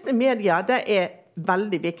 Så kristne medier, det er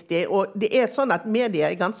veldig viktig, og det er sånn at medier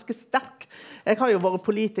er ganske sterk. Jeg har jo vært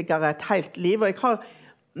politiker et helt liv, og jeg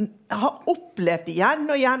har opplevd igjen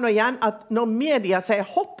og igjen at når media sier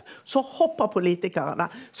hopp, så hopper politikerne.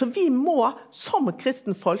 Så vi må som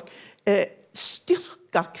kristenfolk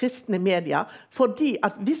styrke kristne medier, fordi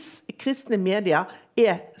at hvis kristne medier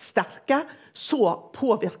er sterke, så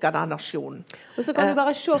påvirker det nasjonen. Og så kan du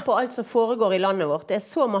bare se på alt som foregår i landet vårt. Det er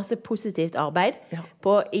så masse positivt arbeid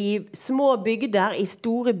i små bygder, i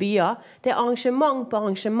store byer. Det er arrangement på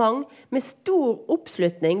arrangement med stor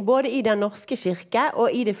oppslutning både i den norske kirke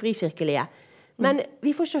og i det frikirkelige. Men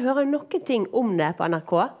vi får ikke høre noen ting om det på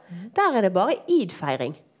NRK. Der er det bare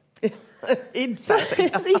id-feiring. Så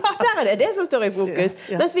ja, der er det som står i fokus.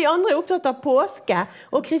 Mens vi andre er opptatt av påske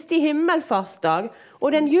og Kristi himmelfartsdag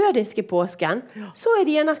og den jødiske påsken, så er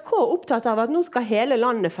de i NRK opptatt av at nå skal hele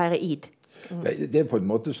landet feire id. Det er på en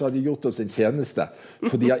måte så har de gjort oss en tjeneste,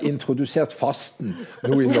 for de har introdusert fasten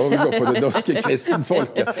nå i Norge for det norske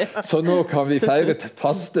kristenfolket. Så nå kan vi feire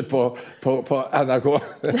faste på NRK.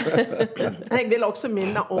 Jeg vil også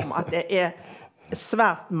minne om at det er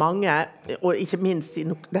svært mange, og ikke minst i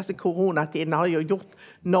disse koronatidene, har jo gjort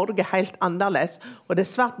Norge helt annerledes. Og det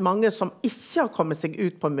svært mange som ikke har kommet seg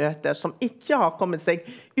ut på møter, som ikke har kommet seg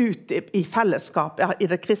ut i fellesskapet, i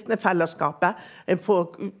det kristne fellesskapet.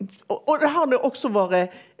 Og det har også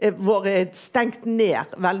vært stengt ned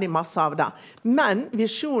veldig masse av det. Men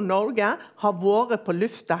Visjon Norge har vært på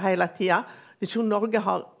lufta hele tiden. Visjon Norge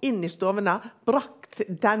har inn i stovene brakt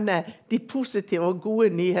de positive og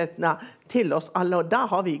gode nyhetene til oss alle, og det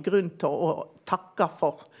har vi grunn til å takke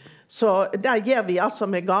for. Så der gjør vi altså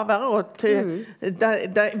med gaver, og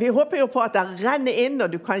vi håper jo på at det renner inn, og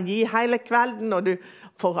du kan gi hele kvelden, og du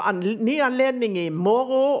får ny anledning i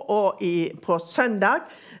morgen og på søndag.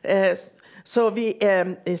 Så vi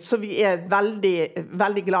er veldig,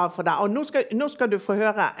 veldig glade for det. Og nå skal du få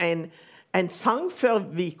høre en sang før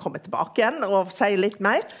vi kommer tilbake igjen og sier litt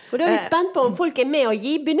mer. Og da er vi spent på om folk er med og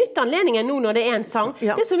benytt anledningen nå når det er en sang.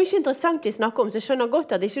 Ja. Det er så mye interessant vi snakker om, så jeg skjønner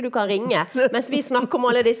godt at ikke du kan ringe mens vi snakker om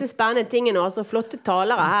alle disse spennende tingene og så flotte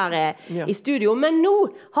talere her i studio. Men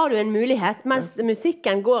nå har du en mulighet mens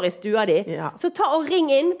musikken går i stua di. Ja. Så ta og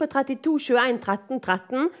ring inn på 32 21 13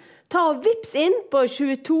 13. Ta og vips inn på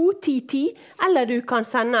 22 10 10, eller du kan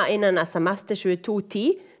sende inn en SMS til 22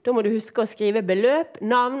 10. Da må du huske å skrive beløp,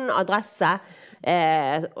 navn, adresse,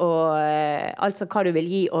 altså hva du vil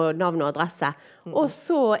gi, og navn og adresse. Og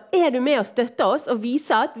så er du med å støtte oss og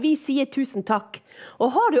viser at vi sier tusen takk. Og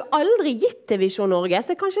har du aldri gitt til Visjon Norge,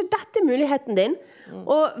 så er kanskje dette muligheten din.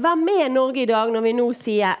 Og vær med Norge i dag når vi nå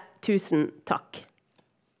sier tusen takk.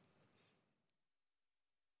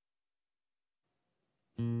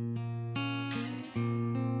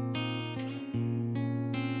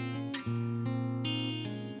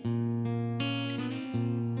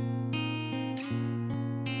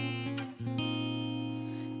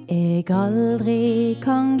 Jeg aldri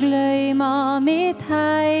kan gløyma mitt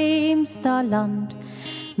heimstaland,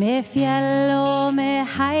 med fjell og med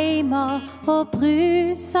heimar og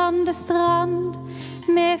brusande strand,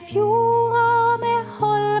 med fjorder, med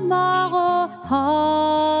holmar og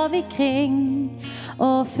hav ikring,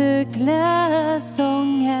 og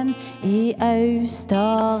fuglesongen i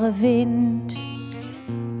austare vind.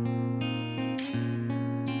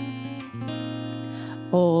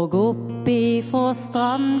 Og oppi fra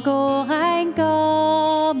strand går en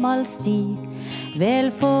gammel sti,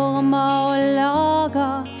 velforma og laga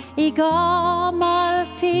i gammel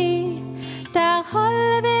tid, der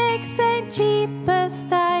halvvegs en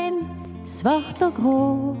kjipestein, svart og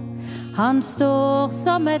grå, han står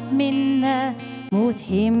som et minne mot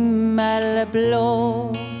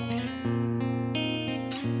himmelblå.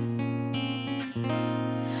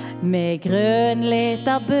 Med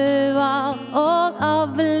grønleta bøar og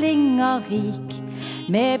avlinger rik,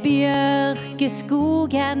 med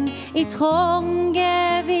bjørkeskogen i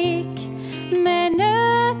Trongevik, med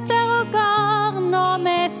nøtter og garn og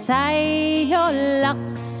med sei og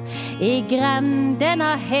laks, i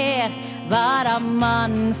grendene her var det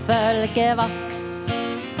mannfølgevaks.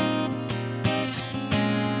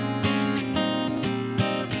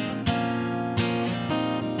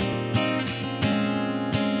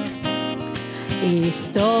 I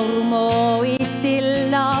storm og i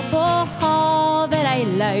stilla på havet de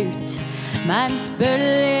laut, mens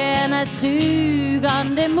bølgene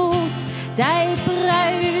trugande mot de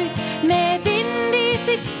braut, med vind i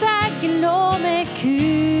sitt segl og med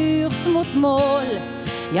kurs mot mål.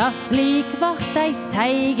 Ja, slik vart de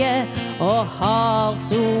seige og har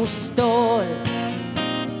så stål.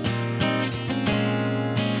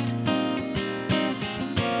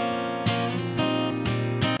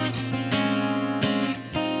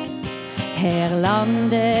 Her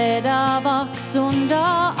landet da vaks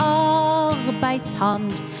under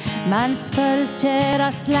arbeidshand, mens følte da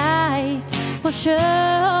sleit på sjø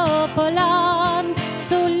og på land.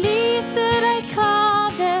 Så lite de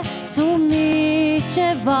kravde, så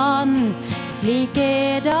mykje vann. Slik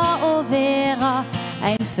er det å være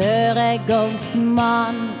en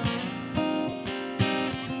foregangsmann.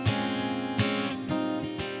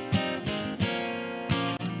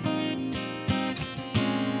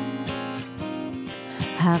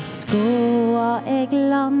 Her skåa jeg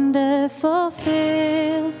landet for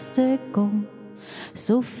første gang,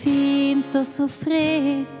 så fint og så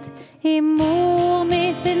fritt i mor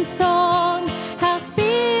mi sin sång. Her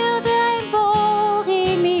spirde en vår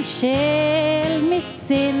i min sjel, mitt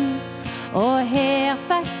sinn, og her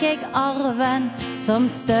fikk jeg arven som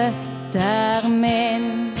støtter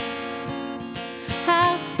min.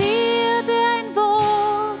 Her spirde en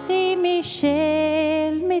vår i min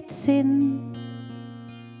sjel, mitt sinn,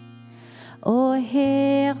 og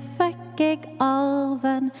her fikk jeg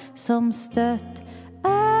arven som støtt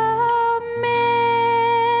er med.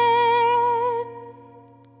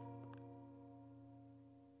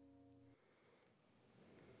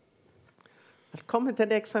 Velkommen til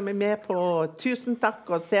deg som med på Tusen takk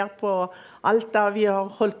og ser på alt det vi har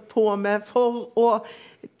holdt på med for å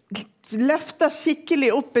løfte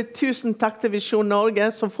skikkelig opp et tusen takk til Visjon Norge,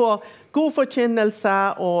 som får god forkynnelse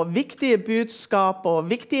og viktige budskap og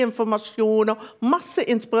viktig informasjon og masse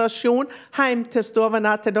inspirasjon hjem til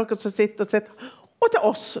stovene til dere som sitter og til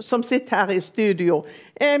oss som sitter her i studio,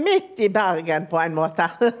 midt i Bergen på en måte.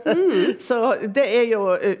 Så det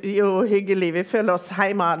jo hyggelig. Vi føler oss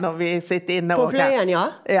hjemme når vi sitter inne. På Fløyen, ja.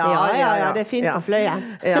 Ja, det fint på Fløyen.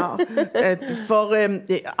 For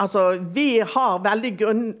altså, vi har veldig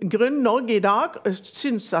grunn-Norge i dag. Jeg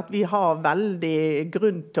synes at vi har veldig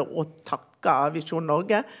grunn til å takke Visjon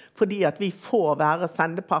Norge, fordi at vi får være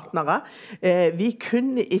sendepartnere. Vi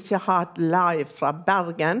kunne ikke ha et live fra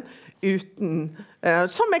Bergen uten,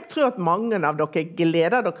 som jeg tror at mange av dere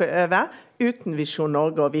gleder dere over, uten Visjon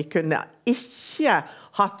Norge, og vi kunne ikke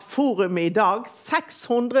hatt forum i dag.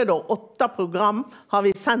 608 program har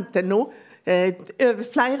vi sendt til nå, over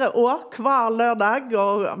flere år, hver lørdag,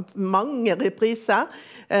 og mange repriser,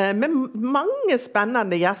 med mange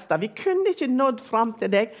spennende gjester. Vi kunne ikke nådd frem til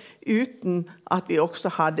deg uten at vi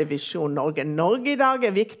også hadde Visjon Norge. Norge i dag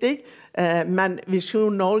viktig, men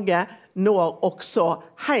Visjon Norge når også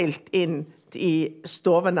helt inn i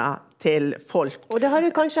stovene til folk. Og det har du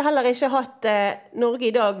kanskje heller ikke hatt Norge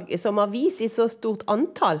i dag som avis i så stort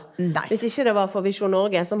antall. Nei. Hvis ikke det var for Visjon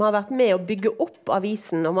Norge, som har vært med å bygge opp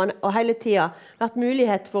avisen, og hele tiden vært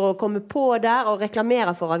mulighet for å komme på der og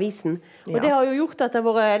reklamere for avisen. Og det har jo gjort at det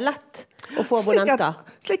har vært lett å få abonnenter.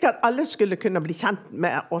 Slik at alle skulle kunne bli kjent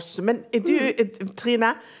med oss. Men du,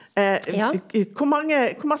 Trine,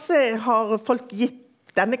 hvor masse har folk gitt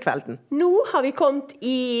denne kvelden? Nå har vi kommet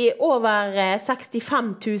i over 65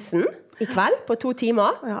 000 i kveld på 2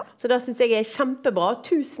 timer. Så det synes jeg kjempebra.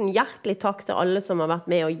 Tusen hjertelig takk til alle som har vært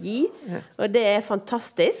med å gi. Og det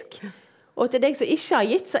fantastisk. Og til deg som ikke har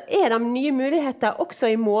gitt, så det nye muligheter også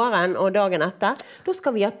i morgen og dagen etter. Da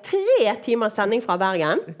skal vi ha 3 timers sending fra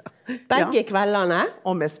Bergen. Begge kveldene.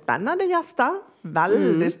 Og med spennende gjester.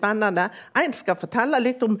 Veldig spennende. En skal fortelle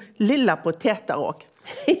litt om lilla poteter også.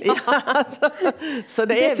 Så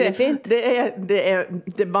det blir fint.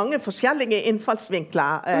 Det mange forskjellige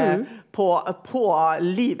innfallsvinkler på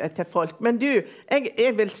livet til folk. Men du,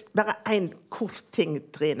 jeg vil bare en kort ting,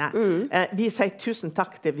 Trine. Vi sier tusen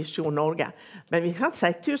takk til Visjon Norge, men vi kan si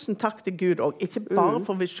tusen takk til Gud også. Ikke bare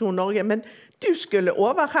for Visjon Norge, men du skulle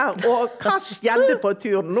over her, og hva skjedde på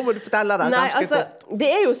turen? Nå må du fortelle deg ganske kort. Det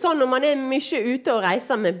jo sånn, når man mye ute og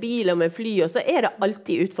reiser med bil og med fly, så det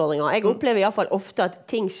alltid utfordringer. Jeg opplever i hvert fall ofte at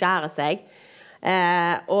ting skjærer seg.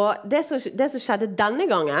 Og det som skjedde denne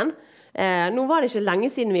gangen, nå var det ikke lenge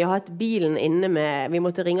siden vi har hatt bilen inne med, vi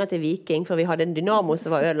måtte ringe til Wiig, for vi hadde en dynamo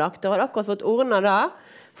som var ødelagt, og hadde akkurat fått ordnet da,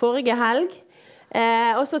 forrige helg.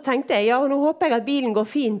 Og så tenkte jeg, nå håper jeg at bilen går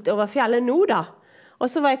fint over fjellet nå da. Og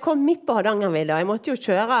så var jeg kommet midt på Hardangervidda. Jeg måtte jo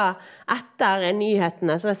kjøre etter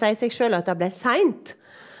nyhetene, så det sier seg selv at det ble sent.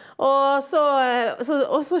 Og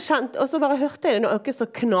så bare hørte jeg noe som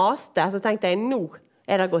knaste, så tenkte jeg, nå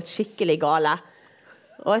det gått skikkelig gale.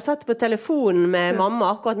 Og jeg satt på telefonen med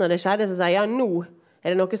mamma akkurat når det skjedde, så sa jeg, nå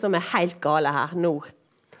det noe som helt gale her, nå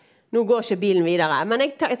går ikke bilen videre. Men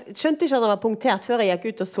jeg skjønte ikke at den var punktert før jeg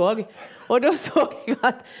gikk ut og så. Og da så jeg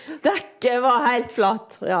at dekket var helt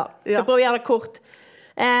flatt. Ja, skal prøve å gjøre det kort.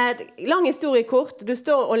 Lang historie kort. Du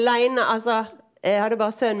står alene, altså, jeg hadde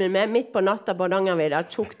bare sønnen min med, midt på natta på Hardangervidda,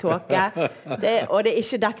 tjukk tåke. Og det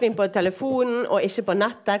ikke dekning på telefonen, og ikke på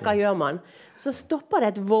nettet. Hva gjør man? Så stopper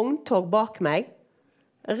det et vogntog bak meg.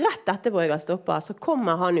 Rett etterpå jeg har stoppet, så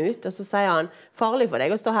kommer han ut, og så sier han, farlig for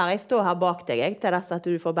deg å stå her, jeg står her bak deg, til dess at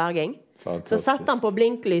du får berging. Så setter han på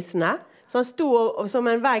blinklysene, så han stod som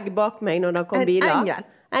en vegg bak meg når det kom biler.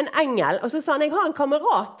 En engel. Og så sa han, jeg har en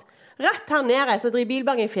kamerat rett her nede, så driver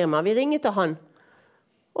bilbergingfirma, vi ringer til han.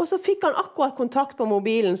 Og så fikk han akkurat kontakt på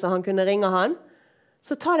mobilen, så han kunne ringe han.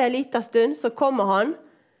 Så tar det en liten stund, så kommer han,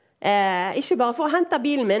 ikke bare for å hente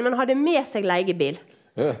bilen min, men hadde med seg leiebil.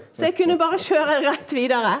 Så jeg kunne bare kjøre rett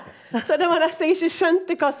videre. Så det var nesten jeg ikke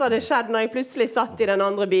skjønte hva som hadde skjedd når jeg plutselig satt i den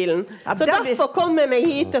andre bilen. Så derfor kom jeg meg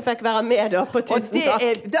hit og fikk være med da på Tusen takk.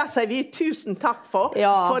 Det sier vi tusen takk for,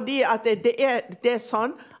 fordi at det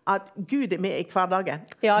sånn at Gud med i hverdagen.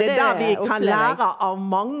 Det der vi kan lære av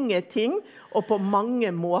mange ting, og på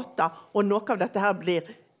mange måter, og noe av dette her blir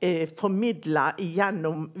formidlet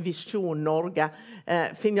gjennom Visjon Norge.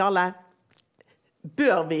 Jarle,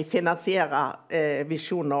 bør vi finansiere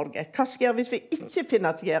Visjon Norge? Hva skjer hvis vi ikke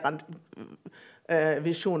finansierer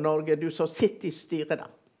Visjon Norge, du som sitter i styret da?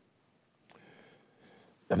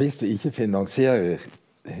 Hvis vi ikke finansierer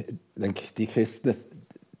de kristne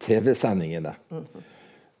TV-sendingene,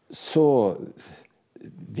 så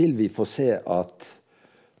vil vi få se at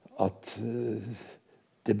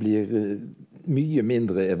det blir mye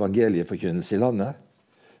mindre evangelieforkynnelse i landet.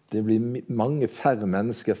 Det blir mange færre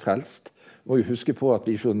mennesker frelst. Må jo huske på at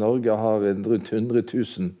Visjon Norge har rundt 100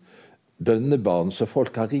 000 bønnebarn som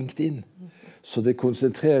folk har ringt inn. Så det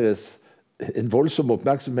konsentreres en voldsom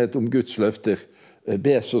oppmerksomhet om Guds løfter.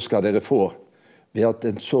 Be, så skal dere få. Ved at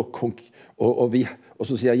en så og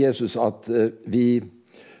så sier Jesus at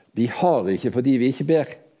vi har ikke fordi vi ikke ber,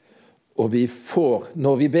 og vi får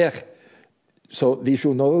når vi ber. Så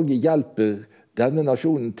Visjon Norge hjelper denne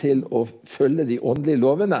nasjonen til å følge de åndelige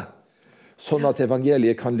lovene, sånn at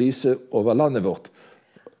evangeliet kan lyse over landet vårt.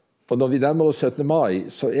 Og når vi nærmer oss 17. mai,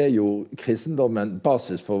 så jo kristendommen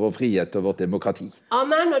basis for vår frihet og vårt demokrati.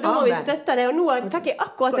 Amen, og da må vi støtte det. Og nå tar jeg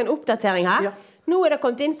akkurat en oppdatering her. Ja. Nå det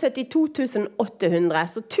kommet inn 72 800,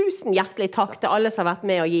 så 1000 hjertelig takk til alle som har vært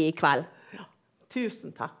med å gi i kveld. Ja,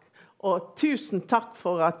 1000 takk. Og 1000 takk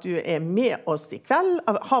for at du med oss i kveld,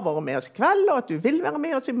 har vært med oss i kveld, og at du vil være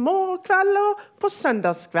med oss i morgen kveld og på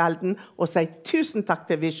søndagskvelden, og si 1000 takk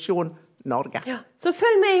til Visjon Norge. Ja. Så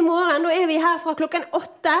følg med i morgen, nå vi her fra klokken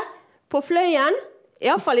 8 på Fløyen, i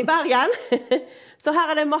hvert fall i Bergen. Så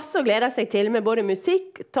her det masse å glede seg til med både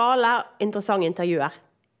musikk, taler, interessante intervjuer.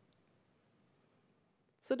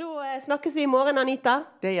 Så da snakkes vi i morgen, Anita.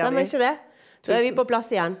 Det gjør vi. Ikke det? Så vi på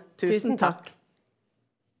plass igjen. Tusen takk.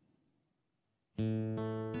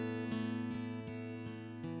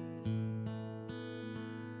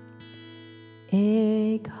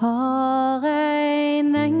 Jeg har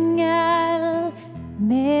en engel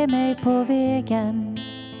med meg på vegen.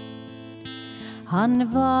 Han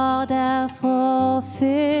var der fra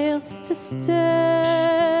første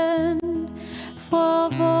stund. Fra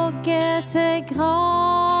vogge til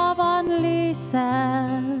grav han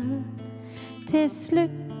lyser. Til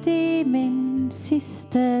slutt i min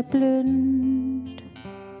siste blund.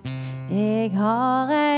 Jeg har